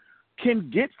fuel, can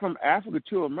get from Africa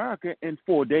to America in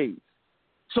 4 days.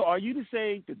 So are you to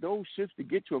say that those ships to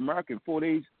get to America in 4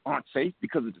 days aren't safe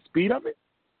because of the speed of it?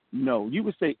 No, you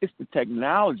would say it's the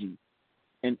technology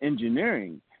and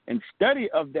engineering and study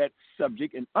of that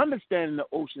subject and understanding the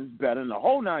oceans better and the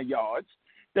whole 9 yards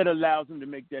that allows them to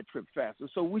make that trip faster.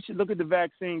 So we should look at the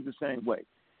vaccines the same way.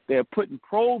 They're putting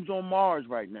probes on Mars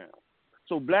right now.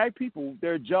 So black people,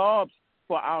 there are jobs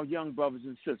for our young brothers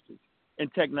and sisters in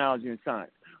technology and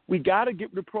science. We got to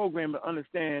get the program to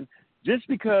understand just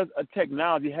because a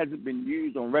technology hasn't been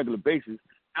used on a regular basis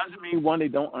doesn't mean, one, they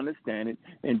don't understand it,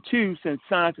 and two, since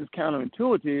science is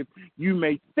counterintuitive, you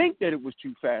may think that it was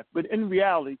too fast. But in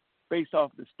reality, based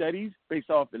off the studies, based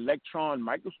off the electron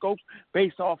microscopes,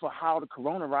 based off of how the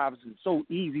coronavirus is so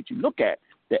easy to look at,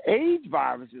 the AIDS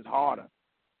virus is harder.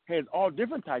 Has all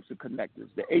different types of connectors.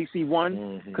 The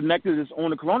AC1 connector that's on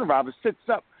the coronavirus sits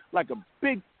up like a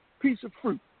big piece of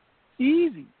fruit.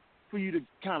 Easy for you to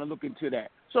kind of look into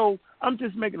that. So I'm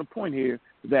just making a point here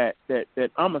that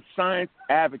I'm a science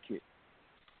advocate.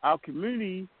 Our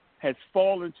community has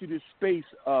fallen into this space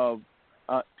of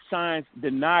science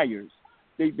deniers.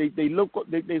 They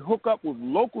hook up with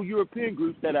local European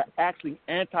groups that are actually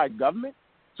anti-government.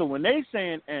 So when they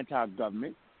saying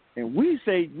anti-government, and we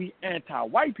say we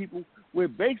anti-white people, we're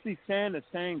basically saying the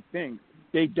same thing.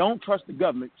 They don't trust the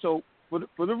government. So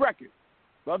for the record,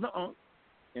 Brother Unc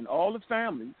and all the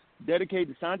families dedicated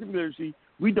to scientific literacy,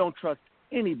 we don't trust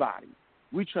anybody.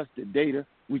 We trust the data.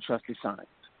 We trust the science.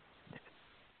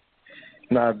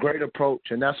 Now, great approach.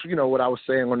 And that's, what I was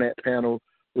saying on that panel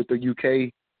with the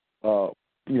UK,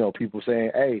 people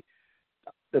saying, hey,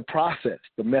 the process,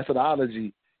 the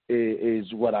methodology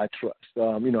is what I trust.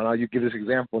 Now you give this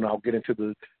example, and I'll get into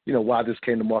the, why this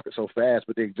came to market so fast.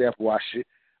 But the example I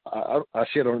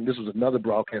shared on, this was another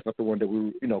broadcast, not the one that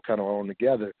we kind of on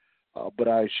together. But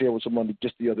I shared with someone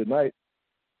just the other night.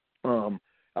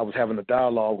 I was having a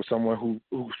dialogue with someone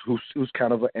who's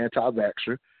kind of an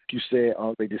anti-vaxxer. You said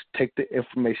they just take the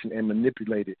information and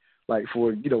manipulate it, like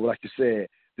for like you said,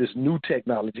 this new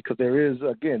technology, because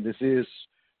this is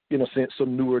in a sense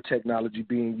some newer technology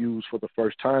being used for the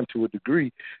first time to a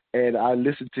degree. And I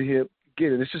listened to him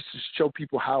again, and it's just to show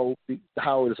people how it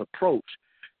is approached.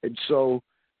 And so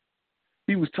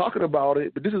he was talking about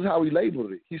it, but this is how he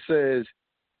labeled it. He says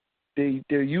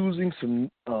they're using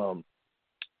some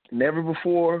never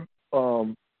before.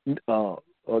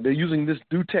 They're using this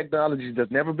new technology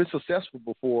that's never been successful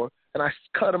before. And I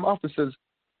cut him off and says,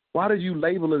 why did you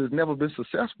label it as never been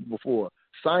successful before?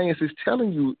 Science is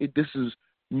telling you this is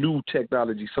new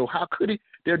technology. So how could it?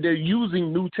 They're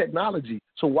using new technology.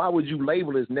 So why would you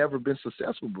label it as never been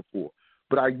successful before?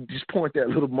 But I just point that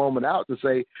little moment out to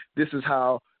say this is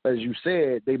how, as you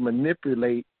said, they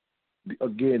manipulate,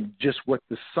 again, just what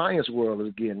the science world is,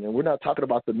 again. And we're not talking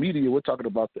about the media. We're talking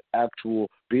about the actual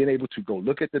being able to go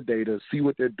look at the data, see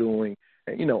what they're doing.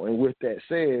 And, and with that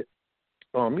said,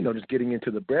 just getting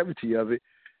into the brevity of it,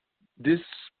 this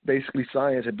basically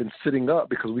science had been sitting up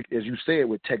because, as you said,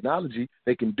 with technology,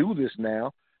 they can do this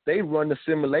now. they run the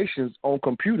simulations on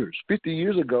computers. 50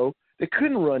 years ago, they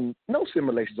couldn't run no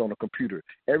simulations on a computer.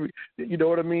 You know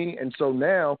what I mean? And so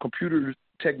now computer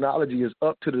technology is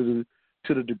up to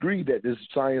the degree that this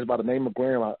science by the name of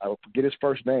Graham, I forget his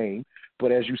first name,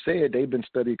 but as you said, they've been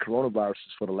studying coronaviruses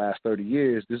for the last 30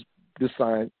 years. This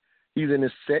science, he's in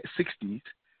his 60s,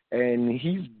 and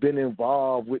he's been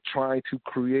involved with trying to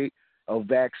create a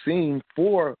vaccine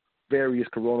for various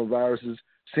coronaviruses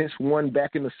since one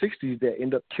back in the 60s that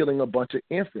ended up killing a bunch of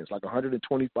infants, like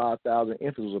 125,000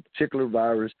 infants. It was a particular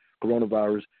virus,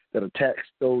 coronavirus, that attacks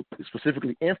those,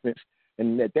 specifically infants.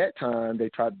 And at that time, they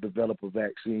tried to develop a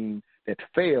vaccine that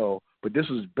failed. But this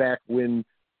was back when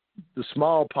the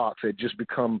smallpox had just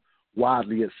become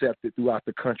widely accepted throughout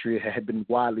the country. It had been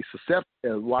widely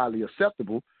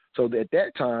acceptable. So at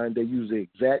that time, they used the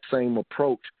exact same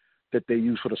approach that they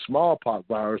used for the smallpox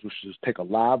virus, which is take a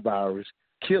live virus,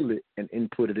 kill it, and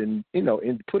input it in,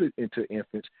 input it into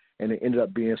infants, and it ended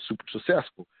up being super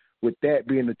successful. With that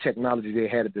being the technology they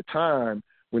had at the time,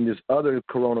 when this other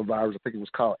coronavirus, I think it was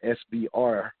called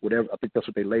SBR, whatever, I think that's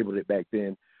what they labeled it back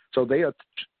then. So they are,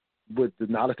 with the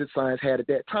knowledge that science had at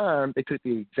that time, they took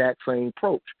the exact same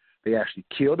approach. They actually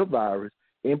killed the virus,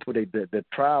 the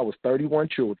trial was 31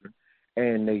 children,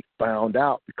 and they found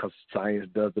out, because science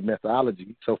does the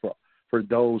methodology. So for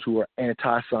those who are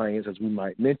anti-science, as we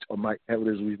might mention, or might have it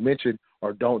as we've mentioned,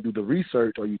 or don't do the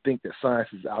research, or you think that science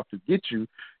is out to get you,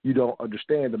 you don't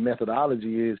understand the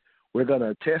methodology is we're going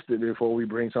to test it before we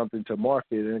bring something to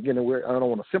market. And again, I don't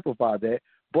want to simplify that,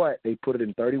 but they put it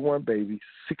in 31 babies.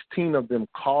 16 of them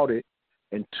caught it,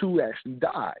 and 2 actually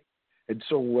died. And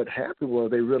so what happened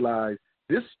was they realized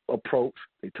this approach,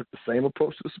 they took the same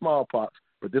approach to the smallpox,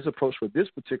 but this approach for this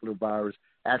particular virus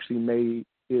actually made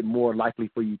it more likely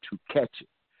for you to catch it.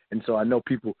 And so I know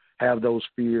people have those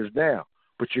fears now,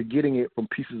 but you're getting it from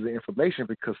pieces of information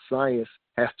because science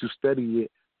has to study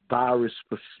it virus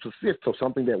specific. So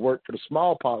something that worked for the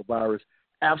smallpox virus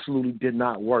absolutely did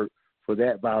not work for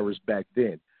that virus back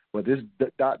then. Well,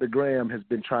 Dr. Graham has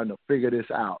been trying to figure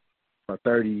this out for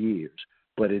 30 years.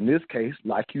 But in this case,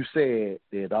 like you said,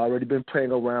 they had already been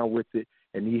playing around with it,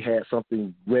 and he had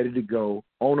something ready to go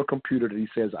on a computer that he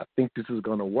says, I think this is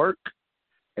going to work.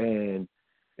 And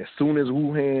as soon as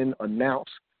Wuhan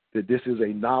announced that this is a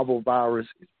novel virus,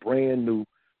 it's brand new,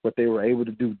 what they were able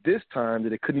to do this time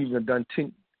that they couldn't even have done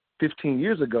 15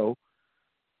 years ago,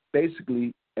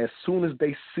 basically, as soon as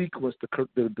they sequenced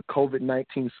the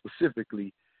COVID-19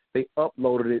 specifically, they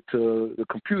uploaded it to the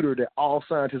computer that all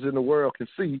scientists in the world can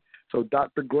see. So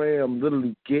Dr. Graham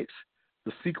literally gets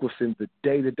the sequencing the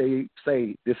day that they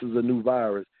say this is a new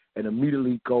virus and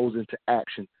immediately goes into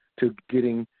action to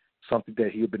getting something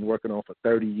that he had been working on for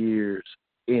 30 years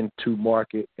into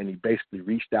market. And he basically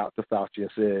reached out to Fauci and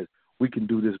said, we can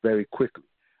do this very quickly.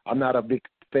 I'm not a big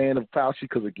fan of Fauci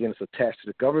because, again, it's attached to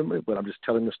the government, but I'm just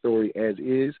telling the story as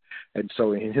is. And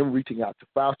so in him reaching out to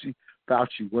Fauci,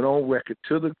 Fauci went on record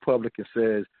to the public and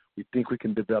says, we think we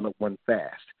can develop one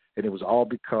fast. And it was all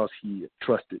because he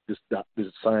trusted this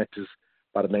scientist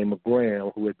by the name of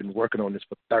Graham, who had been working on this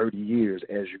for 30 years,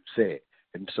 as you said.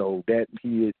 And so that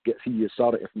he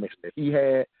saw the information that he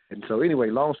had. And so anyway,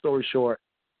 long story short,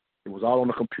 it was all on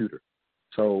the computer.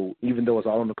 So even though it's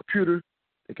all on the computer,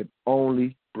 they could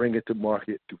only bring it to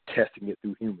market through testing it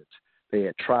through humans. They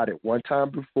had tried it one time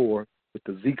before with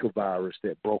the Zika virus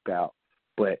that broke out.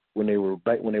 But when they were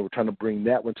trying to bring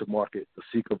that one to market, the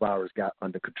Zika virus got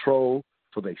under control,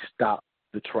 so they stopped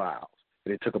the trials.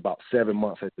 And it took about 7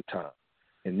 months at the time.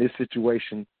 In this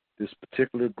situation, this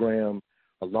particular Graham,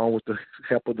 along with the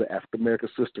help of the African American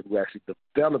sister who actually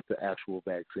developed the actual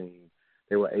vaccine,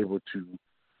 they were able to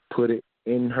put it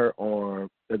in her arm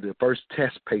as the first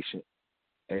test patient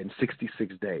in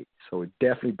 66 days. So it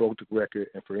definitely broke the record.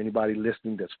 And for anybody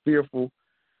listening that's fearful,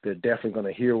 they're definitely going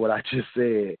to hear what I just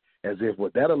said, as if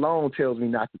what that alone tells me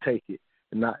not to take it,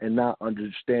 and not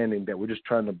understanding that we're just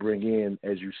trying to bring in,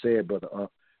 as you said, Brother,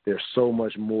 there's so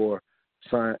much more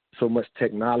science, so much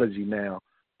technology now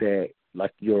that,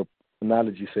 like your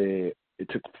analogy said, it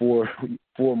took four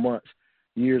months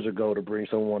years ago to bring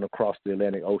someone across the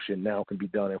Atlantic Ocean. Now can be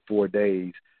done in 4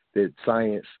 days. That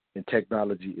science and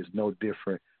technology is no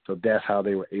different. So that's how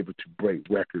they were able to break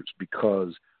records,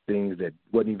 because things that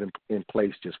wasn't even in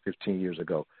place just 15 years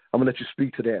ago. I'm going to let you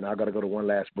speak to that, and I've got to go to one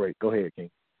last break. Go ahead, King.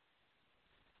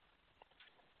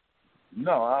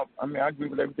 No, I mean, I agree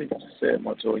with everything you said,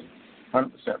 Montoya.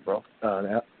 100%, bro.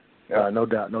 No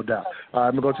doubt.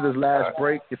 I'm going to go to this last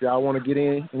break. If y'all want to get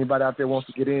in, anybody out there wants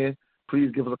to get in,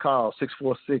 please give us a call,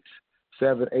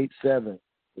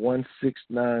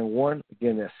 646-787-1691.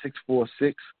 Again, that's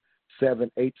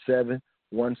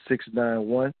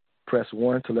 646-787-1691. press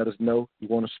 1 to let us know you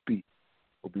want to speak.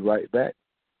 We'll be right back.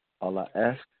 All I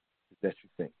ask is that you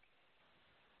think.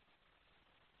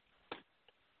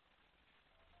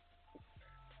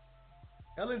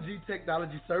 L&G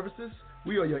Technology Services,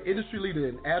 we are your industry leader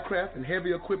in aircraft and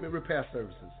heavy equipment repair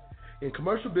services. In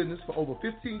commercial business for over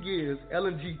 15 years,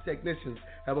 L&G technicians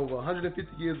have over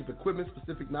 150 years of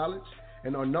equipment-specific knowledge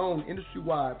and are known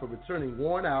industry-wide for returning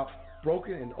worn out,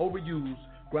 broken, and overused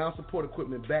ground support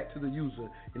equipment back to the user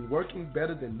in working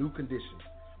better than new conditions.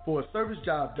 For a service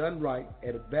job done right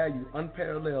at a value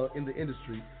unparalleled in the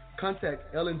industry,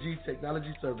 contact L&G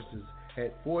Technology Services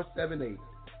at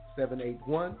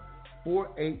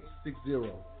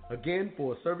 478-781-4860. Again,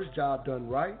 for a service job done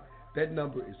right, that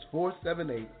number is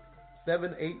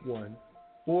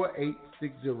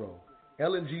 478-781-4860.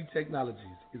 L&G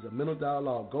Technologies is a Mental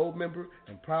Dialogue Gold member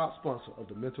and proud sponsor of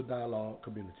the Mental Dialogue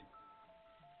community.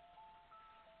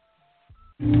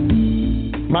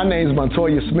 My name is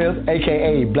Montoya Smith,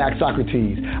 a.k.a. Black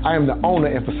Socrates. I am the owner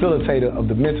and facilitator of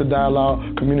the Mental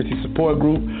Dialogue Community Support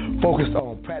Group, focused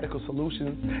on practical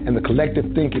solutions and the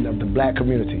collective thinking of the Black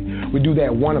community. We do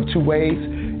that one of two ways.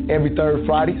 Every third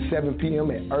Friday, 7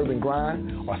 p.m. at Urban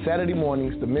Grind, or Saturday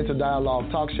mornings, the Mental Dialogue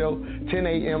Talk Show, 10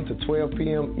 a.m. to 12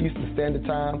 p.m. Eastern Standard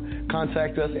Time.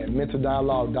 Contact us at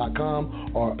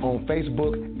mentaldialogue.com or on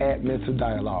Facebook at Mental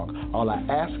Dialogue. All I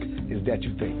ask is that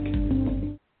you think.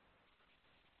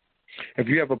 If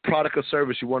you have a product or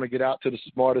service you want to get out to the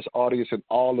smartest audience in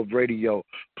all of radio,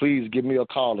 please give me a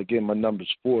call. Again, my number is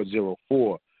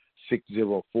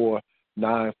 404-604-9477.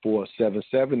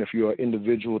 If you're an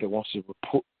individual that wants to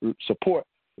support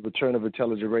the return of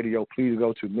intelligent radio, please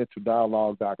go to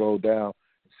mentaldialogue.go down and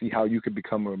see how you can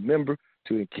become a member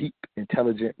to keep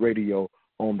intelligent radio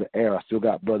on the air. I still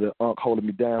got Brother Unc holding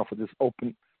me down for this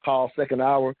open call, second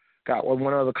hour. Got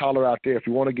one other caller out there. If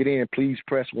you want to get in, please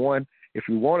press 1. If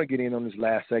you want to get in on this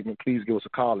last segment, please give us a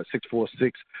call at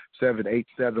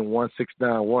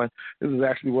 646-787-1691. This is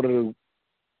actually one of the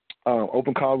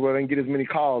open calls where I didn't get as many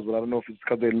calls, but I don't know if it's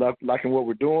because they're liking what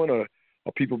we're doing or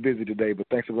people busy today. But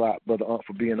thanks a lot, Brother Unc,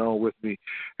 for being on with me.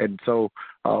 And so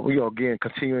we are, again,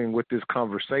 continuing with this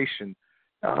conversation.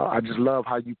 I just love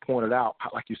how you pointed out,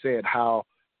 like you said, how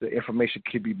the information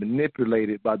can be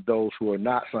manipulated by those who are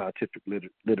not scientific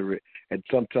literate. And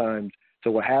sometimes, so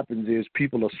what happens is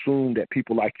people assume that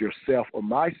people like yourself or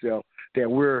myself, that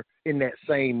we're in that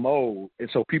same mode. And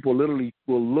so people literally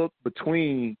will look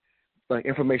between the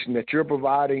information that you're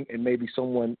providing and maybe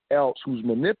someone else who's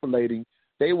manipulating.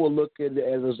 They will look at it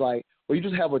as like, well, you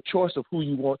just have a choice of who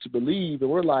you want to believe.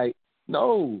 And we're like,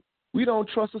 no, we don't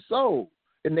trust a soul.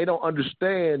 And they don't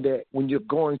understand that when you're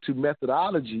going to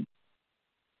methodology,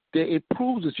 that it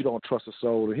proves that you don't trust a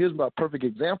soul. And here's my perfect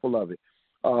example of it.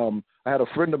 I had a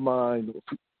friend of mine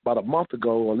about a month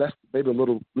ago, or maybe a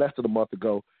little less than a month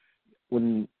ago,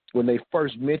 when Dr.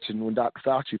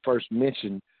 Fauci first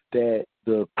mentioned that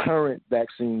the current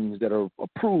vaccines that are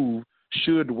approved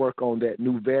should work on that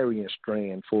new variant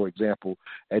strand, for example.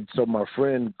 And so my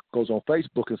friend goes on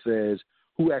Facebook and says,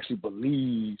 who actually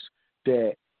believes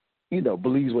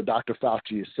what Dr.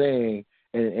 Fauci is saying,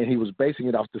 and he was basing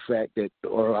it off the fact that,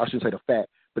 or I shouldn't say the fact,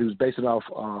 but he was basing it off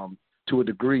to a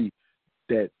degree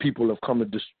that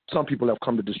some people have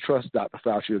come to distrust Dr.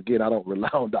 Fauci. Again, I don't rely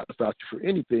on Dr. Fauci for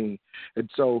anything. And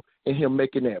so in him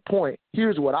making that point,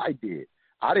 here's what I did.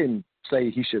 I didn't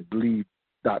say he should believe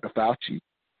Dr. Fauci.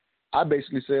 I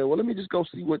basically said, well, let me just go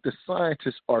see what the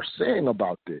scientists are saying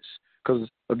about this. Because,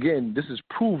 again, this is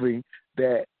proving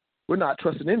that we're not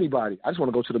trusting anybody. I just want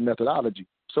to go to the methodology.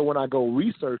 So when I go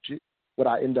research it, what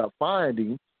I end up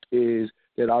finding is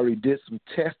that I already did some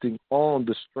testing on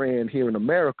the strand here in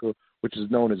America, which is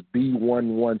known as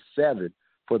B117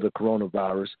 for the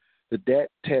coronavirus, that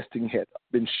testing had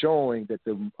been showing that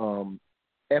the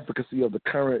efficacy of the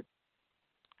current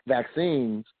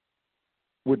vaccines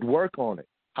would work on it.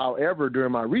 However,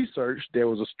 during my research, there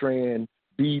was a strand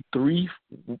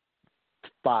B357,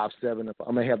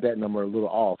 I may have that number a little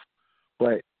off,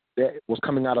 but that was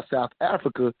coming out of South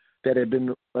Africa that had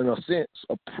been, in a sense,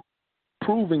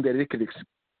 proving that it could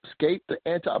escape the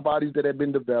antibodies that had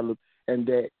been developed, and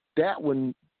that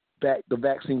the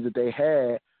vaccines that they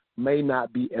had may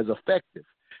not be as effective.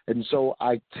 And so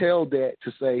I tell that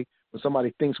to say, when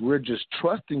somebody thinks we're just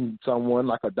trusting someone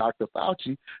like a Dr.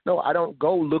 Fauci, no, I don't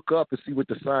go look up and see what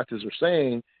the scientists are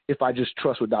saying if I just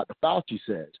trust what Dr. Fauci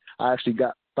says. I actually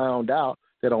found out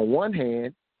that on one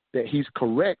hand, that he's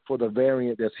correct for the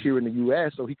variant that's here in the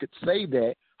U.S., so he could say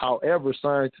that. However,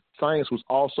 science was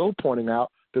also pointing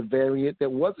out the variant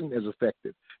that wasn't as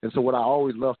effective. And so what I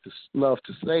always love to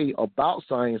say about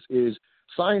science is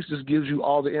Science just gives you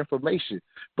all the information.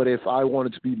 But if I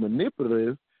wanted to be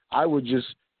manipulative, I would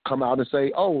just come out and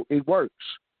say, oh, it works.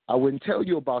 I wouldn't tell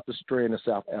you about the strand in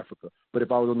South Africa. But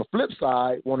if I was on the flip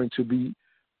side wanting to be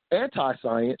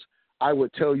anti-science, I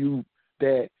would tell you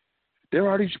that they're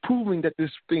already proving that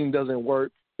this thing doesn't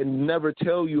work and never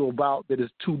tell you about that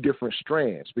it's two different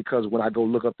strands, because when I go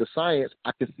look up the science,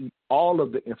 I can see all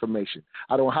of the information.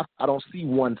 I don't see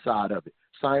one side of it.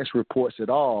 Science reports it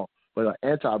all, but an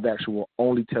anti-vaxxer will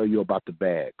only tell you about the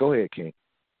bad. Go ahead, King.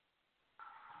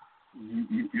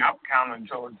 Yep, Counter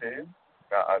George there.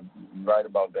 I'm right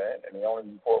about that, and they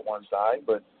only report one side,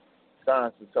 but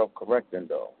science is self-correcting,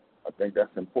 though. I think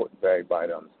that's important for everybody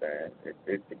to understand.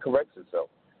 It corrects itself.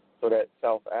 So that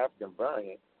South African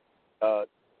variant,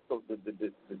 so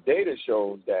the data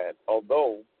shows that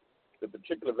although the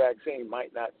particular vaccine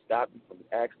might not stop you from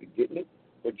actually getting it,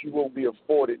 but you will be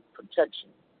afforded protection,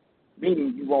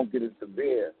 meaning you won't get a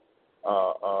severe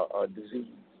disease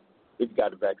if you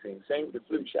got the vaccine. Same with the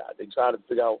flu shot. They try to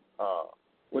figure out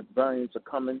what variants are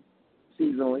coming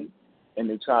seasonally, and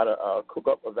they try to cook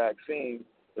up a vaccine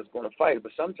that's going to fight it.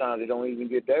 But sometimes they don't even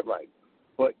get that right.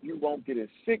 But you won't get as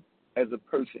sick as a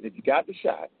person. If you got the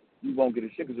shot, you won't get as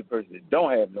sick as a person that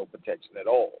don't have no protection at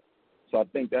all. So I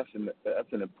think that's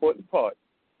an important part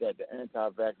that the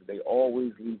anti-vaxxers, they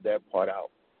always leave that part out.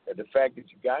 That the fact that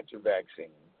you got your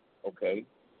vaccine, okay,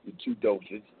 the 2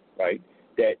 doses, right,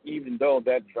 that even though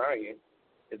that variant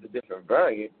is a different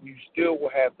variant, you still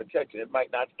will have protection. It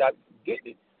might not stop you from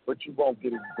getting it, but you won't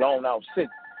get as blown out sick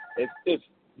as if,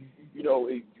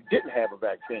 you didn't have a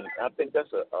vaccine. I think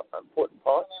that's an important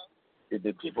part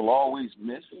that people always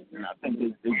miss, and I think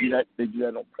they do that. They do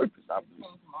that on purpose, I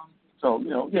believe. So,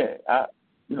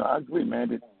 I agree, man.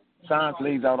 That science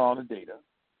lays out all the data,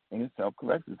 and it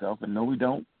self-corrects itself. And no, we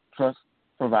don't trust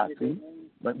privacy,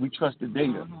 but we trust the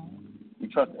data. We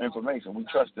trust the information. We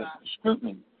trust the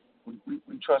scrutiny.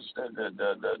 We trust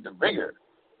the rigor,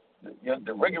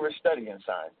 the rigorous study in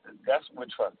science. That's what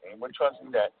we're trusting. And we're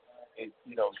trusting that,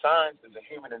 science is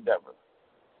a human endeavor.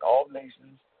 All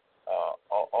nations,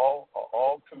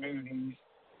 all communities,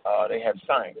 they have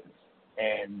scientists,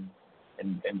 and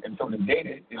so the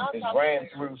data is ran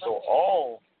through, so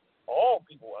all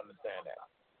people understand that.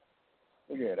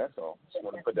 So yeah, that's all. Just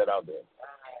want to put that out there.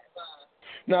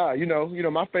 Nah,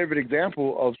 my favorite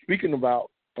example of speaking about,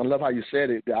 I love how you said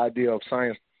it, the idea of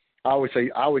science. I always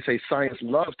say science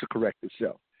loves to correct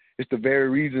itself. It's the very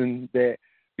reason that,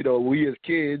 we as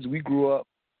kids, we grew up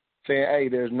saying, hey,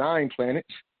 there's 9 planets,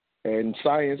 and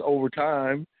science over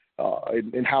time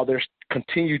and how they're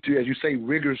continue to, as you say,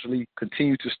 rigorously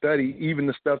continue to study even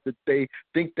the stuff that they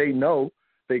think they know.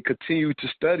 They continue to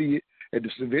study it, and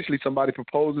just eventually somebody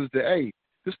proposes that, hey,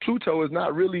 this Pluto is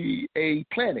not really a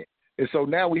planet. And so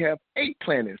now we have 8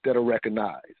 planets that are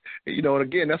recognized. And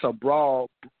again, that's a broad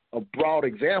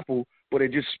example, but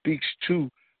it just speaks to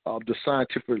the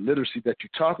scientific literacy that you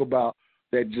talk about,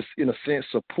 that just in a sense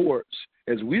supports,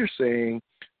 as we're saying,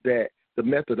 that the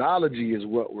methodology is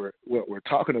what we're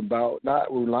talking about,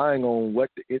 not relying on what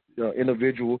the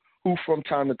individual who from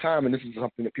time to time, and this is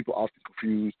something that people often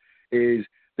confuse, is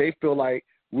they feel like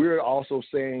we're also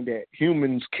saying that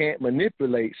humans can't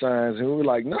manipulate science, and we're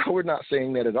like, no, we're not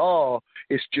saying that at all.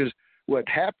 It's just what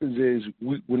happens is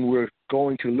when we're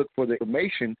going to look for the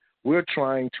information, we're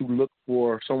trying to look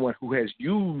for someone who has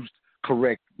used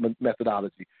correct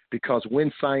methodology, because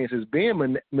when science is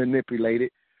being manipulated,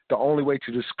 the only way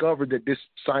to discover that this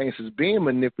science is being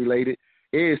manipulated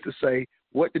is to say,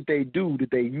 what did they do?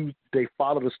 Did they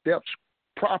follow the steps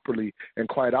properly? And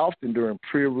quite often during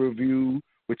peer review,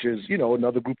 which is,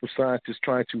 another group of scientists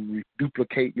trying to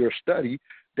duplicate your study,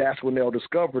 that's when they'll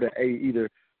discover that, either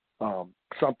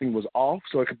something was off,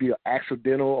 so it could be an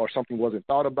accidental or something wasn't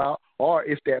thought about, or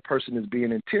if that person is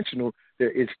being intentional,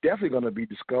 it's definitely going to be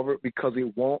discovered because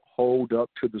it won't hold up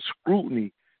to the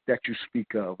scrutiny that you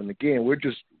speak of. And again,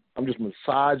 I'm just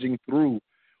massaging through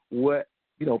what,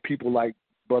 people like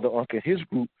Brother Unc and his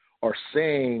group are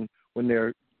saying when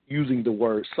they're using the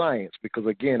word science, because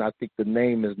again, I think the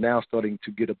name is now starting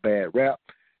to get a bad rap,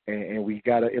 and we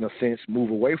got to, in a sense, move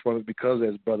away from it, because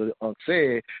as Brother Unc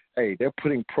said, hey, they're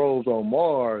putting probes on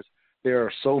Mars. There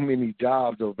are so many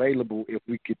jobs available if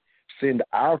we could send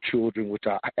our children, which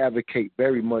I advocate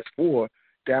very much for,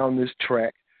 down this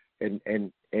track, and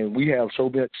we have so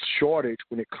much shortage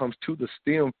when it comes to the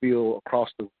STEM field across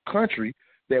the country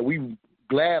that we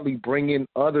gladly bring in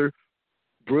other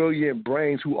brilliant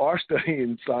brains who are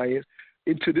studying science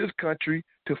into this country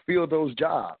to fill those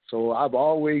jobs. So I've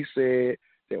always said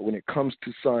that when it comes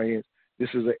to science, this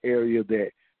is an area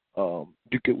that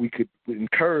we could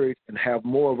encourage and have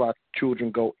more of our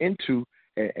children go into,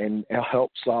 and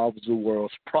help solve the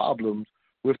world's problems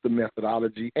with the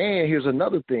methodology. And here's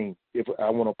another thing, if I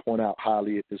want to point out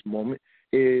highly at this moment,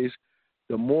 is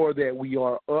the more that we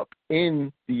are up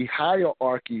in the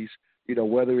hierarchies,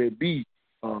 whether it be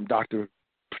Dr.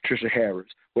 Patricia Harris,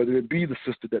 whether it be the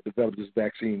sister that developed this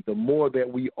vaccine, the more that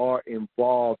we are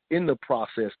involved in the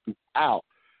process throughout,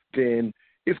 then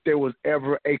if there was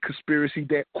ever a conspiracy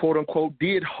that, quote unquote,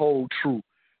 did hold true,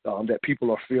 that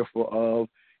people are fearful of,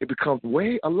 it becomes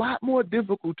a lot more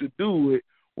difficult to do it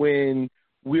when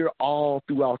we're all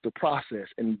throughout the process.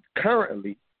 And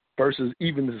currently, versus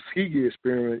even the Tuskegee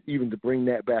experiment, even to bring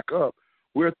that back up,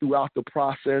 we're throughout the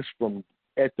process from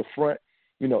at the front,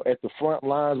 at the front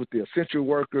lines with the essential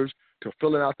workers to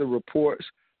filling out the reports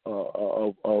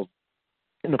because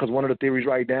one of the theories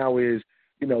right now is,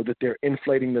 that they're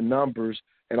inflating the numbers,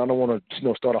 and I don't want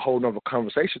to, start a whole nother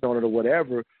conversation on it or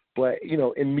whatever, but,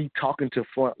 in me talking to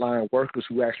frontline workers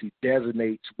who actually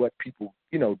designates what people,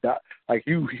 like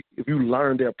if you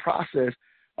learn their process,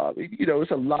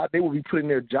 it's a lot. They will be putting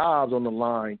their jobs on the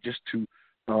line just to,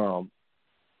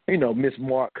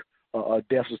 mismark a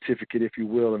death certificate, if you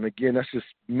will. And again, that's just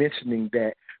mentioning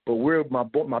that. But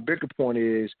my bigger point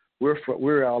is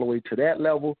we're all the way to that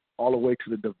level, all the way to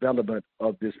the development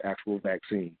of this actual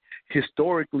vaccine.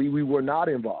 Historically, we were not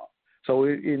involved. So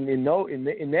in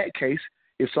that case,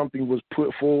 if something was put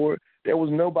forward, there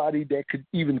was nobody that could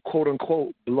even, quote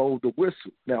unquote, blow the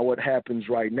whistle. Now, what happens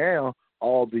right now,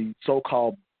 all the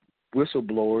so-called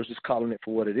whistleblowers, just calling it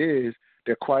for what it is,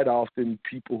 they're quite often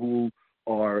people who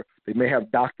they may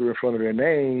have doctor in front of their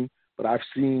name, but I've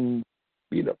seen,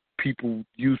 people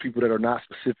use people that are not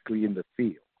specifically in the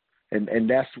field. And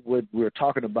that's what we're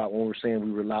talking about when we're saying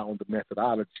we rely on the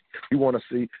methodology. We want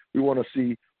to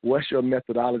see what's your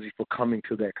methodology for coming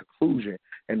to that conclusion.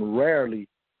 And rarely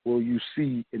will you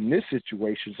see in this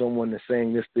situation someone that's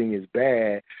saying this thing is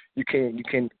bad. You can't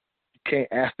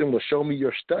ask them, well, show me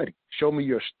your study. Show me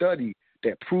your study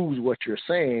that proves what you're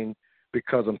saying,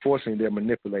 because unfortunately they're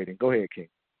manipulating. Go ahead, King.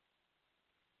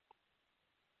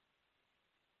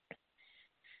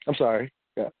 I'm sorry.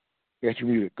 Yeah. Got you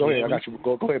muted. Go ahead. I got you.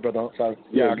 Go ahead, brother. I'm sorry.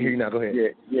 Yeah, I can hear you now. Go ahead.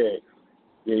 Yeah.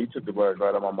 You took the words right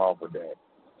out of my mouth with that.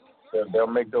 They'll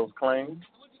make those claims,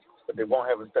 but they won't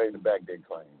have a study to back their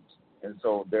claims. And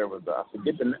so there was I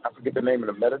forget the name of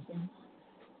the medicine,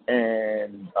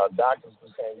 and doctors were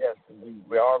saying, yes,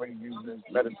 we're already using this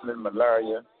medicine in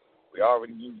malaria. We're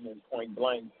already using it point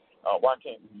blank. Why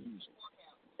can't we use it?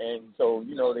 And so,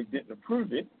 they didn't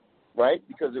approve it, right,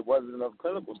 because it wasn't enough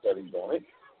clinical studies on it.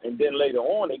 And then later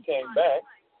on, they came back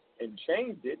and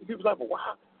changed it. And people were like, well,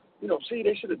 wow,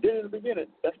 they should have did it in the beginning.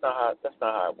 That's not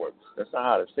how it works. That's not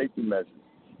how the safety measures.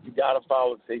 You got to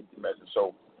follow the safety measures.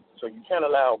 So you can't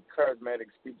allow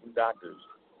charismatic speaking doctors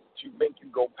to make you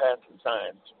go past the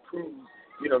science, to prove,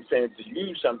 to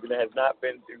use something that has not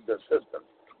been through the system.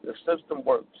 The system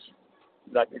works.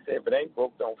 Like they say, if it ain't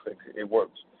broke, don't fix it. It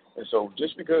works. And so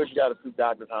just because you got a few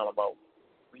doctors hollering about,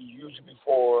 we used it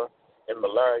before in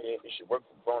malaria, it should work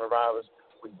for coronavirus,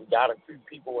 we got a few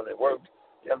people and it worked.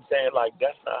 You know what I'm saying? Like,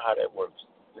 that's not how that works.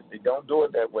 They don't do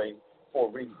it that way for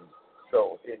a reason.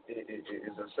 So it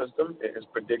is a system. It is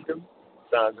predictive.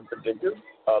 Science is predictive.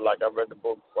 Like I read the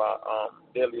book by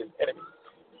Deadliest Enemy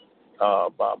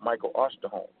by Michael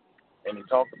Osterholm, and he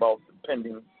talked about the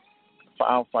pending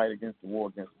our fight against the war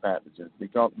against pathogens. They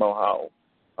talked about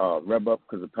how rev up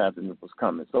because the pathogen was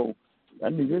coming. So I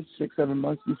knew this 6-7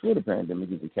 months before the pandemic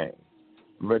even came.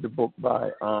 I read the book by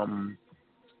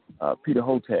Peter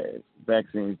Hotez,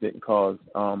 Vaccines Didn't Cause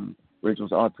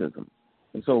Rachel's Autism.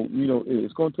 And so,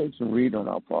 it's going to take some reading on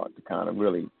our part to kind of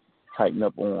really tighten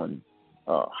up on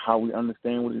how we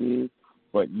understand what it is.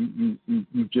 But you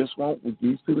just won't, with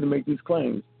these people to make these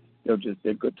claims, they're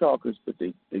good talkers, but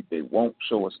they won't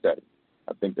show a study.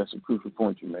 I think that's a crucial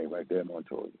point you made right there,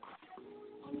 Montoya.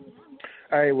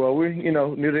 All right, well, we're,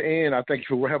 near the end. I thank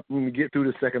you for helping me get through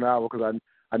the second hour, because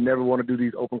I never want to do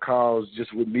these open calls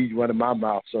just with me running my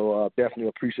mouth. So definitely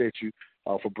appreciate you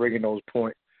for bringing those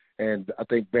points. And I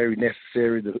think very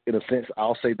necessary. In a sense,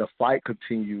 I'll say the fight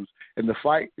continues. And the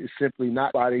fight is simply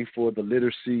not fighting for the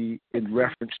literacy in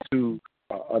reference to,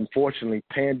 unfortunately,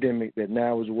 pandemic that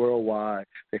now is worldwide,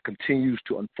 that continues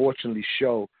to unfortunately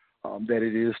show that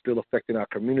it is still affecting our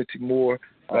community more.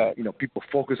 People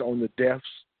focus on the deaths,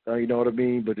 you know what I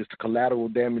mean? But it's the collateral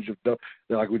damage of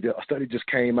a study just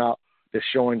came out that's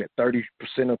showing that 30%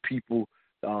 of people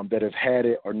that have had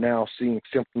it are now seeing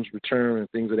symptoms return and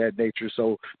things of that nature.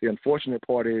 So the unfortunate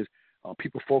part is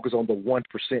people focus on the 1%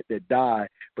 that die,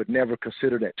 but never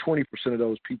consider that 20% of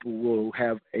those people will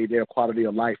have their quality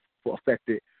of life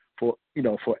affected for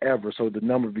forever. So the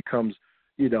number becomes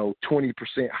 20%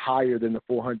 higher than the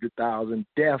 400,000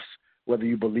 deaths. Whether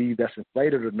you believe that's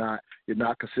inflated or not, you're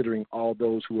not considering all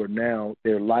those who are now,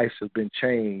 their lives have been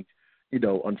changed,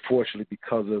 unfortunately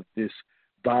because of this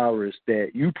virus.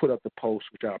 That you put up the post,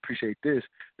 which I appreciate this,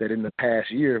 that in the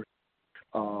past year,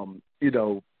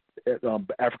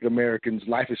 African Americans'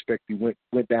 life expectancy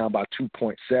went down by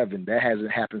 2.7. That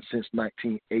hasn't happened since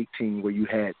 1918, where you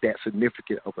had that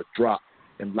significant of a drop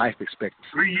in life expectancy.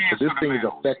 3 years. So this thing is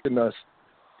affecting us.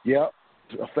 Yep,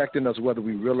 affecting us whether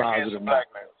we realize it or not.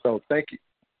 So thank you.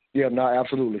 Yeah, no,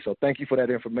 absolutely. So thank you for that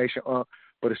information,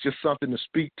 but it's just something to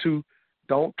speak to.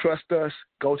 Don't trust us.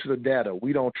 Go to the data.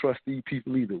 We don't trust these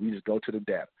people either. We just go to the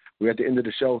data. We're at the end of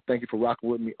the show. Thank you for rocking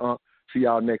with me, See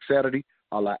y'all next Saturday.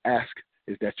 All I ask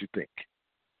is that you think.